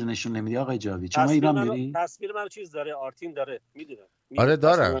تصویر نشون نمیدی آقای جاوید؟ شما ایران میری؟ تصویر من چیز داره، آرتین داره، میدونم. آره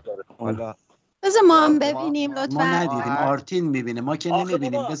داره. حالا بذار ما هم ببینیم لطفا. ما ندیدیم، آرتین میبینه، ما که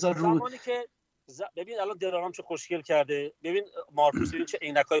نمیبینیم. بذار رو زمانی که ببین الان درارم چه خوشگل کرده، ببین مارکوس ببین چه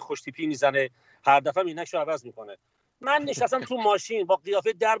عینکای خوش تیپی میزنه، هر دفعه عینکشو عوض میکنه. من نشستم تو ماشین با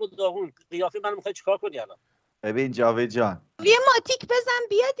قیافه درب و داغون، قیافه منو میخوای چیکار کنی الان؟ ببین جاوید جان یه ماتیک بزن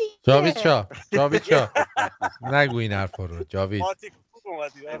بیا دیگه. جاوید چا نگو این حرفا رو جاوید. ماتیک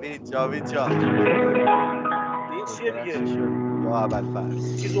اومدی. ببین جاوید جان این چیه دیگه؟ یا اول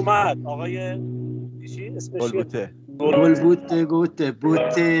فرض چیز اومد آقای چی اسمش بوته بوته بوته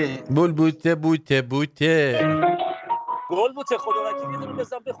گل بوته. خدا وکیلی رو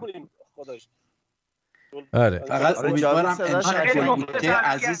بزن بخونیم خداش. آره فقط امیدوارم انشالله بوته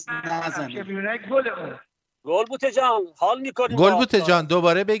عزیز نزنید. گل بوته جان حال میکنیم. گل بوته جان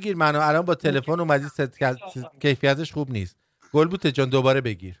دوباره بگیر منو، الان با تلفن اومدی کیفیتش خوب نیست. گل بوته جان دوباره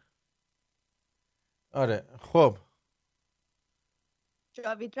بگیر. آره خب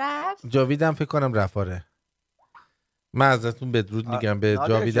جاوید رفت. جاویدم فکر کنم رفت. آره من ازتون بدرود میگم به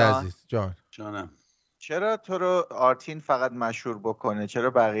جاوید عزیز. جانم چرا تو رو آرتین فقط مشهور بکنه؟ چرا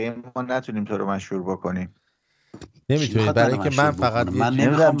بقیه ما نتونیم تو رو مشهور بکنیم؟ نمیتونید برای که من فقط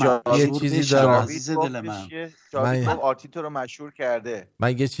یه چیزی دارم. جاوید آرتین تو رو مشهور کرده.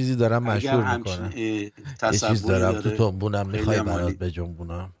 من یه چیزی دارم مشهور میکنم. یه چیز دارم تو تنبونم میخوای برات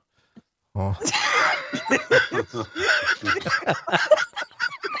بجنبونم.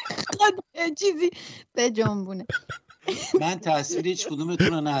 چیزی بجنبونه. من تصویر هیچ کدومتون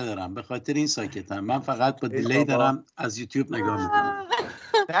رو ندارم، به خاطر این ساکتم. من فقط با دیلی دارم از یوتیوب نگاه میکنم.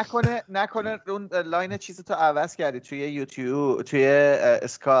 نکنه اون لاین چیزی تو عوض کردی توی یوتیوب، توی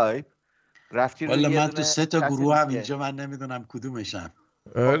اسکایپ رفتی روی من تو 3 تا گروه هم اینجا، من نمیدونم کدومشم.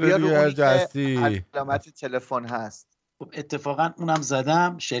 آره دیگه جستی علامت تلفن هست. خب اتفاقا اونم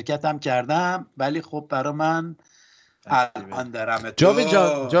زدم، شرکتم کردم، ولی خب برای من الان دارم.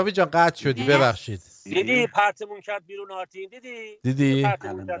 جاوید جان قطع شدی ببخشید. دیدی پرتمون کرد بیرون آرتین؟ دیدی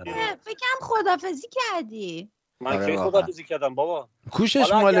فکرم خدافظی کردی. من کی خدافظی کردم بابا؟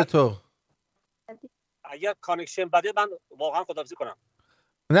 کوشش مال تو. اگر کانکشن بده من واقعا خدافظی کنم.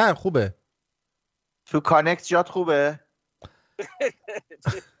 نه خوبه تو کانکت جات خوبه.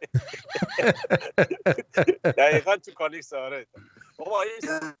 دقیقاً تو کانکت. آره بابا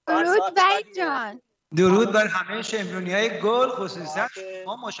درود وحید جان. درود بر همه شمرونیای گل، خصوصا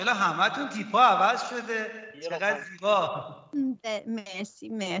ما ماشاءالله همتون تیپا عوض شده، چقدر زیبا. مرسی.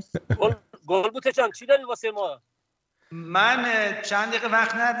 گل بوته جان چی داری واسه ما؟ من چند دقیقه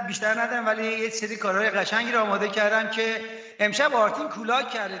وقت بیشتر ندارم، ولی یه سری کارهای قشنگی رو آماده کردم که امشب آرتین کولاک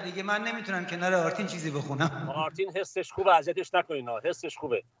کرده دیگه، من نمیتونم کنار آرتین چیزی بخونم. آرتین حسش خوبه، اذیتش نکنین. حسش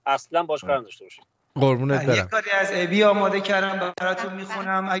خوبه، اصلا باش کار نداشته باشین. قربونت برم. یه کاری از ابی آماده کردم براتون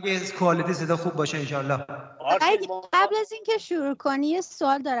میخونم اگه کوالیتی صدا خوب باشه انشالله. قبل از اینکه شروع کنی یه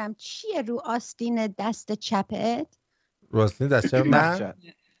سوال دارم، چیه رو آستین دست چپت؟ رو آستین دست چپ من؟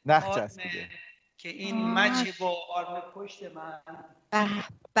 نخ چسبیده که این مچ با آرم پشت من. به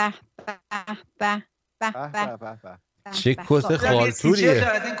به به به به چه کس خالتوریه.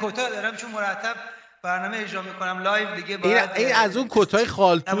 از این کتا دارم چون مرتب برنامه اجرا میکنم لایو دیگه باید این از اون کتای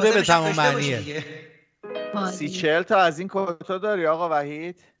خالتوره به تمام معنیه. 30-40 تا از این کتا داری آقا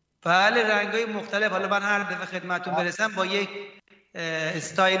وحید؟ بله رنگای مختلف. حالا من هر دفعه خدمتتون برسم با یک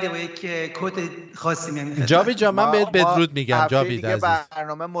استایلی با یک کت خاصی میام. جاوید جان من بهت بدرود میگم. جاوید عزیز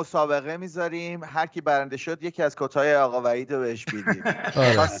برنامه مسابقه میذاریم، هر کی برنده شد یکی از کتای آقا وحید رو بهش میدیم.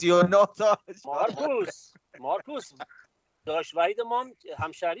 39 تا. مارکوس داش وحید ما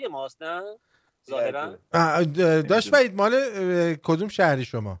همشهری ماست نه؟ ظاهرا داش وحید مال کدوم شهری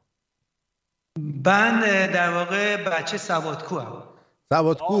شما؟ من در واقع بچه سوادکو هم.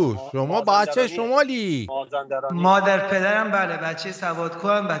 سوادکو. شما بچه شمالی؟ مادر پدرم بله بچه سوادکو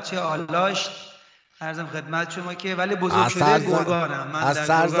هم، بچه آلاشت. عرضم خدمت شما که ولی بزرگ شده گرگانم. من از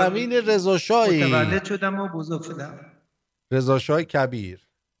سرزمین رضاشاهی متولد شدم و بزرگ شدم. رضاشاه کبیر.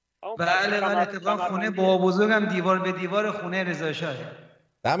 بله اتفاقا خونه با بزرگم دیوار به دیوار خونه رضاشاهه.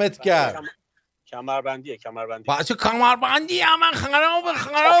 دمت گرم. کمربندی بچه کمربندی من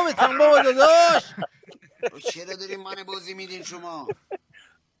خرابتم بابا داداش. چرا دارین من بازی میدین شما؟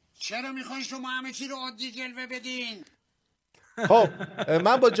 چرا میخواین شما همه چی رو عادی جلوه بدین؟ خب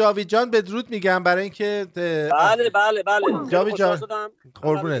من با جاوید جان بدرود میگم برای اینکه بله جاوید جان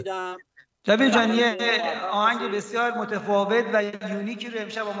قربونت. جاوید جان یه آهنگ بسیار متفاوت و یونیکی رو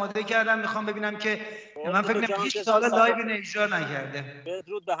امشب آماده کردم. میخوام ببینم که من فکر کنم هیچ سال لایو اجرا نکرده.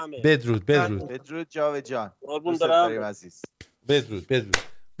 بدرود به همه. بدرود جاوید جان. قربون دارم عزیز. بدرود.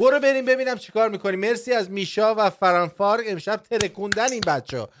 برو بریم ببینم چیکار میکنیم. مرسی از میشا و فرانفار امشب ترکوندن این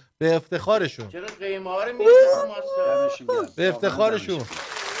بچه‌ها به افتخارشون. چرا قیمه ها رو می‌ذارن؟ به افتخارشون.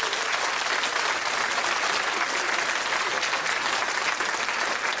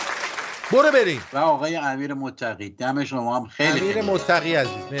 برو بریم. و آقای امیر متقی دم شما هم خیلی امیر متقی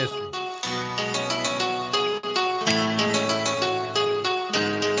عزیز مرسی.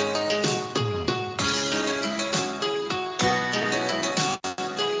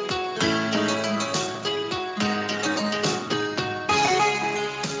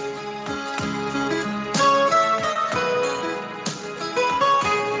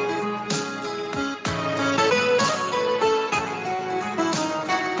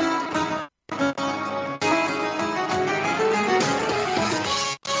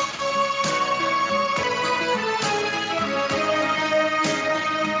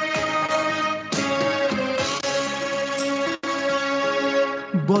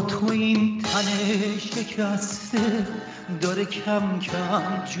 با تو این تن شکسته داره کم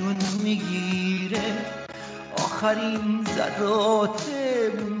کم جون میگیره، آخرین ذرات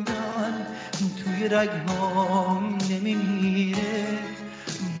موندن توی رگهام نمیمیره.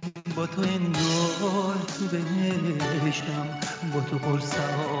 با تو انگار تو بهشتم، با تو پر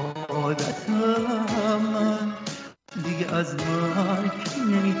سعادتم، من دیگه از مرگ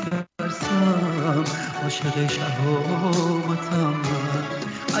نمیترسم، عاشق شهامتم. من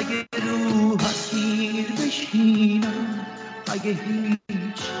اگه رو اسیر بشینم، اگه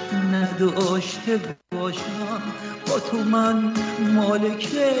هیچ نداشته باشم، با تو من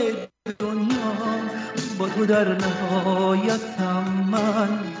مالک دنیام، با تو در نهایتم.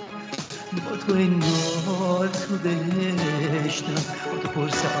 من با تو انگار تو بهشتم، با تو پر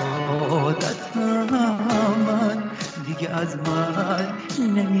سعادتم. من دیگه از مرگ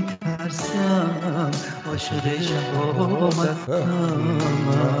نمیترسم، عاشق شهامتم.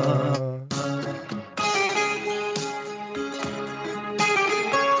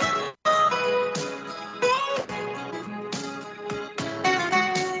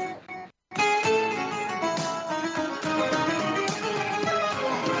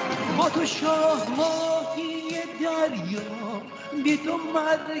 با تو شاه ماهی دریا، بی تو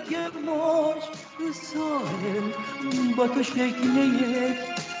مرگ موج رو ساحل، با تو شکل یک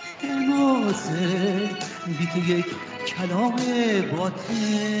حماسه، بی تو یک کلام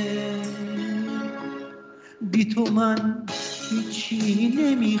باطل. بی تو من هیچی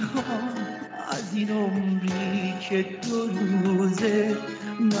نمیخوام از این عمری که 2 روزه،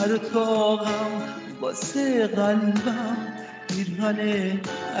 نرو تاقم واسه قلبم پیرهن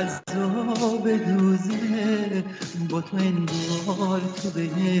عذاب دوزه، با تو انگار تو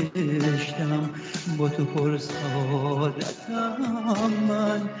بهشتم، با تو پر سعادتم،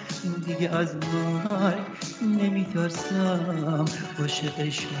 من دیگه از مرگ نمیترسم، عاشق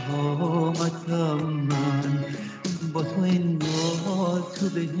شهامتم، من با تو انگار تو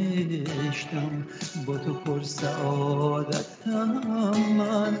بهشتم، با تو پر سعادتم،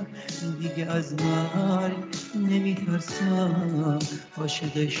 من دیگه از مرگ نمیترسم،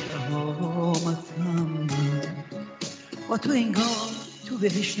 عاشق شهامتم، با تو انگار تو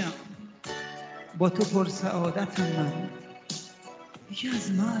بهشتم، با تو پر سعادتم، من دیگه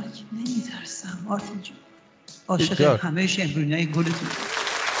از مرگ نمیترسم. آرتین جون عاشق همه شمرونیای گلتون.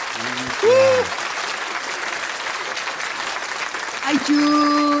 ای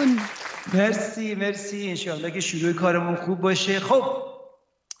جون مرسی انشاءالله که شروع کارمون خوب باشه. خب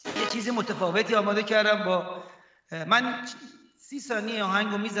یه چیز متفاوتی آماده کردم. با من 30 ثانیه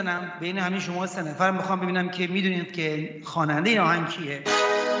آهنگو میزنم بین همین شما 3 نفر، میخوام ببینم که میدونید که خواننده این آهنگ کیه.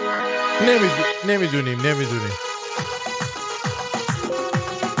 نمیدونیم.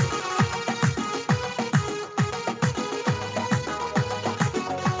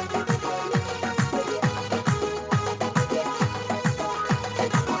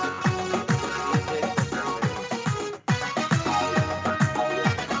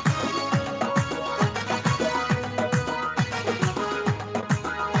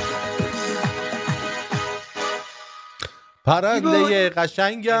 پرنده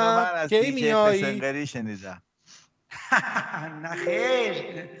قشنگم کی میایی؟ پسنگری شنیدم. نه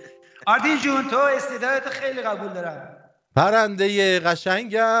خیر. آرتین جون تو استعدادت خیلی قبول دارم. پرنده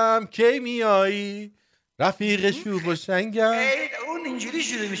قشنگم کی میایی؟ رفیق شوخ و شنگم. اون اینجوری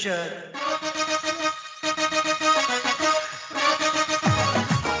شروع میشه.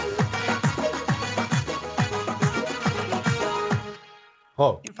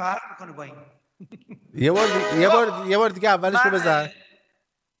 خب این فرق میکنه با این. یه بار دیگه اولشو بزن.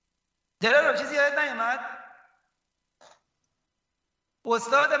 جلال چیزی یادت نیومد؟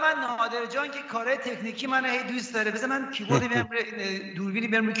 استاد من نادر جان که کارهای تکنیکی من هی دوست داره. بذار من کیبورد بیارم دوربینی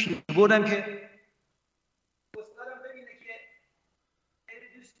بیارم رو کیبوردم که استادم ببینه که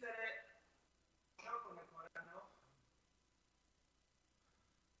خیلی دوست داره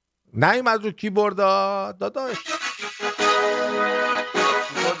نیومد رو کیبورد داداش.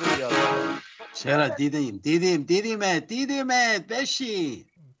 چرا دیدیمت بشین.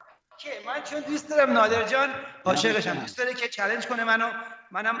 که من چون دوست دارم نادر جان عاشقشم، دوست داره که چالش کنه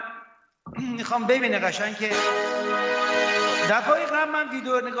منم میخوام ببینه قشنگ که دفعه قبل من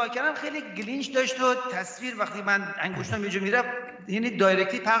ویدیو نگاه کردم خیلی گلینچ داشت و تصویر وقتی من انگشتم یه جا میرفت یعنی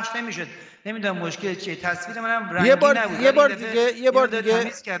دایرکتی پخش نمیشد. نمیدونم مشکل چیه، تصویر منم رنگی نبود. یه بار دیگه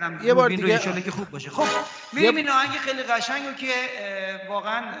تمیز کردم. یه بار دیگه ان شاءالله که خوب باشه. خب میریم این آهنگ خیلی قشنگو که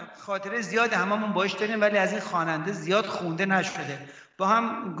واقعا خاطره زیاد هممون باش داریم ولی از این خواننده زیاد خونده نشده. با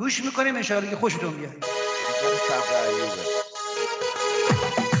هم گوش میکنیم ان شاءالله که خوشتون بیاد.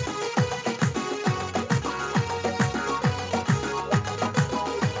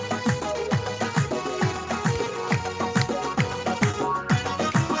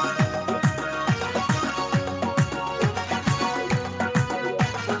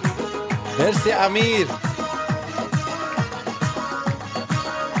 مرسی امیر.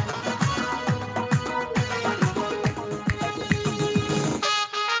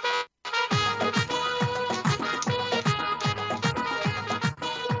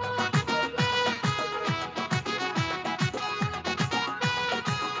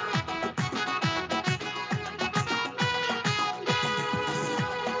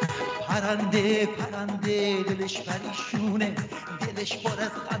 پرنده دلش پریشونه، دلش پر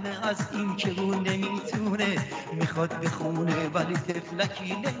از غمه از این که رو نمیتونه، میخواد بخونه ولی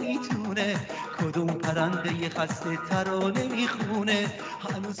تفلکی نمیتونه، کدوم پرنده خسته ترانه میخونه،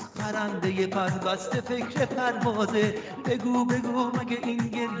 هنوز پرنده پربسته فکر پروازه، بگو مگه این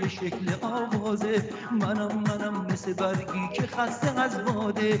گریه شکل آوازه، منم مثل برگی که خسته از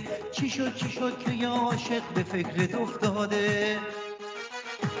باده، چی شد که یا عاشق به فکرت افتاده.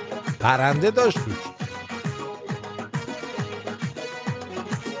 پرنده داشت توش.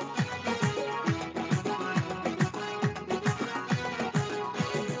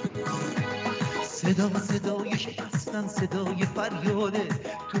 صدای شکستن، صدای فریاده،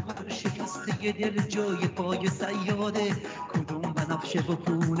 تو هر شکسته یه دل جای پای صیاده، کدوم بنفشه و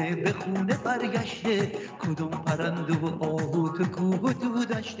پونه به خونه برگشته، کدوم پرنده و آهو تو کوه و تو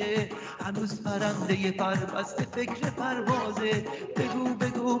دشته، هنوز پرنده پربسته فکر پروازه،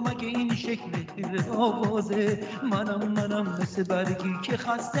 بگو مگه این شکل دل آوازه، منم مثل برگی که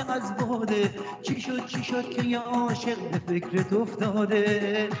خسته از باده، چی شد که یه عاشق به فکرت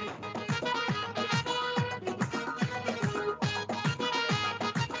افتاده.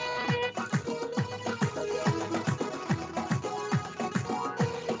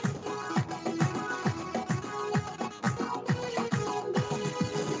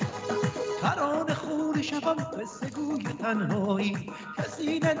 شبم قصه گوی تنهایی،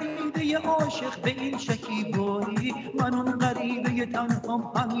 کسی ندیده یه عاشق به این شکیبایی، من اون غریبه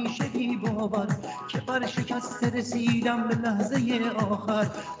تنهام همیشه بی باور، که بر شکست رسیدم به لحظه آخر،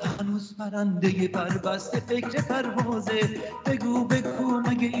 هنوز پرنده بربسته فکر پروازه، بگو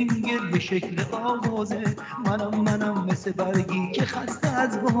مگه این گل به شکل آوازه، منم مثل برگی که خسته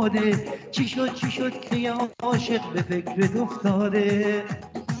از باده، چی شد که یه عاشق به فکرت افتاده.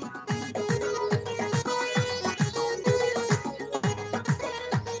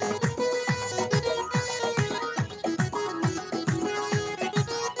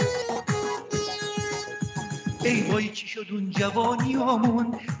 ای وای چی شد اون جوانی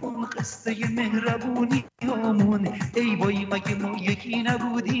آمون، اون قصه مهربونی آمون، ای وای مگه ما یکی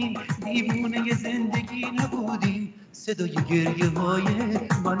نبودیم، دیوونه زندگی نبودیم، صدای گریه های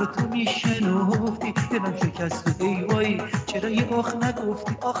منو تو میشنفتی، دلم شکست و ای وای چرا یه آخ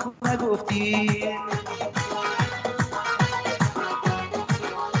نگفتی.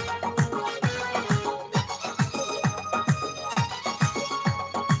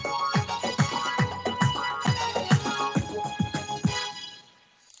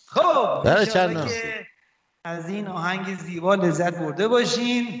 خب که از این آهنگ زیبا لذت برده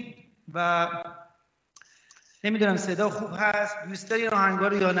باشین و نمیدونم صدا خوب هست، دوست داری آهنگا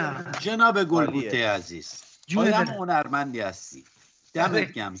رو یا نه؟ جناب گلبوته عزیز آدم هنرمندی هستی،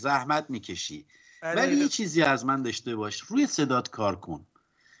 دمت گرم، زحمت میکشی، ولی یه چیزی از من داشته باش، روی صدات کار کن،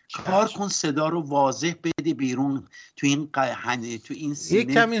 صدا رو واضح بده بیرون، تو این سینه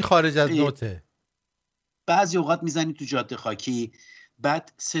یک کم این خارج از نوته، بعضی اوقات میزنی تو جاده خاکی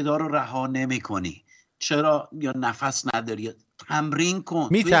بعد صدا رو رها نمی‌کنی، چرا؟ یا نفس نداری، تمرین کن،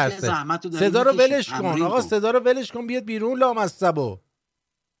 میترسه صدا رو ولش کن، آقا صدا رو ولش کن بیاد بیرون لامصبو.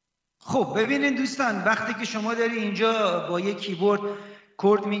 خب ببینین دوستان، وقتی که شما داری اینجا با یک کیبورد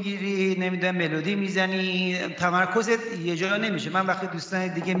کورد میگیری، نمیدونم ملودی میزنی، تمرکزت یه جا نمیشه. من وقتی دوستان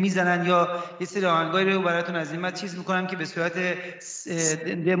دیگه میزنن یا یه سری آهنگایی رو براتون از این چیز میکنم که به صورت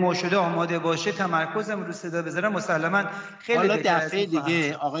دمو شده آماده باشه، تمرکزم رو صدا بذارم مسلما خیلی حالا دفعه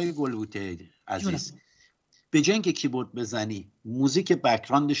دیگه آقای گلبوته عزیز به جای اینکه کیبورد بزنی موزیک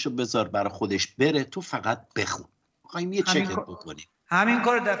بک‌گراندش رو بذار برای خودش بره، تو فقط بخون، می‌خوایم یه چکت بکنیم. همین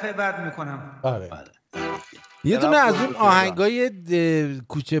کار دفعه بعد میکنم. آره. یه دونه از اون آهنگای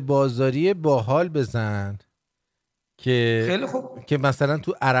کوچه بازاری باحال بزن که خیلی خوب، که مثلا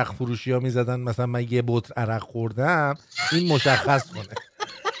تو عرق فروشی ها میزدن، مثلا من یه بطر عرق خوردم، این مشخص کنه.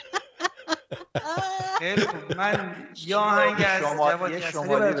 خیلی خوب، من یا آهنگ از جواد یسری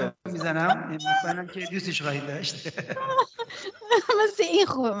براتون میزنم، مطمئنم که دوستش خواهید داشت. مثل این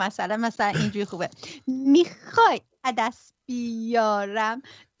خوبه، مثلا اینجوری خوبه، میخوای عدس بیارم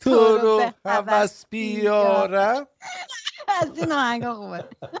تو رو هوس بیارم، از این آهنگا خوبه.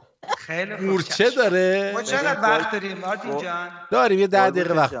 خیلی خوب. مورچه داره؟ ما چقدر وقت داریم آرتین جان؟ داریم یه 10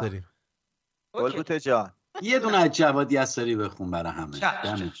 دقیقه وقت داریم. گلبوته جان یه دونه از جواد یسری بخون برای همه.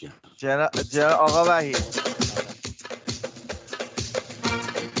 جناب آقا وحید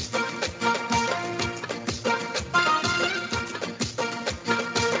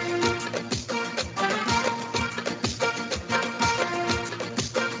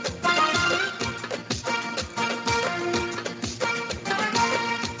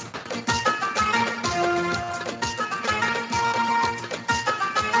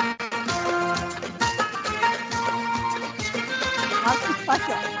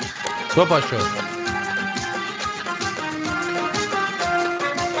تو پاشو.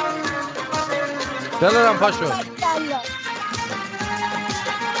 دلارم پاشو.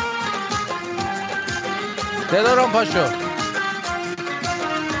 دلارم پاشو.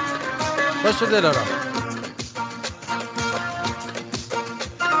 پاشو دلارم.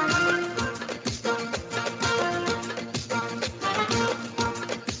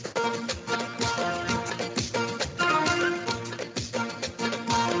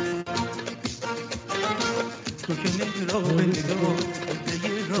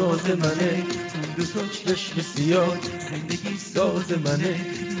 منه اون دو تا چشم سیاه زندگی ساز منه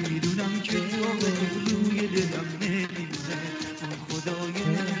میدونم که تو روی دلم نمیمونه اون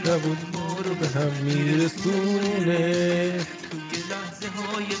مهربون ما رو به هم میرسونه. توی لحظه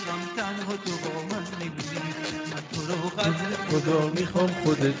های غم تنها تو با من نمی‌بینی، من تو رو قدر خدا میخوام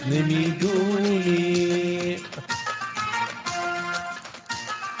خودت نمیدونی.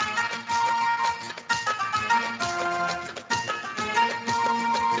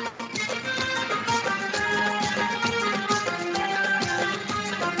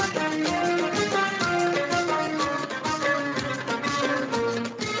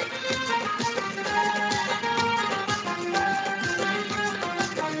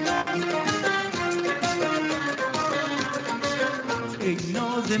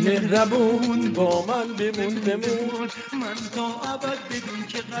 مهربون با من بمون من تا ابد بدون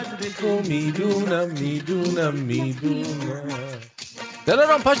که قدر تو میدونم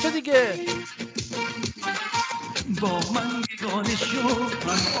دلارام پاشو دیگه. با من یگانه شو،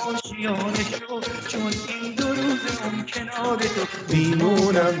 من آشیانه شو، چون این 2 روز اون کنار تو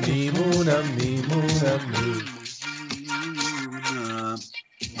میمونم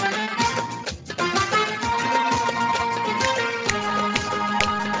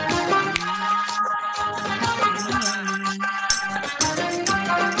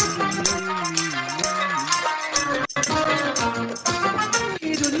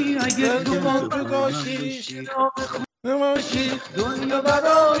نماشی دنیا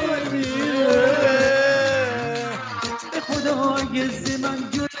برای میره. به خدا اگه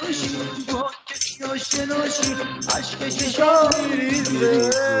من جداشی با کسی آشناشی عشق چشام میریزه.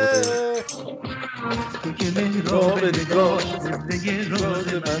 تو که مهراب نگاه زندگی راز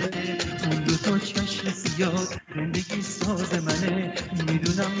منه، اون 2 تا چشم سیاه زندگی ساز منه.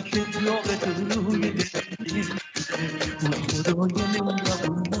 میدونم که داغ تو روی دل اون خدای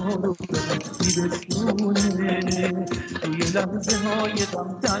مهربون ما رو به هم میرسونه. توی لحظه های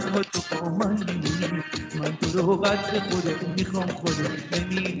غم تنها تو با من میمونی، من تو رو قدر خودت میخوام خودت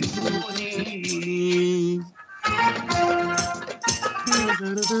نمیدونی.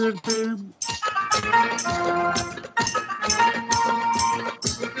 مهربون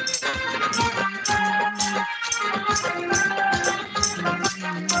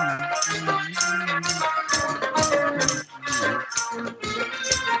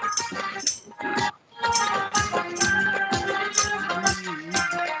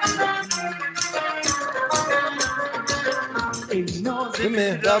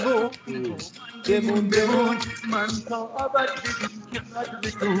بمون من تا ابد بدون که قدر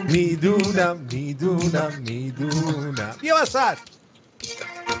تو میدونم. بیا وسط.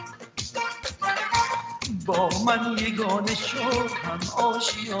 با من یگانه شو، هم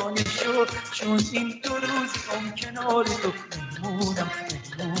آشیانه شو، چون این 2 روز اون کنار تو میمونم.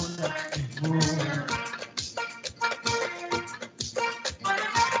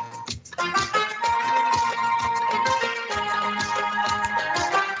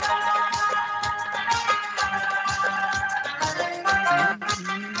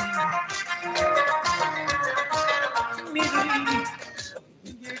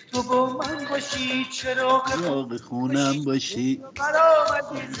 تو با من باشی چراغ خونم باشی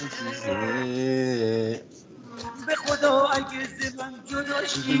به خدا اگه ز من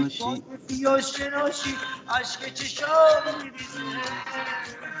جداشی با کسی آشناشی عشق چشام میریزه.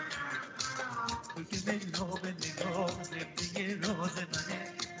 تو که مهراب نگاه زندگی راز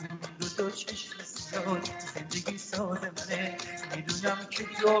منه، اون 2 تا چشم سیاه زندگی ساز منه. میدونم که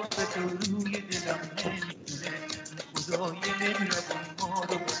داغ تو روی دلم نمیتونه، خدای مهربون ما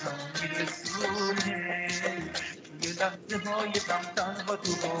رو به هم میرسونه. توی لحظه های غم تنها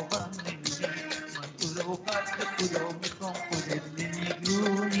تو با من نمی‌بینی، من تو رو قدر خدا میخوام خودت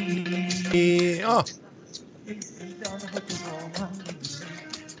نمیدونی.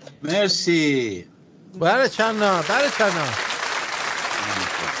 مرسی. برای چند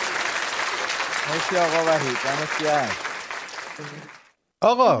مرسی آقا وحید.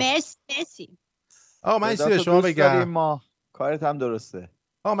 آقا مرسی. آقا من چیزی به شما بگم. ما کارت هم درسته.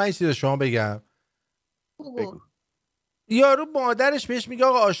 آقا من چیزی به شما بگم. بگو. یارو مادرش بهش میگه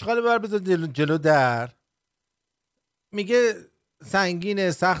آقا آشغال ببر بذار جلو در. میگه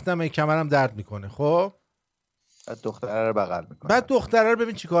سنگینه، سختمه، کمرم درد میکنه. خب بعد دختره رو بغل میکنه. بعد دختره رو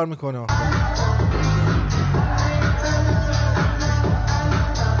ببین چی کار میکنه.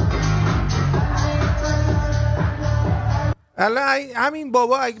 الان همین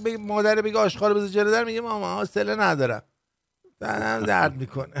بابا اگه به مادر بگه آشغال بذار جلو در، میگه ماما حوصله ندارم، دهنم درد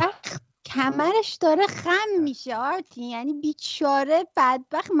میکنه. کمرش داره خم میشه آرتین، یعنی بیچاره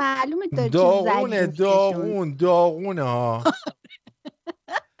بدبخت معلومه داره داغونه ها.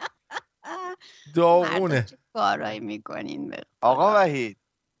 داغونه. چه کارایی میکنین؟ آقا وحید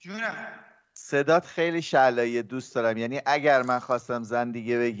جونم صدات خیلی شعلایی، دوست دارم. یعنی اگر من خواستم زن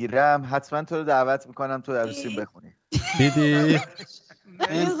دیگه بگیرم حتما تو رو دعوت میکنم تو عروسیم بخونی. دیدی؟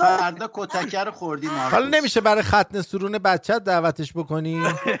 این فردا کتکه رو خوردی مارکوس. حالا نمیشه برای ختنه سرون بچت دعوتش بکنی؟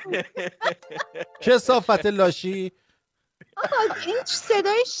 کثافت لاشی. این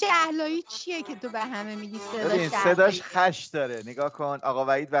صدای شعلایی چیه که تو به همه میگی صداش خش داره. نگاه کن آقا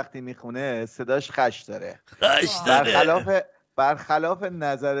وحید وقتی میخونه صداش خش داره. خش داره. برخلاف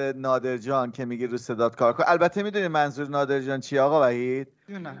نظر نادر جان که میگه رو صدات کار کن. البته میدونی منظور نادر جان چیه آقا وحید؟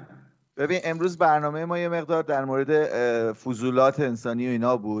 ببین امروز برنامه ما یه مقدار در مورد فضولات انسانی و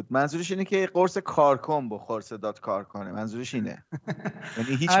اینا بود. منظورش اینه که قرص کار کن بخور صدات کار کنه. منظورش اینه.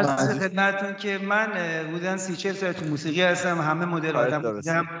 یعنی هیچ منظور خدمتتون که من بودن 30-40 سال تو موسیقی هستم، همه مدل آدم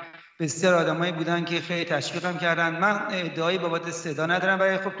بودم، بسیار آدمایی بودن که خیلی تشویقم کردن. من ادعایی بابت صدا ندارم،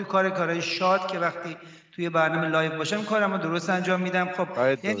 ولی خب تو کارهای شاد که وقتی توی برنامه لایو باشم کارمو درست انجام میدم. خب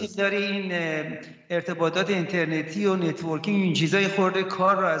یعنی داری این ارتباطات اینترنتی و نتورکینگ این چیزای خورده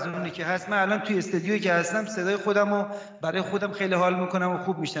کار رو از اونی که هست. من الان توی استودیویی که هستم صدای خودمو برای خودم خیلی حال میکنم و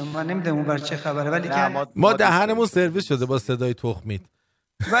خوب میشم. من نمیدونم اون بر چه خبره، ولی ما دهنمون سرویس شده با صدای تخمید.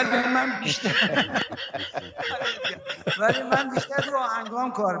 ولی من بیشتر رو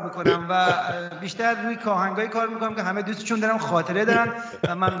آهنگام کار میکنم و بیشتر روی آهنگای کار میکنم که همه دوستشون دارم خاطره دارن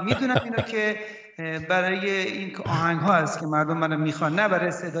و من میدونم اینو که برای این آهنگ ها هست که مردم منو میخوان، نه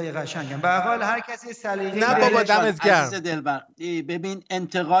برای صدای قشنگم. به هر حال هر کسی سلیقه‌ای نه بابا دمت گرم. دلبر ببین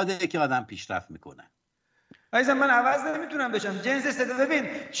انتقاده که آدم پیشرفت میکنه. عزیزم من عوض نمیتونم بشم. جنس صدا ببین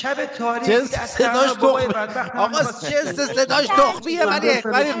شب تاریخ جنس صداش تخمه. آقا جنس صداش تخمیه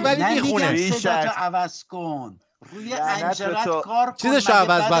ولی میخونه. صداتو عوض کن. روی انجرت کار کن. چیزشو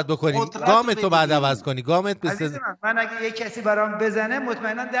عوض باید بکنی. گامتو بعد عوض کنی. گامت بسید. من اگه یک کسی برام بزنه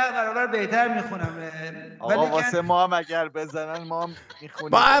مطمئنا 10 برابر بهتر میخونم. آقا واسه ما هم اگر بزنن ما هم میخونیم.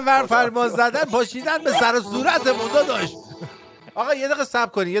 با انور فرمان زدن پاشیدن به سر و صورتمون داشت. آقا یه دقیقه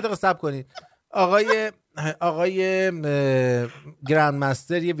صبر کنی. آقای گرند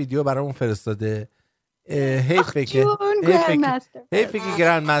مستر یه ویدیو برامون فرستاده. حیفه که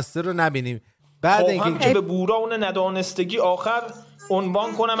گرند مستر رو نبینیم. بعد اینکه که به بوران ندانستگی آخر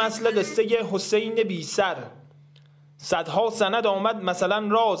عنوان کنم اصل قصه حسین بی سر. صدها سند آمد مثلا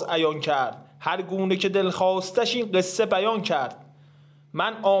راز عیان کرد، هر گونه که دل خواستش این قصه بیان کرد.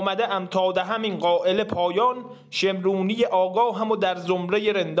 من آمده ام تا دهم این قائل پایان، شمرونی آگاهم و در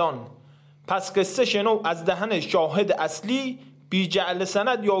زمره رندان. پس قصه شنو از دهن شاهد اصلی، بی جعل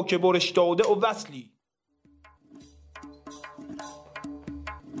سند یا که برش داده و وصلی.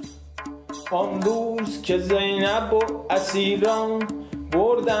 آن روز که زینب و اسیران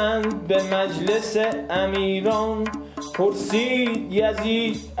بردند به مجلس امیران، پرسید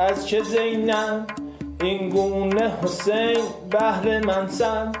یزید از چه زینب این گونه حسین بهر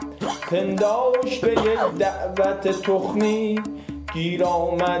منصب. پنداش به یک دعوت تخمی، گیر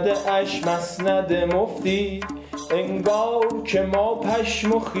آمده اش مسند مفتی. انگار که ما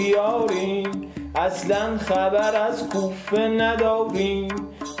پشم و خیاریم، اصلا خبر از کوفه نداریم.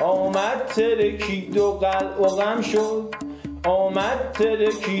 آمد ترکید و قلع و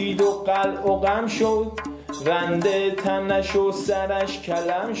غم شد، رنده تنش و سرش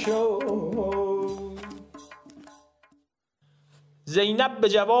کلم شد. زینب به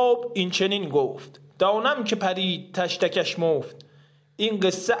جواب این چنین گفت، دانم که پرید تشتکش مفت. این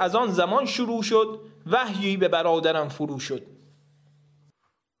قصه از آن زمان شروع شد، وحیی به برادرم فرو شد.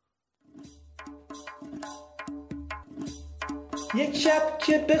 یک شب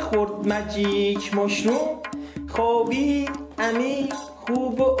که بخورد مجیک مشروم، خوابید عمیق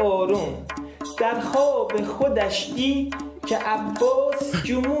خوب و آروم. در خواب خودش دید که عباس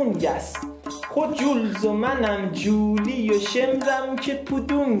جمونگ است، خود جولز و منم جولی و شمرم که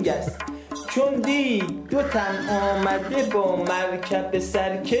پودونگ است. چون دید 2 تن آمده با مرکب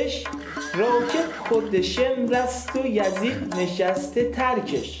سرکش، راکب خود شمر است و یزید نشسته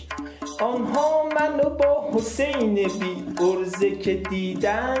ترکش. آنها منو با حسین بی ارزه که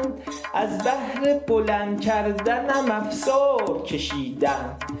دیدند، از بهر بلند کردنم افسار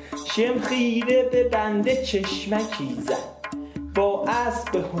کشیدند. شم خیره به بنده چشمکی زد، با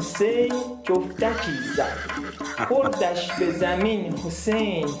اسب حسین جفتکی زد. خوردش به زمین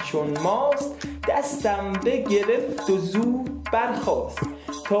حسین چون ماست، دستم بگرفت و زود برخاست.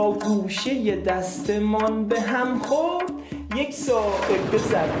 تا گوشه دستمان به هم خورد، یک ساقه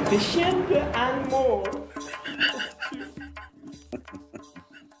بزد به شمر انمور.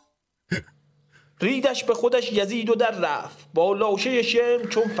 ریدش به خودش یزید و در رفت، با لاشه شمر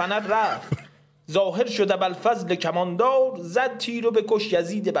چون فنر رفت. ظاهر شد ابوالفضل کماندار، زد تیر و بکش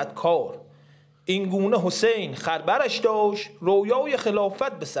یزید بدکار. این گونه حسین خربرش داشت، رویای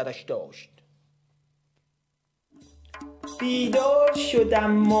خلافت به سرش داشت. بیدار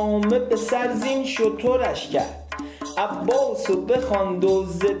شدم مامه به سرزین شطورش کرد، عباسو بخواند و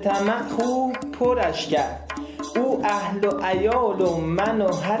ز طمع خوب پرش کرد. او اهل و عیال و من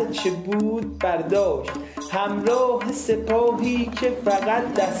و هرچه بود برداشت، همراه سپاهی که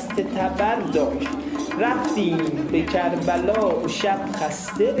فقط دست تبر داشت. رفتیم به کربلا و شب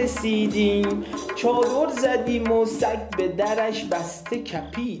خسته رسیدیم، چادر زدیم و سگ به درش بسته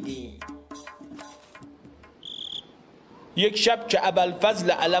کپیدیم. یک شب که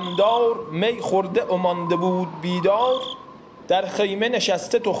ابوالفضل علمدار می خورده و مانده بود بیدار، در خیمه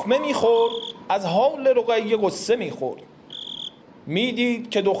نشسته تخمه میخورد، از حال رقیه قصه میخورد. میدید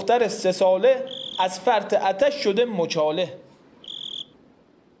که دختر 3 ساله از فرط آتش شده مچاله.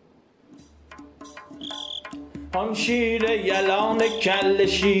 آن شیر یلان کل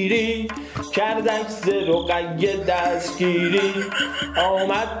شیری کردک ز رقیه دستگیری،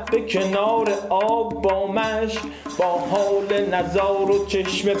 آمد به کنار آب با مشک، با حال نزار و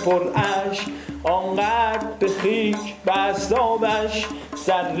چشم پر اشک. آنقدر به خیک بست آبش،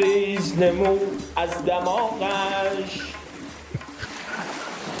 سر ریز نمود از دماغش.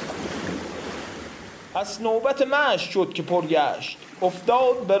 پس نوبت مشک شد که پرگشت،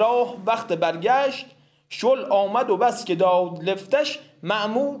 افتاد به راه وقت برگشت. شل آمد و بس که داد لفتش،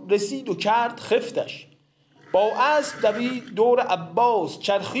 مأمور رسید و کرد خفتش. با اسب دوید دور عباس،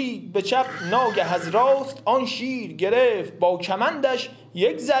 چرخید به چپ ناگه از راست. آن شیر گرفت با کمندش،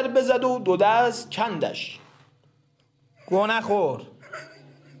 یک ضربه زد و 2 دست کندش. گو نخور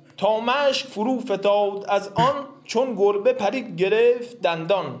تا مشک فرو فتاد از آن، چون گربه پرید گرفت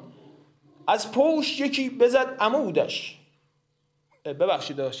دندان. از پشت یکی بزد عمودش.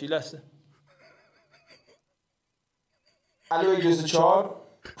 ببخشید داشتی لسه الو 24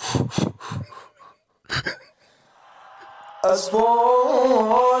 از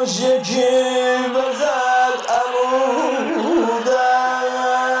پاش یکی بزد عمودش،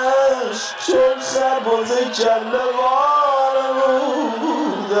 چون سرباز کله وارمودش.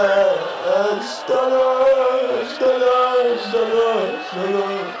 داداش داداش داداش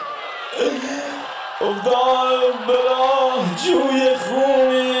داداش افتاد به راه جوی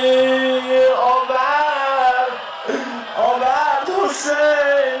خونی، آورد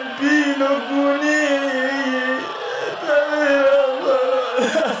حسین بیل و گونی.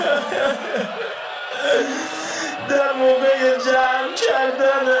 در موقع جمع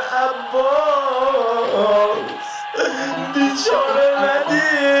کردن عباس، بیچاره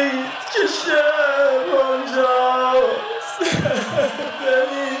ندید که شب اونجاست.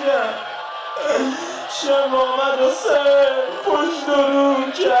 ببینم شب آمد و سر پشت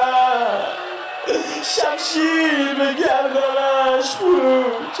رو کرد، شمشیر به گردنش فرو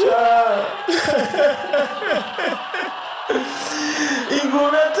کرد. این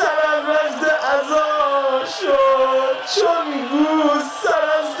گونه طرف رفته ازا شد، چون گوز سر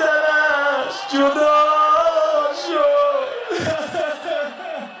از دلش جدا شد.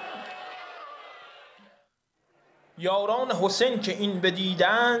 یاران حسین که این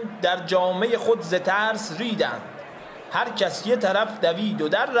بدیدند، در جامعه خود ز ترس ریدند. هر کس یه طرف دوید و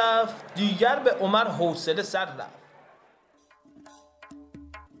در رفت، دیگر به عمر حوصله سر رفت.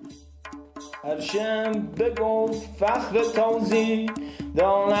 هرشم بگفت فخر تازی،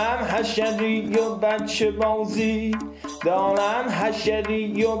 دانم حشری و بچه بازی، دانم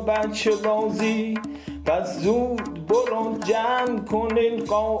حشری و بچه بازی. پس زود برو جمع کن این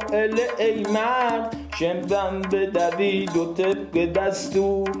قائله ای مرد. شمدم بدوید و طبق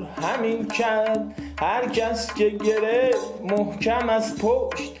دستور همین کرد. هر کس که گرفت محکم از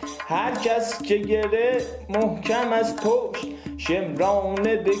پشت، هر کس که گرفت محکم از پشت.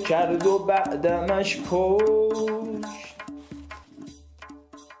 شمرانه بکرد و بعدمش کشت.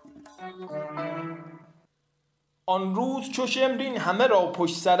 آن روز چو شمرین همه را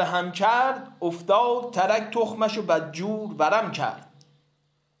پشت سر هم کرد، افتاد ترک تخمش و بدجور ورم کرد.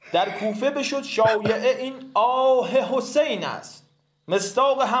 در کوفه بشد شایعه این آه حسین است،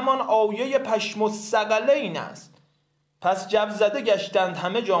 مصداق همان آیه پشم الثقلین است. پس جوزده گشتند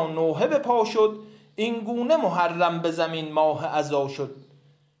همه جا نوحه به پا شد، این گونه محرم به زمین ماه عزا شد.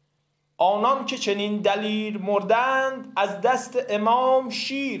 آنان که چنین دلیر مردند، از دست امام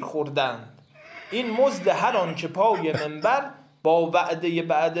شیر خوردند. این مزد هر آن که پای منبر، با وعده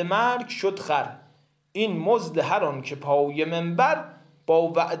بعد مرگ شد خر. این مزد هر آن که پای منبر، با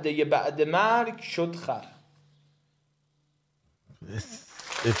وعده بعد مرگ شد خر.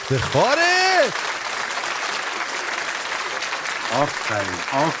 افتخاره.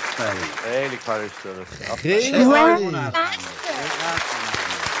 آفرین آفرین، خیلی کارش درسته، خیلی عالی.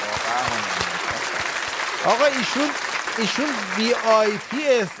 آقا ایشون وی آی پی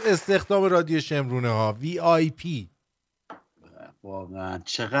استخدام رادیو شمرونه ها، وی آی پی. واقعا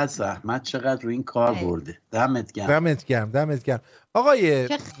چقدر زحمت، چقدر روی این کار برده. دمت گرم. دمت گرم. آقای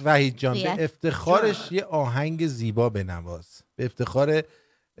وحید جان، به افتخارش یه آهنگ زیبا بنواز، به افتخار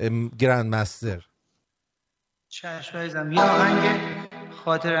گرند مستر. چشم عزیزم، یه آهنگ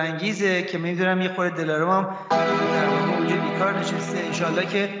خاطر انگیزه که میدونم یه خورده دلارم در واقع اونجا بیکار نشسته. انشالله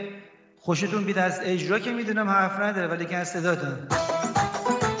که خوشتون بیاد. از اجرا که میدونم حرف نداره، ولی که از صداتون.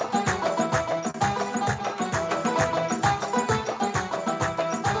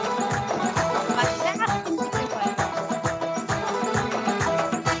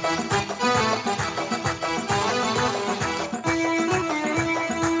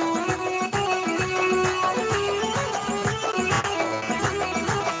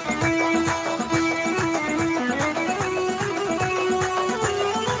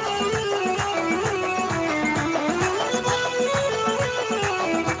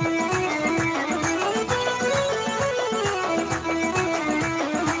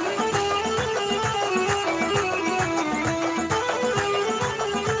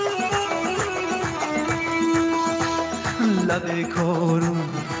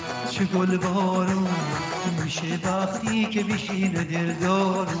 گل بارون میشه وقتی که بشینه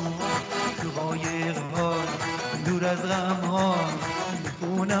دلدارون تو قایق‌ها دور از غم‌ها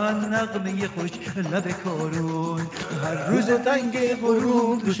میخونن نغمه خوش لب کارون. هر روز تنگ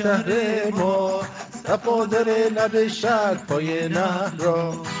غروب تو شهر ما صفا داره لب شهر پای نهر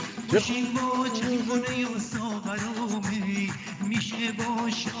را. بشین با چنگونه و ساغرومی میشه با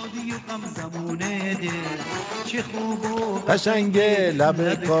شادی و غم زمونه دل. چه خوب و قشنگه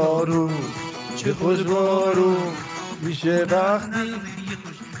لب کارون، چه خوش بارون میشه وقتی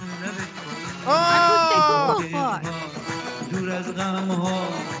دور از غم ها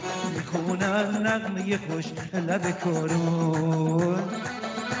میخونن نغمه خوش لب کارون.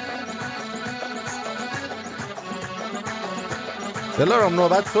 دلارم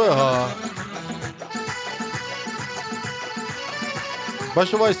نوبت توه ها.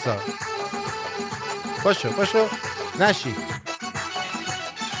 باشو وایسا، باشو نشین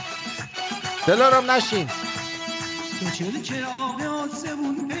دلارم، نشین. چه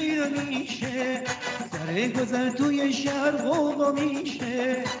آسمون پیدا میشه، سر گذر توی شهر غوغا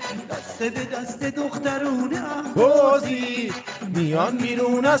میشه، دست به دست دخترونه بازی میان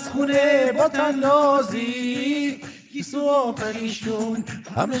بیرون از خونه با تنازی. گیسو آفریشون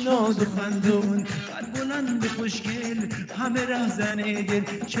همه ناز و خندون، قد بلند خوشگل همه رهزن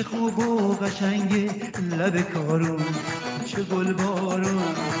دل. چه خوب و قشنگه لب کارون، چه گل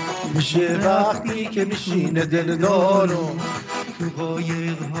بارون میشه وقتی که میشینه دلدارون. تو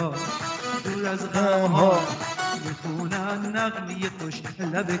قایق‌ها دور از غم‌ها میخونن نغمه خوش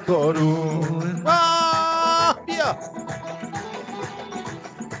لب کارون. بیا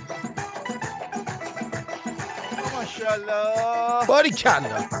ماشاءالله،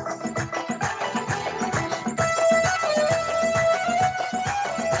 باریکلا.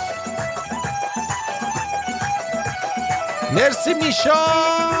 مرسی میشا.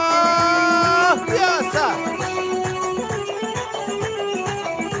 بیا سر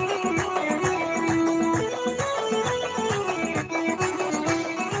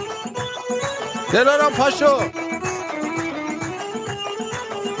دلارم پاشو.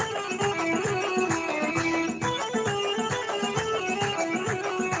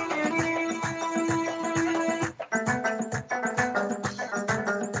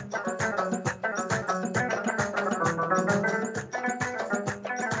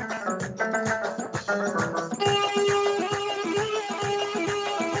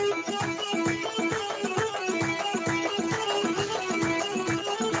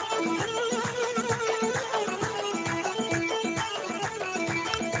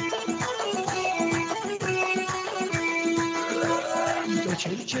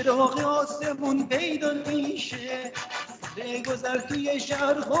 چراغ آسمون پیدا میشه، سر گذر توی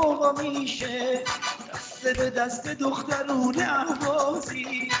شهر غوغا میشه، دست به دست دخترونه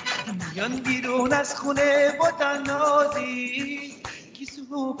اهوازی میان بیرون از خونه با تنازی.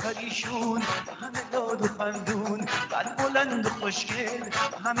 گیسو و پریشون همه داد و خندون، قد بلند و خوشگل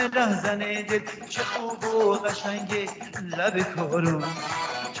همه لحظن دل. چه خوب و قشنگه لب کارون،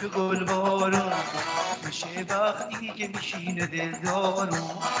 چه گل بارون میشه وقتی که میشینه دلدارون.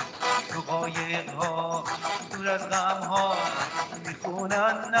 تو قایق‌ها دور از غم‌ها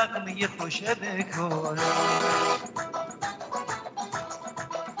میخونن نغمه خوش بکارون.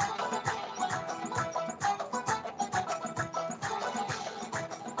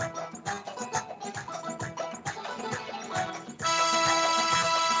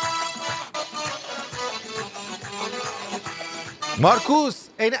 مارکوس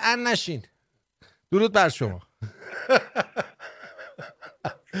این ان نشین. درود بر شما.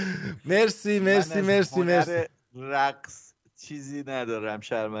 مرسی مرسی مرسی مرسی. رقص چیزی ندارم،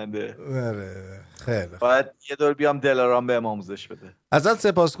 شرمنده. خیلی باید یه دور بیام دلارام به آموزش بده. ازت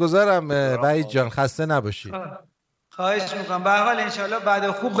سپاسگزارم وحید جان، خسته نباشی. خواهش میکنم. به هر حال انشالله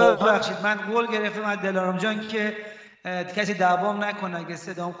بعد خوب ببخشید من قول گرفتم از دلارام جان که کسی دعوام نکنه اگه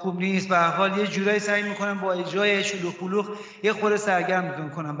صدام خوب نیست. به هر حال یه جورایی سعی میکنم با اجرای شلوغ پلوغ یه خورده سرگرم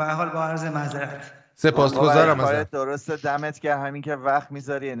میکنم. به هر حال با عرض معذرت. سپاسگزارم ازت. درسته، دمت که همین که وقت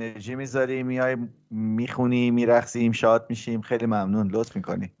میذاری، انرژی میذاری، میای میخونی، میرقصیم، شاد میشیم. خیلی ممنون، لطف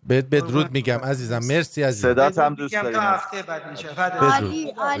میکنی. بدرود میگم عزیزم. مرسی عزیزم. صدات هم دوست داریم. تا هفته بعد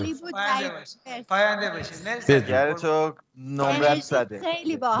انشالله. عالی بود. پاینده باشید. مرسی. گر تو نمرت زده.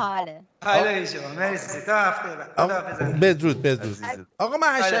 خیلی باحاله. حالا شما مرسی. تا هفته بعد. بدرود. آقا من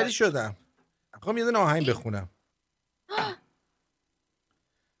حشری شدم. میخوام یه دونه آهنگ بخونم.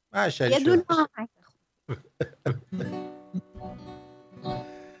 من حشری شدم.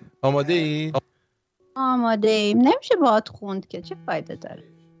 آماده ای؟ آماده ایم. نمیشه باهات خوند که چه فایده داره؟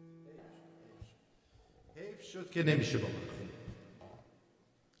 حیف شد که نمیشه با من خوند.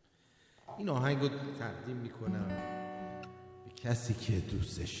 این آهنگ رو تقدیم میکنم به کسی که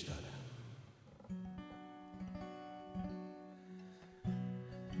دوستش دارم.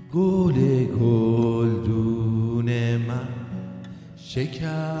 گل گلدون من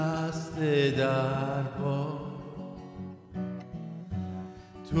شکسته در باد،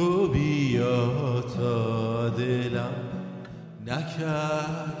 تو بیا تا دلم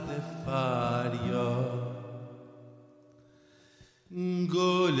نکرده فریاد.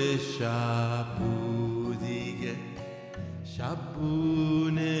 گل شب بود دیگه شب بو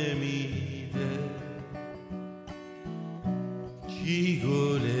نمیده، کی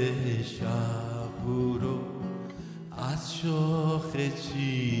گل شب بو رو از شاخه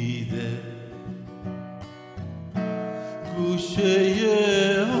چیده.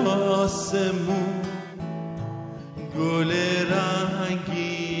 گوشه آسمون گل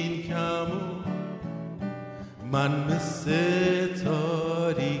رنگین کمون، من مثل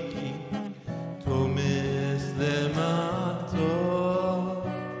تاریکی تو مثل مهتاب.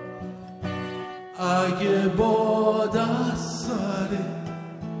 اگه باد از سر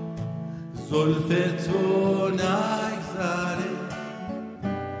زلف تو نگذره،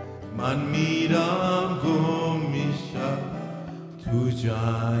 من میرم گم میشم تو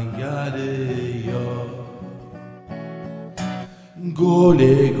جنگل یار. گل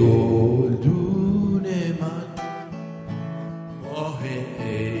گلدون من، ماه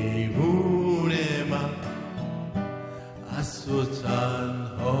ایوون من، از تو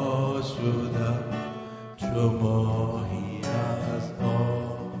تنها شدم چو ماهی از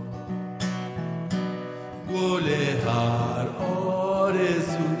آب. گل هر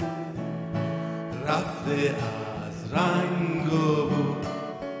آرزو رفته از رنگ و بو،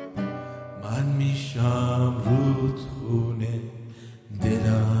 من میشم رودخونه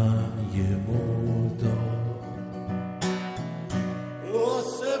دلم یه مرداب.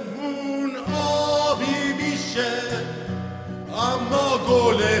 آسمون آبی میشه اما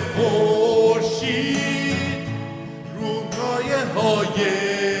گل خورشید روکایه های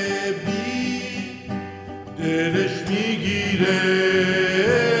بی دلش میگیره.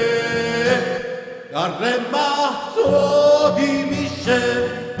 در مهتابی میشه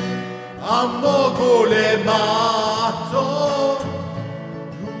اما گل مهتاب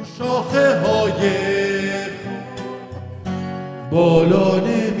رو شاخه های بالا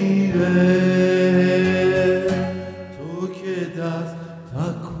نمیره. تو که دست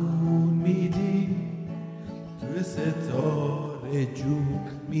تکون میدی تو ستاره جون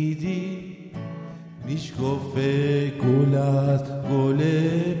میدی، میشکفه گلت گل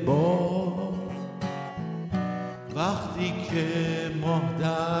بار. وقتی که ماه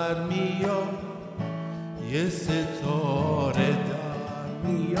در میاد یه ستاره در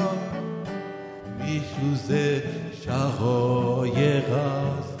میاد، میسوزه شقایق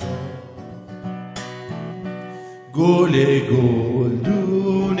از گل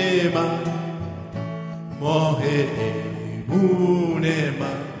گلدون من، ماه ایمون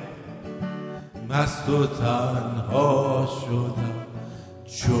من، مست و تنها شدم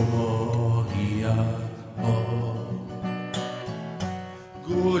چو ماهی از آب.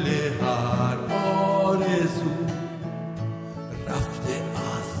 گل هر آرزو رفته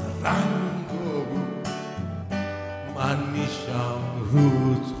از رنگ و بو، من میشم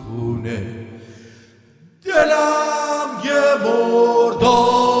رودخونه دلم یه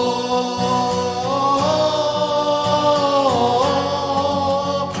مرداب.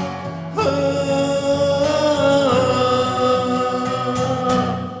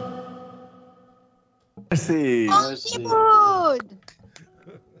 مرسی. عالی بود.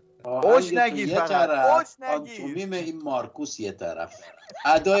 نگید فقط پانتومیم این مارکوس یه طرف،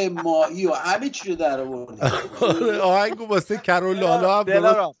 ادای ماهی و همه چی رو در آوردی. آهنگو واسه کرولالا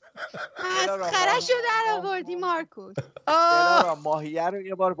هم مسخره‌شو در آوردی مارکوس. دلارام ماهیه رو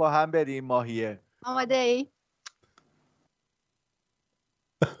یه بار با هم بریم. ماهیه آماده ای؟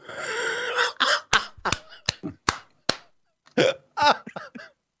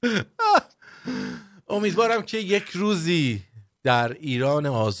 امیدوارم که یک روزی در ایران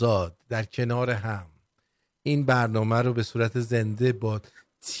آزاد در کنار هم این برنامه رو به صورت زنده با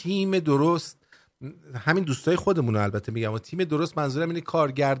تیم درست، همین دوستای خودمون رو البته میگم، و تیم درست منظورم اینه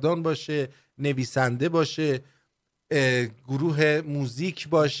کارگردان باشه، نویسنده باشه، گروه موزیک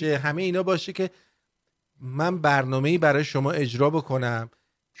باشه، همه اینا باشه که من برنامه‌ای برای شما اجرا بکنم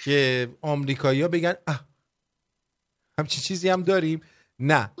که آمریکایی‌ها بگن همچین چیزی هم داریم.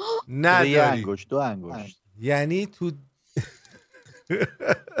 نه داریم. دو انگشت یعنی تو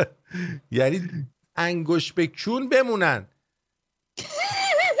یعنی انگشت به کون بمونن.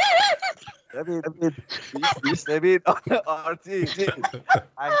 ببین آرتی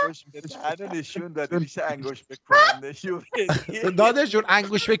انگشت به کون نشون داده، میشه انگشت به کون نشون دادشون.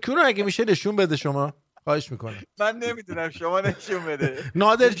 انگشت به کون اگه میشه نشون بده شما، خواهش میکنم. من نمیدونم، شما نشون بده.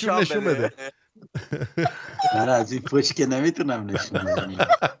 نادر جون نشون بده. من از این پشت که نمیتونم نشون بدم.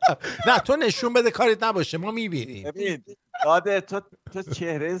 نه تو نشون بده، کاریت نباشه، ما میبینیم. ببین نادر تو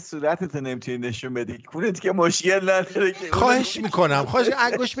چهره صورتت نمیتونی نشون بدی، کونت که مشکل نداره که. خواهش میکنم، خواهش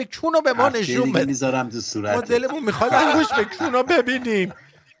انگشت به کونو به ما نشون بده. میذارم تو صورتت. ما دلمون میخواد انگشت به کونو ببینیم.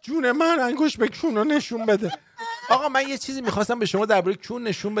 جون من انگشت به کونو نشون بده. آقا من یه چیزی میخواستم به شما درباره کون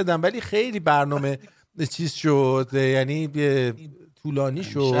نشون بدم، ولی خیلی برنامه چیز شد، یعنی طولانی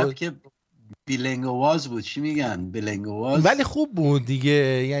شد. که بیلنگواز بود، چی میگن بلنگواز، ولی خوب بود دیگه،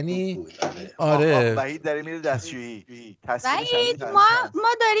 یعنی آره. وحید داره میره دستشویی. وحید ما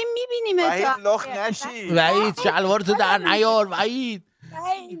داریم میبینیم. وحید لخ نشی. وحید شلوارتو در نیار. وحید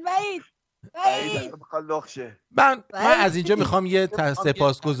میخواد لخ شه. من از اینجا میخوام یه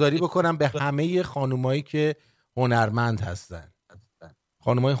سپاسگزاری بکنم به همه خانومایی که هنرمند هستن.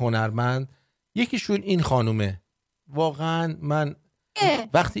 خانومای هنرمند، یکیشون این خانومه. واقعا من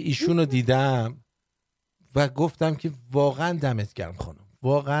وقتی ایشون رو دیدم و گفتم که واقعا دمت گرم خانم،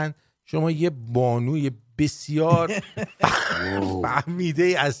 واقعا شما یه بانوی بسیار فهمیده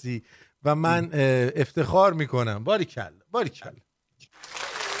ای هستی و من افتخار میکنم. باریکلا.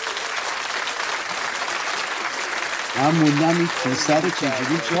 من موندم این پسر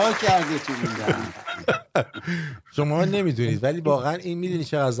چجوری جا کرده تو موندم. شما نمیدونید، ولی واقعا این میدونی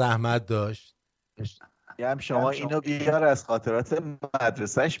چقدر زحمت داشت. هم شما اینو بیار از خاطرات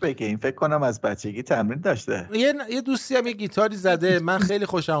مدرسهش بگه. این فکر کنم از بچگی تمرین داشته. یه دوستی هم یه گیتاری زده، من خیلی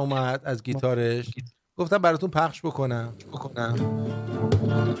خوشم اومد از گیتارش، گفتم براتون پخش بکنم.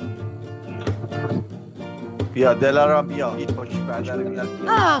 بیا دلارام بیا. هیچ پشت برداره بیا.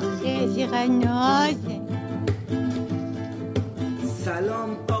 آخه چقدر نازه.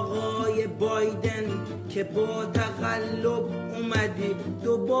 سلام آقای بایدن که با تقلب اومدی،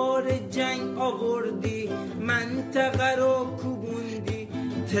 دوباره جنگ آوردی، منطقه رو کوبوندی.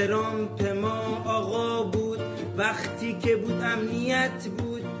 ترامپ ما آقا بود وقتی که بود امنیت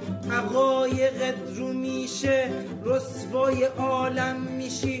بود. حقایقت رو میشه رسوای عالم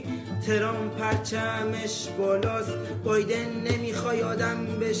میشی. ترامپ پرچمش بالاست، بایدن نمیخوای آدم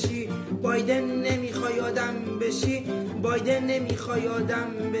بشی. بایدن نمیخوای آدم بشی. بایدن نمیخوای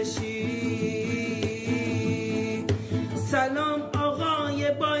آدم بشی. سلام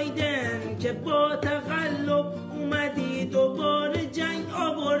آقای بایدن که با تقلب اومدی، دوباره جنگ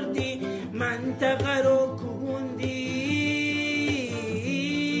آوردی، منطقه رو کوبوندی.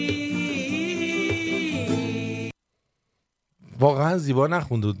 واقعا زیبا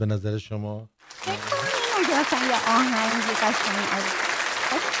نخونده بود به نظر شما؟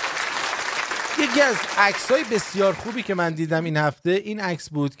 یکی از عکس‌های بسیار خوبی که من دیدم این هفته این عکس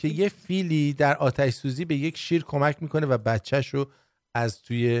بود که یه فیلی در آتش سوزی به یک شیر کمک میکنه و بچه‌شو از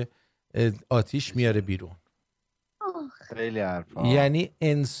توی آتیش میاره بیرون. خیلی حرفا. یعنی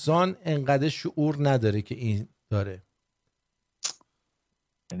انسان انقدر شعور نداره که این داره.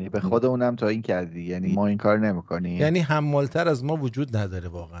 یعنی به خودمونم تا این کردی، یعنی ما این کار نمی‌کنیم. یعنی حمالتر از ما وجود نداره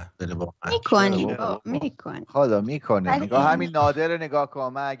واقعا. میکنی. خدا میکنه. نگاه همین نادر نگاه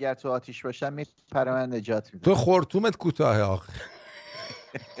کن، من اگر تو آتیش باشم میپره من نجات میده. تو خورتومت کوتاه آخه.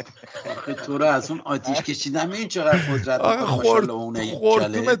 تو رو از اون آتیش کشیدم این چقدر قدرت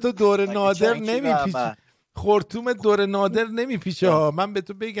خورتومت تو دور نادر نمیپیچه. خورتومت دور نادر نمیپیچه ها، من به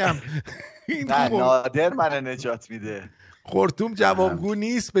تو بگم. نه نادر من نجات میده. خورتوم جوابگو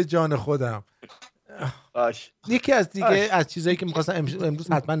نیست به جان خودم. یکی از دیگه از چیزایی که می‌خواستم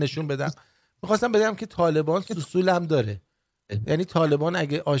امروز حتما نشون بدم، می‌خواستم بدم که طالبان سوسول هم داره. یعنی طالبان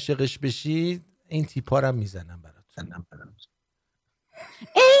اگه عاشقش بشی این تیپا رو میزنن برات.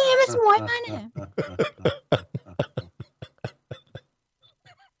 ای مثل موهای منه.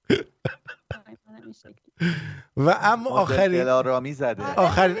 و اما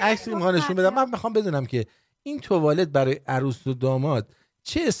آخرین عکس میخوام نشون بدم. من میخوام بدونم که این توالت برای عروس و داماد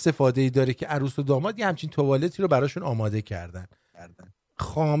چه استفاده‌ای داره که عروس و داماد یه همچین توالتی رو براشون آماده کردن.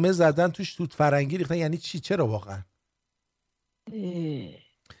 خامه زدن توش توت فرنگی ریختن. یعنی چی؟ چرا واقعا؟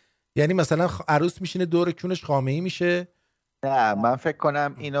 یعنی مثلا عروس میشینه دور کونش خامه‌ای میشه؟ نه من فکر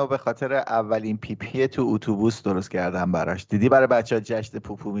کنم اینو به خاطر اولین پیپی تو اتوبوس درست کردم براش. دیدی برای بچه‌ها جشن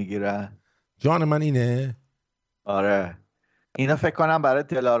پوپو میگیرن؟ جان من اینه؟ آره اینو فکر کنم برای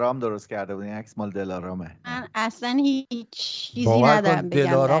دلارام درست کرده بود. این عکس مال دلارامه. من اصلا هیچ چیزی ندارم بگم.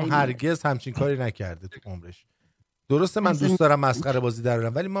 دلارام هرگز همچین کاری نکرده تو عمرش. درسته من دوست دارم مسخره بازی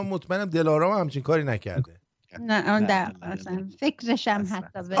درارم ولی من مطمئنم دلارام همچین کاری نکرده. نه اون در اصلا فکرشم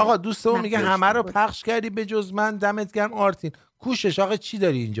حتی آقا دوستمون میگه همه رو پخش کردی به جز من. دمت گرم آرتین. کوشش آقا چی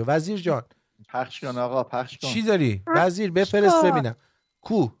داری اینجا وزیر جان؟ پخش کن آقا پخش کن. چی داری وزیر؟ بفرست ببینم.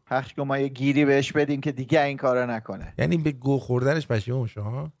 کو پخش کن ما یه گیری بهش بدیم که دیگه این کارو نکنه. یعنی به گو خوردنش پشیمون شو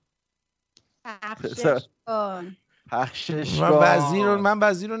ها. پخشش کن. من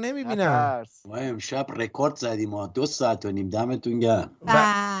وزیر رو نمیبینم. ما امشب رکورد زدیم ما 2 ساعت و نیم. دمتون گرم.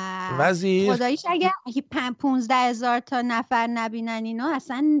 وزیر خداییش اگه 15,000 تا نفر نبینن اینو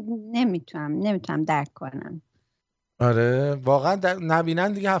اصلا نمیتونم درک کنم. آره واقعا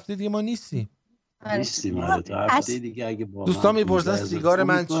نبینن دیگه هفته دیگه ما نیستیم. نیستیم هفته دیگه. اگه دوستان میپرسن سیگار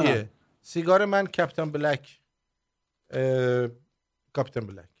من چیه؟ سیگار من کاپیتان بلک. کاپیتان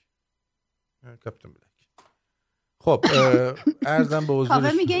بلک. خب عرضم به حضورش.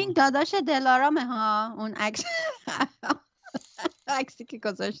 کاوه میگه این داداش دلارامه ها اون عکس عکسی که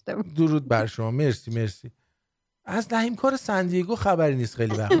گذاشته بود. درود بر شما. مرسی. از نهیم کار سندیگو خبری نیست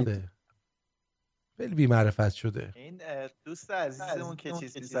خیلی وقته. خیلی بی معرفت شده. این دوست عزیزمون که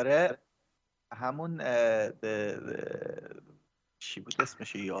چیز میذاره همون چی بود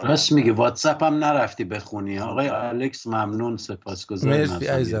اسمش یاد؟ راست میگه واتساپ هم نرفتی بخونی. آقای الکس ممنون سپاسگزارم. مرسی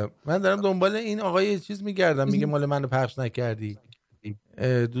عزیزم. من دارم دنبال این آقای چیز میگردم میگه مال منو پخش نکردی.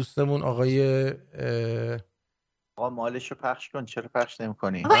 دوستمون آقای آقا مالشو پخش کن. چرا پخش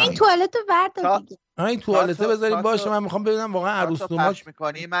نمی‌کنی؟ آقا این توالتو بردار دیگه. این توالته بذاریم باشه. من میخوام ببینم واقعا عروس دوماد پخش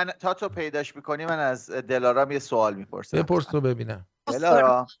می‌کنی. من تا تو پیداش می‌کنی من از دلارام یه سوال می‌پرسم. بپرس تو ببینم.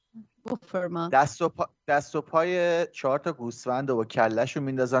 دلارام دست و پای 4 تا گوسفند و کلهشو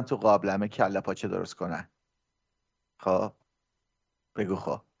میندازن تو قابلمه کله پاچه درست کنن. خب بگو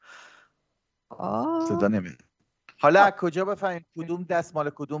خب. صدا نمیاد. حالا از کجا بفهمیم کدوم دست مال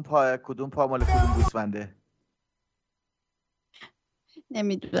کدوم پا مال کدوم گوسفنده؟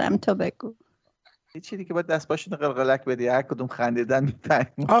 نمیدونم تو بگو. هیچی دیگه باید دست باشین قلقلک بدی. هر کدوم خندیدن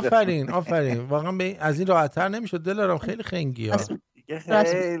میفهمیم. آفرین واقعا از این راحت‌تر نمیشد. دلارام خیلی خنگی ها.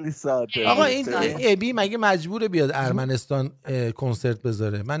 خیلی ساده. آقا این ابی مگه مجبوره بیاد ارمنستان کنسرت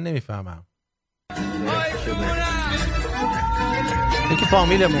بذاره؟ من نمیفهمم. این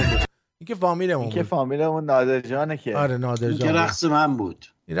که فامیلمون نادر جانه که. آره نادر جان. این رقص من بود.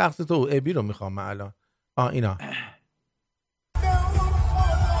 این رقص تو. ابی رو میخوام من الان. اینا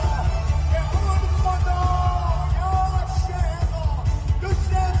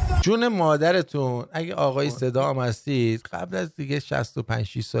جون مادرتون اگه آقای صدا هم هستید قبل از دیگه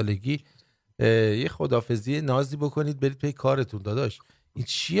 65-6 سالگی یه خدافزی نازی بکنید برید پی کارتون. داداش این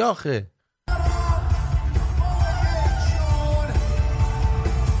چی آخه؟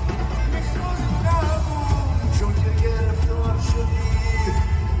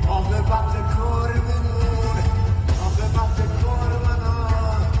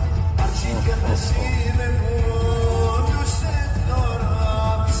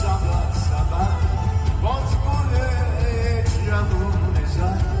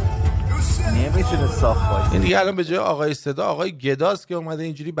 نمیتونه صاف باشه. این دیگه الان به جای آقای صدا آقای گداست که اومده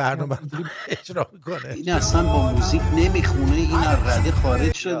اینجوری برنامه رو اجرا میکنه. این اصلا با موزیک نمیخونه. این از رده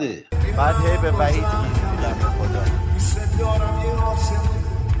خارج شده. بعد هی به وحید میگم خدا.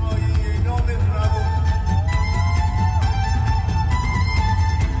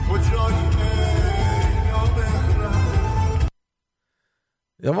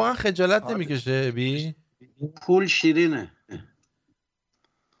 یا واقعا خجالت نمیکشه بی؟ پول شیرینه.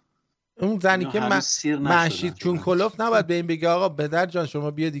 اون زنی که مشید چون کلوف نباید به این بگه آقا پدر جان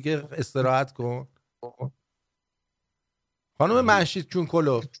شما بیا دیگه استراحت کن. خانم مشید چون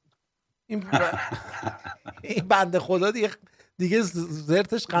کلوف این بنده خدا دیگه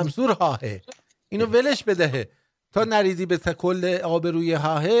زرتش قمصور هاهه. اینو ولش بدهه تا نریدی به کل آبروی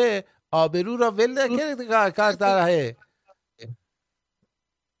هاه آبرو را ول کرده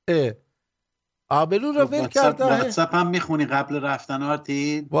آبرو را ول کرده. واتساپ هم میخونی قبل رفتن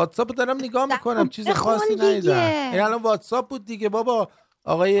آرتین؟ واتساپ دارم نگاه میکنم چیز خاصی ندیدم. این الان واتساپ بود دیگه بابا.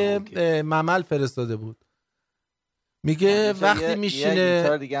 آقای ممل فرستاده بود میگه وقتی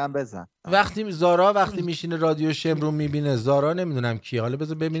میشینه دیگه هم بزن. وقتی میشینه رادیو شمرون میبینه. زارا نمیدونم کیه، حالا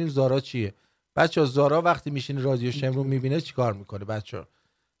بذار ببینیم زارا چیه. بچه‌ها زارا وقتی میشینه رادیو شمرون میبینه چیکار میکنه بچه‌ها؟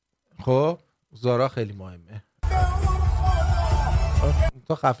 خب زارا خیلی مهمه.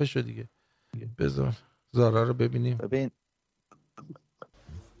 تا خفه شد دیگه. بذار زارا رو ببینیم. ببین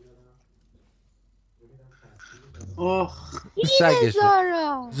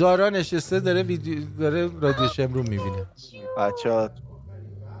زارا نشسته داره رادیو شمرون میبینه. بچه‌ها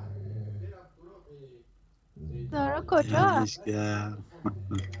زارا کجا؟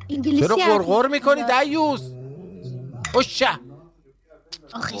 چرا قرقر میکنی دیوز؟ اوشه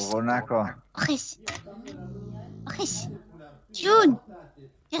قرقر نکن. آخیش جون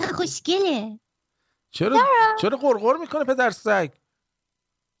چقدر خوشگله. چرا قرقر میکنه پدر سگ؟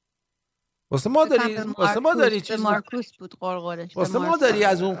 واسه ما داری چیز مارکوس بود قرقرش. واسه ما داری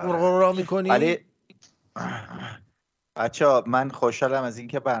از اون قرقر را میکنی؟ ولی بچه‌ها من خوشحالم از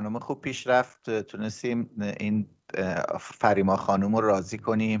اینکه برنامه خوب پیش رفت. تونستیم این فریما خانوم رو راضی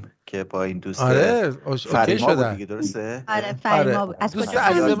کنیم که با این دوست فریما بود دیگه، درسته؟ آره فریما بود. از کجا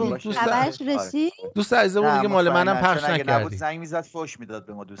عزیزمون خبرش رسید؟ دوست عزیزمون دیگه مال منم پخش نکردی. زنگ میزد فوش میداد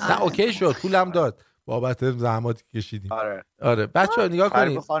به ما دوست. نه اوکی شد، پولم داد بابت زحماتی که کشیدیم. آره بچه‌ها نگاه کنید.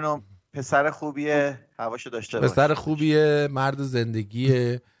 فریما خانم پسر خوبیه، هواشو داشته باش. پسر خوبیه، مرد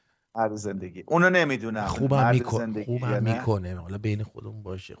زندگیه. مرد زندگی. اونو نمیدونم. خوبم میکنه. حالا بین خودمون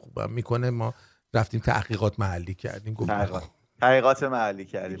باشه. خوبم میکنه. ما رفتیم تحقیقات محلی کردیم. تحقیقات محلی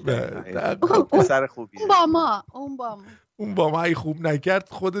کردیم. پسر خوبیه. اون با ما اگه خوب نکرد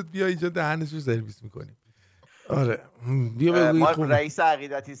خودت بیا اینجا دهنشو سرویس میکنیم. آره بیا ما رئیس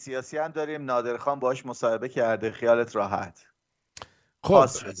عقیدتی سیاسی هم داریم، نادرخان باهاش مصاحبه کرده، خیالت راحت. خب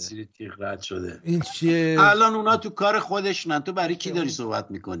رد شده. این چیه؟ الان اونا تو کار خودشونن، تو برای کی داری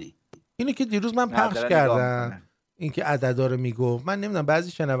صحبت میکنی؟ اینو که دیروز من پخش کردم، این که عددا رو میگفت. من نمیدونم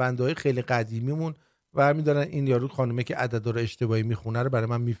بعضی شنونده‌های خیلی قدیمیمون برمی‌دارن این یارو خانومه که عددا رو اشتباهی میخونه رو برای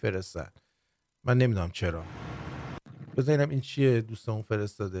من میفرستن. من نمیدونم چرا. بذارینم این چیه دوستمون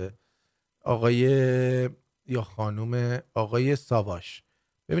فرستاده. آقای یا خانوم آقای ساواش.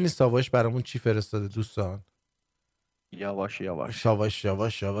 ببینید ساواش برامون چی فرستاده دوستان.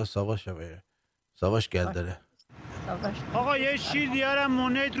 ساواش گل داره. آقا یه چیز دیارم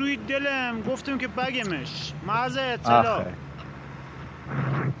مونید روی دلم، گفتم که بگمش محض اطلاع.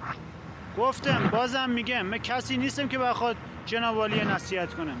 گفتم بازم میگم من کسی نیستم که بخواد جناب والی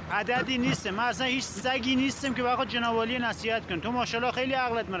نصیحت کنم. عددی نیستم، من اصلا هیچ سگی نیستم که بخواد جناب والی نصیحت کنم. تو ماشاءالله خیلی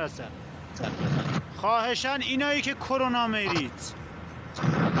عقلت مرسه. خواهشان اینایی که کرونا میرید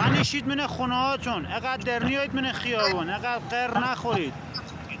منشید من خونه هاتون، اقدر در نیایید من خیابون، اقدر قر نخورید.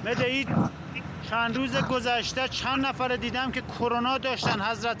 بدهید چند روز گذشته چند نفر دیدم که کرونا داشتن،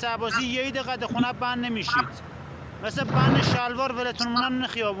 حضرت عباسی یه دقیقه خونه بند نمیشید، مثل بند شلوار ولتون مونن من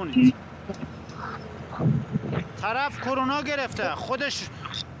خیابونید. طرف کرونا گرفته، خودش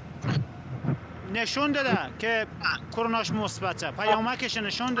نشون داده که کروناش مثبته، پیامکش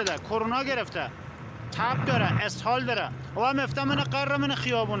نشون داده کرونا گرفته، تب داره، اسهال داره، و هم افتم من قرر من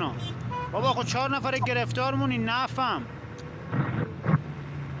خیابونا. بابا خود 4 نفر گرفتار مونی نفهم.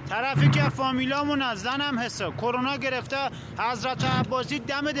 طرفی که فامیلامون زنم حساب کرونا گرفته، حضرت عباسی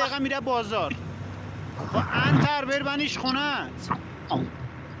 10 دقیقه میره بازار و انتر بربنیش خونت.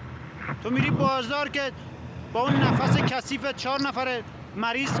 تو میری بازار که با اون نفس کثیفت 4 نفر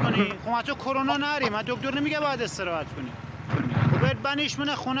مریض کنی. خب تو کرونا نری، من دکتر نمیگه باید استراحت کنی. برد بنیش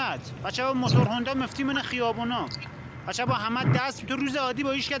من خونت. بچه با موتور هوندا مفتی من خیابونا. بچه با همه دست، تو روز عادی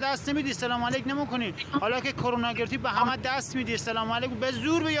با هیچ که دست نمیدی، سلام علیک نمیکنی. حالا که کرونا گرفتی به همه دست میدی، سلام علیک، به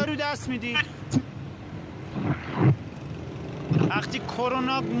زور به یارو دست میدی. وقتی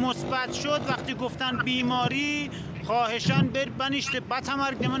کرونا مثبت شد، وقتی گفتن بیماری، خواهشان بر بنیشته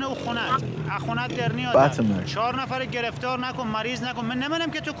بتمرگ نمونه او خونت. اخونت در نیاد. 4 نفر گرفتار نکن، مریض نکن. من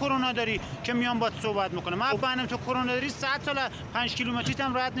نمیدونم که تو کرونا داری که میام باهات صحبت میکنم. من بنم تو کرونا داری 100 سال 5 کیلومتری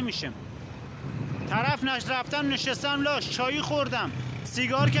هم رد نمیشم. طرف رفتم نشستم لاش، چایی خوردم،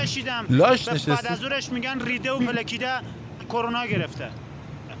 سیگار کشیدم، لاش نشستی. بعد از اونش میگن ریده و پلکیده کرونا گرفته.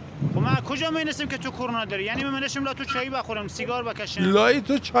 خب من کجا می‌نسیم که تو کرونا داری؟ یعنی من نشم لا تو چایی بخورم، سیگار بکشم. لای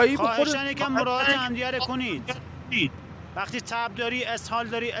تو چایی بخورم. خواهشاً یکم مراعات همدیگه کنید. وقتی تب داری، اسهال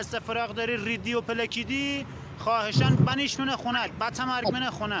داری، استفراغ داری، ریدی و پلکیدی، خواهشان بنشونه خونت، بتمرگ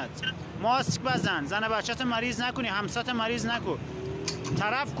خونت، ماسک بزن، زن بچت مریض نکنی، همسات مریض نکن.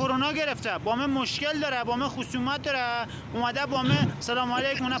 طرف کرونا گرفته، با من مشکل داره، با من خصومت داره، اومده با من سلام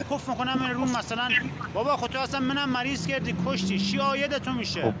علیکم من پف میکنم من رو مثلا بابا خود تو اصلا منم مریض کردی کشتی چی آید تو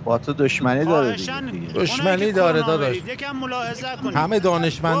میشه؟ خب با تو دشمنی داره دیگه. دشمنی داره داداش. یکم ملاحظه کنید. همه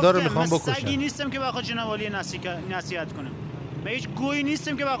دانشمندا رو میخوام بکشن. سگی نیستم که بخواد جناب عالی نصیحت کنم. من هیچ گویی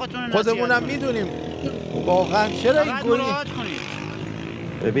نیستم که بخاطر نصیحت خودمونم میدونیم واقعا چرا این گویی.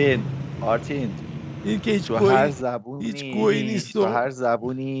 ببین آرتین این که هیچ گویی نیست. تو هر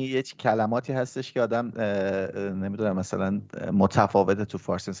زبونی یه کلماتی هستش که آدم نمیدونم مثلا متفاوته تو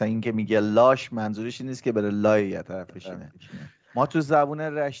فارسی. مثلا این که میگه لاش منظورش این نیست که بره لای یه طرف بشینه. ما تو زبون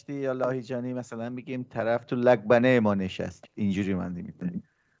رشتی یا لاهیجانی مثلا میگیم طرف تو لگبنه ما نشست. اینجوری من میگم.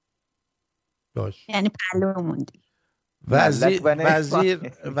 باش. یعنی پلو موندی.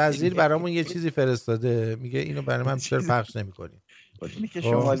 وزیر برامون یه چیزی فرستاده میگه اینو برای من چرا پخش نمی‌کنی؟ اینی که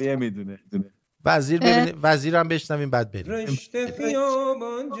شمالیه میدونه. وزیر ببینید وزیرم بشنویم بعد بریم. رشته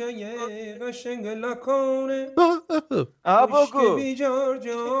خیابان جای قشنگ لکانه بگو بیجار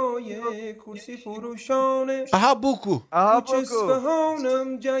جای کرسی فروشانه بگو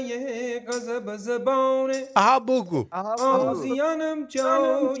اصفهانم جای غضب زبانه بگو آزیانم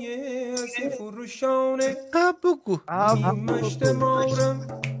جای حسی فروشانه بگو مشت مارم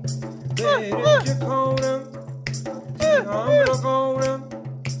برنج کارم تیام رقارم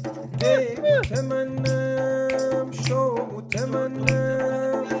تمنم شو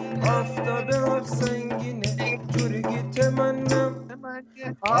تمنم آفتاب هف سنگینه جورگی تمنم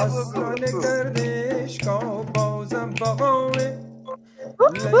آسان گردش کا بازم بغانه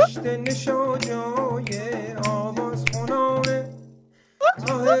لشت نشا جای آواز خونانه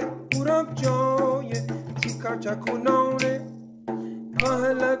تاهر بورم جای تیکر چکونانه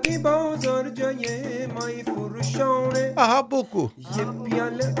پهلوی بازار جای مای فروشانه بگو یه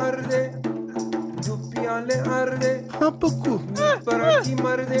پیاله ارده دو پیاله ارده بگو براتی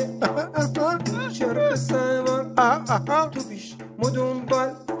مرده چرک سوار تو بیش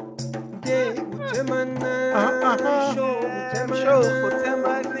مدنبال دیگو تمنم شو تمنم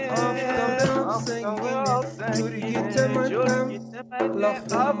آفتاب سنگینه جوری تمنم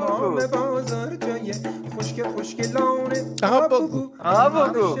لخمام بازار جای خوشگلانه بگو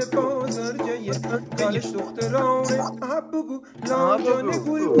گالش بازار جای گالش دخترانه بگو لاجان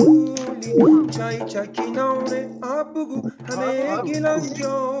گلگولی چای چکینانه بگو همه گیلان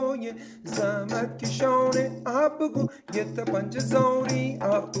جای زحمت کشانه بگو یه تا پنج زاری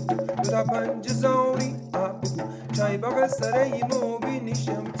بگو دو تا پنج زاری بگو چای باقی سره موبینی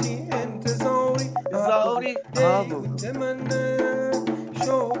شمتی انتظاری دیگو تمنه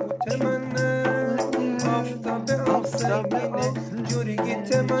شو تمنه آفتاب سنگینه جوریگی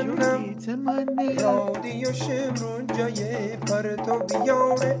تمنم رادیو شمرون جای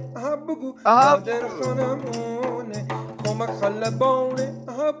پرتویانه بگو قادر خانمونه کمک خلبانه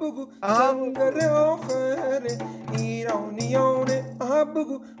بگو سنگر آخر ایرانیانه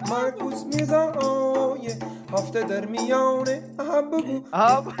بگو مرکوز میزای هفته در میانه بگو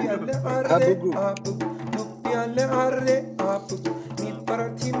پیاله ارده بگو پیاله ارده بگو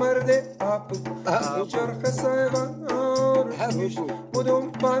میپرتی مرده بگو چرخ سیغان آرمیش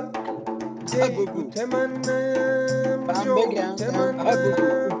مدوم بل دیگو تمنم جو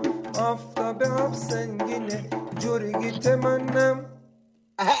تمنم آفتاب هف سنگینه جورگی تمنم.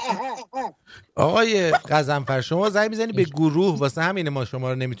 آقای غضنفر شما زنگ میزنی به گروه واسه همینه ما شما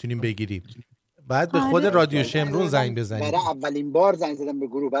رو نمیتونیم بگیریم. بعد به خود رادیو شمرون زنگ بزنیم. برای اولین بار زنگ زدم به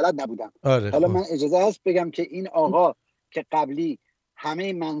گروه بلد نبودم. آره حالا من اجازه هست بگم که این آقا که قبلی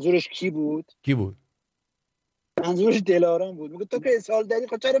همه منظورش کی بود؟ منظورش دلارام بود. میگه تو که اسهال داری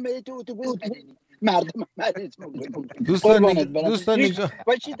خب چرا میری تو اتوبوس ببینی مردم مریض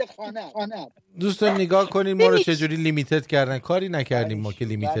دوستان نگاه کنین ما رو چجوری لیمیتد کردن. کاری نکردیم ما که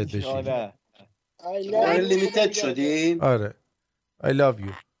لیمیتد بشیم. لیمیتد شدیم. آره I love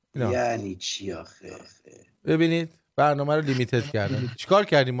you. یعنی چی آخه؟ ببینید برنامه رو لیمیتد کردن. چیکار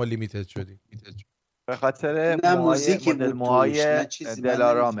کردیم ما لیمیتد شدیم؟ به خاطر مدل موهای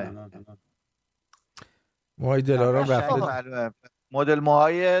دلارامه. موهای دلارام رفته. مدل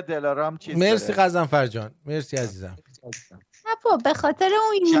موهای دلارام چیز مرسی غضنفر جان. مرسی عزیزم. به خاطر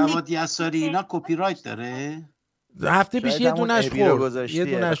اون جواد یساری اینا کپی رایت داره. هفته پیش یه دونش خورد. یه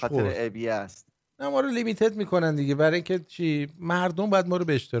دونش خاطر ابی است. نه ما رو لیمیتد میکنن دیگه برای اینکه چی مردم باید ما رو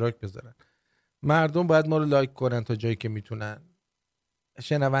به اشتراک بذارن. مردم باید ما رو لایک کنن تا جایی که میتونن.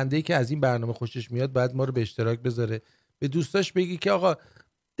 شنونده‌ای که از این برنامه خوشش میاد باید ما رو به اشتراک بذاره. به دوستاش بگی که آقا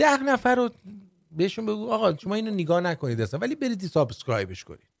 10 نفر رو بهشون بگو آقا شما اینو نگاه نکنید اصلا ولی برید سابسکرایبش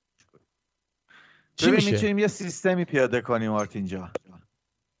کنید. چی میشه؟ میتونیم یه سیستمی پیاده کنیم آرتین جان.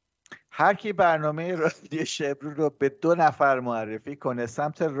 هر کی برنامه رادیو شمرون رو به 2 نفر معرفی کنه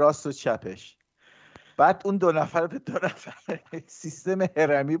سمت راست و چپش، بعد اون 2 نفر به 2 نفر سیستم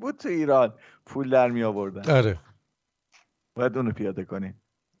هرمی بود تو ایران پول در می آوردن. آره باید اونو پیاده کنیم.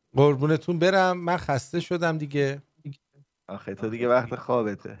 قربونتون برم، من خسته شدم دیگه. آخه تو دیگه وقت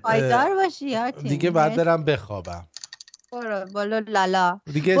خوابته. پایدار باشی آرتین. دیگه بعد برم بخوابم. برو لالا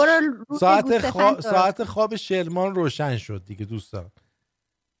دیگه برو ساعت خواب شلمان روشن شد دیگه دوستان.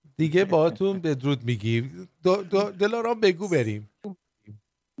 دیگه باهاتون بدرود میگیم. دلارام بگو بریم.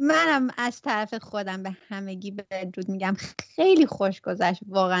 منم از طرف خودم به همگی بدرود میگم. خیلی خوش گذشت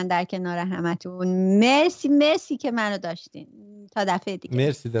واقعا در کنار همتون. مرسی که منو داشتین. تا دفعه دیگه.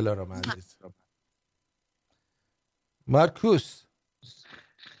 مرسی دلارام عزیز. مارکوس،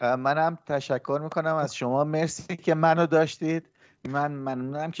 منم تشکر میکنم از شما. مرسی که منو داشتید. من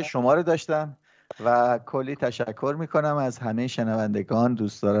ممنونم که شما رو داشتم و کلی تشکر میکنم از همه شنوندگان،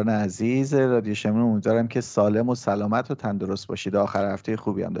 دوستداران عزیز رادیو شمرون. امیدوارم که سالم و سلامت و تندرست باشید. آخر هفته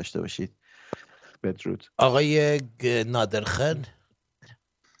خوبی هم داشته باشید. بدرود. آقای نادرخان،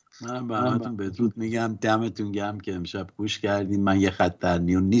 من به همتون بدرود میگم. دمتون گرم که امشب گوش کردین. من یه خط در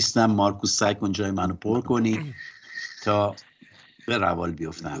میون نیستم. مارکوس سعی کن جای منو پر کنی تا به روال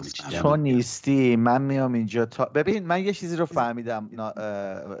بیفته همه چی. چون نیستی من میام اینجا تا ببین. من یه چیزی رو فهمیدم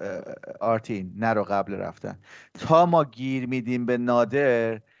آرتین، نرو قبل رفتن. تا ما گیر میدیم به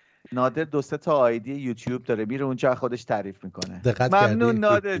نادر 2-3 تا آیدی یوتیوب داره، میره اونجا خودش تعریف میکنه. ممنون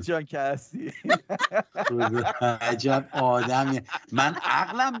نادر جان که هستی. عجب آدمی. من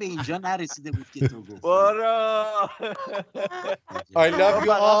عقلم به اینجا نرسیده بود که تو گفت. برو. I love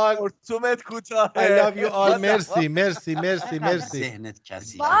you all. ارتومت کوتاه. I love you all. مرسی. ذهنت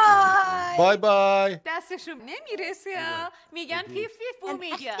کسی. بای. دستشون نمیرسه. میگن پیف بو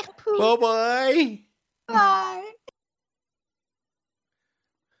میگن. بای.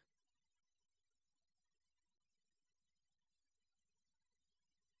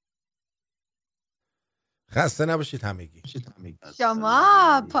 خسته نباشید همگی.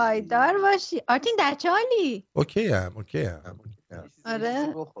 شما پایدار باشی. آرتین در چه حالی؟ اوکی هم.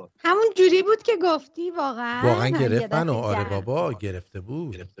 آره همون جوری بود که گفتی. واقعا گرفت منو. آره بابا گرفته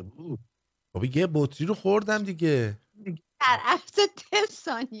بود. بابا یه بطری رو خوردم دیگه در عرض 10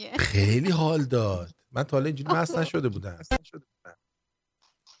 ثانیه. خیلی حال داد. من تا حالا اینجوری مست نشده بودم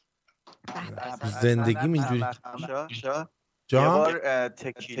زندگیم اینجوری. یه بار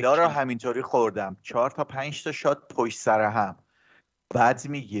تکیلا رو همینطوری خوردم، 4 تا 5 تا شات پشت سر هم. بد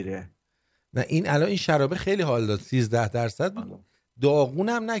میگیره. نه این الان این شرابه خیلی حال داد. 13% بود.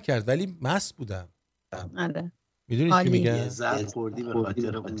 داغونم نکرد ولی مست بودم. آره میدونی چی میگم؟ یه زهر خوردی به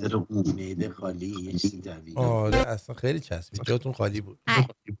خاطر اون معده خالی یه چیزی دوید. آره اصلا خیلی چسبید. جاتون خالی بود.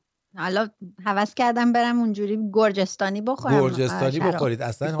 حالا هوس کردم برم اونجوری گرجستانی بخورم. گرجستانی بخورید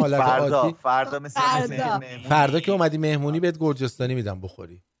اصلا حالت عادی. فردا که اومدی مهمونی بهت گرجستانی میدم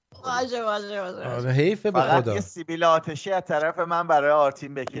بخوری. باشه. آره حیفه به خدا. یه سیبیل آتشی از طرف من برای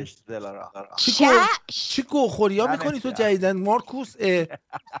آرتین بکش دلارا. چی گوخوریا میکنی تو جدیدن مارکوس؟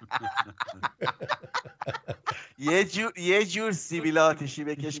 یه جور سیبیل آتشی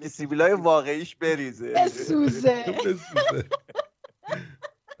بکش که سیبیلای واقعیش بریزه. بسوزه.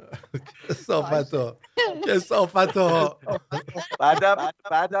 کثافتا.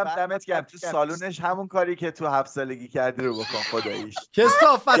 بعدم دمت گرم تو سالونش همون کاری که تو 7 سالگی کردی رو بکن خداییش.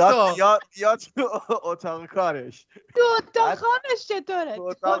 کثافتا. یا تو اتاق کارش. تو اتاق خوابش چطوره؟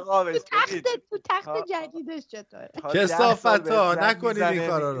 تو تخت جدیدش چطوره؟ کثافتا نکنید این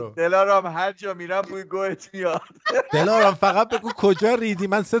کارا رو. دلارام هر جا میرم بوی گوهت میاد. دلارام فقط بگو کجا ریدی.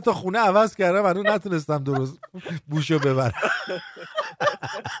 من 3 تا خونه عوض کردم هنوز نتونستم درست بوشو ببرم.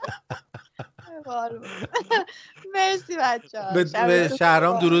 مرسی بچه‌ها. به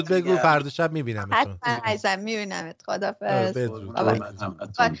شهرام درود بگو. فردا شب میبینمتون. حتما میبینمت. خدافظ.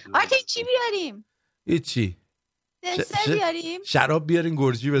 آرتین چی بیاریم؟ هیچی. دسر بیاریم؟ شراب بیارین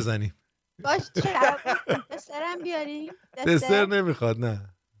گرجی بزنیم. باش شراب. دسرم بیاریم؟ دسر نمیخواد نه.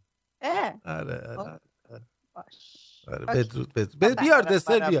 آره. باش. بدرود. بیار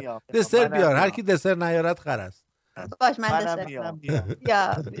دسر بیار. هر کی دسر نیارد خرست. باش من دسر بیا.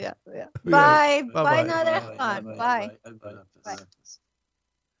 بای نادر خان. بای.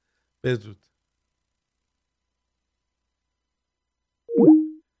 بدرود.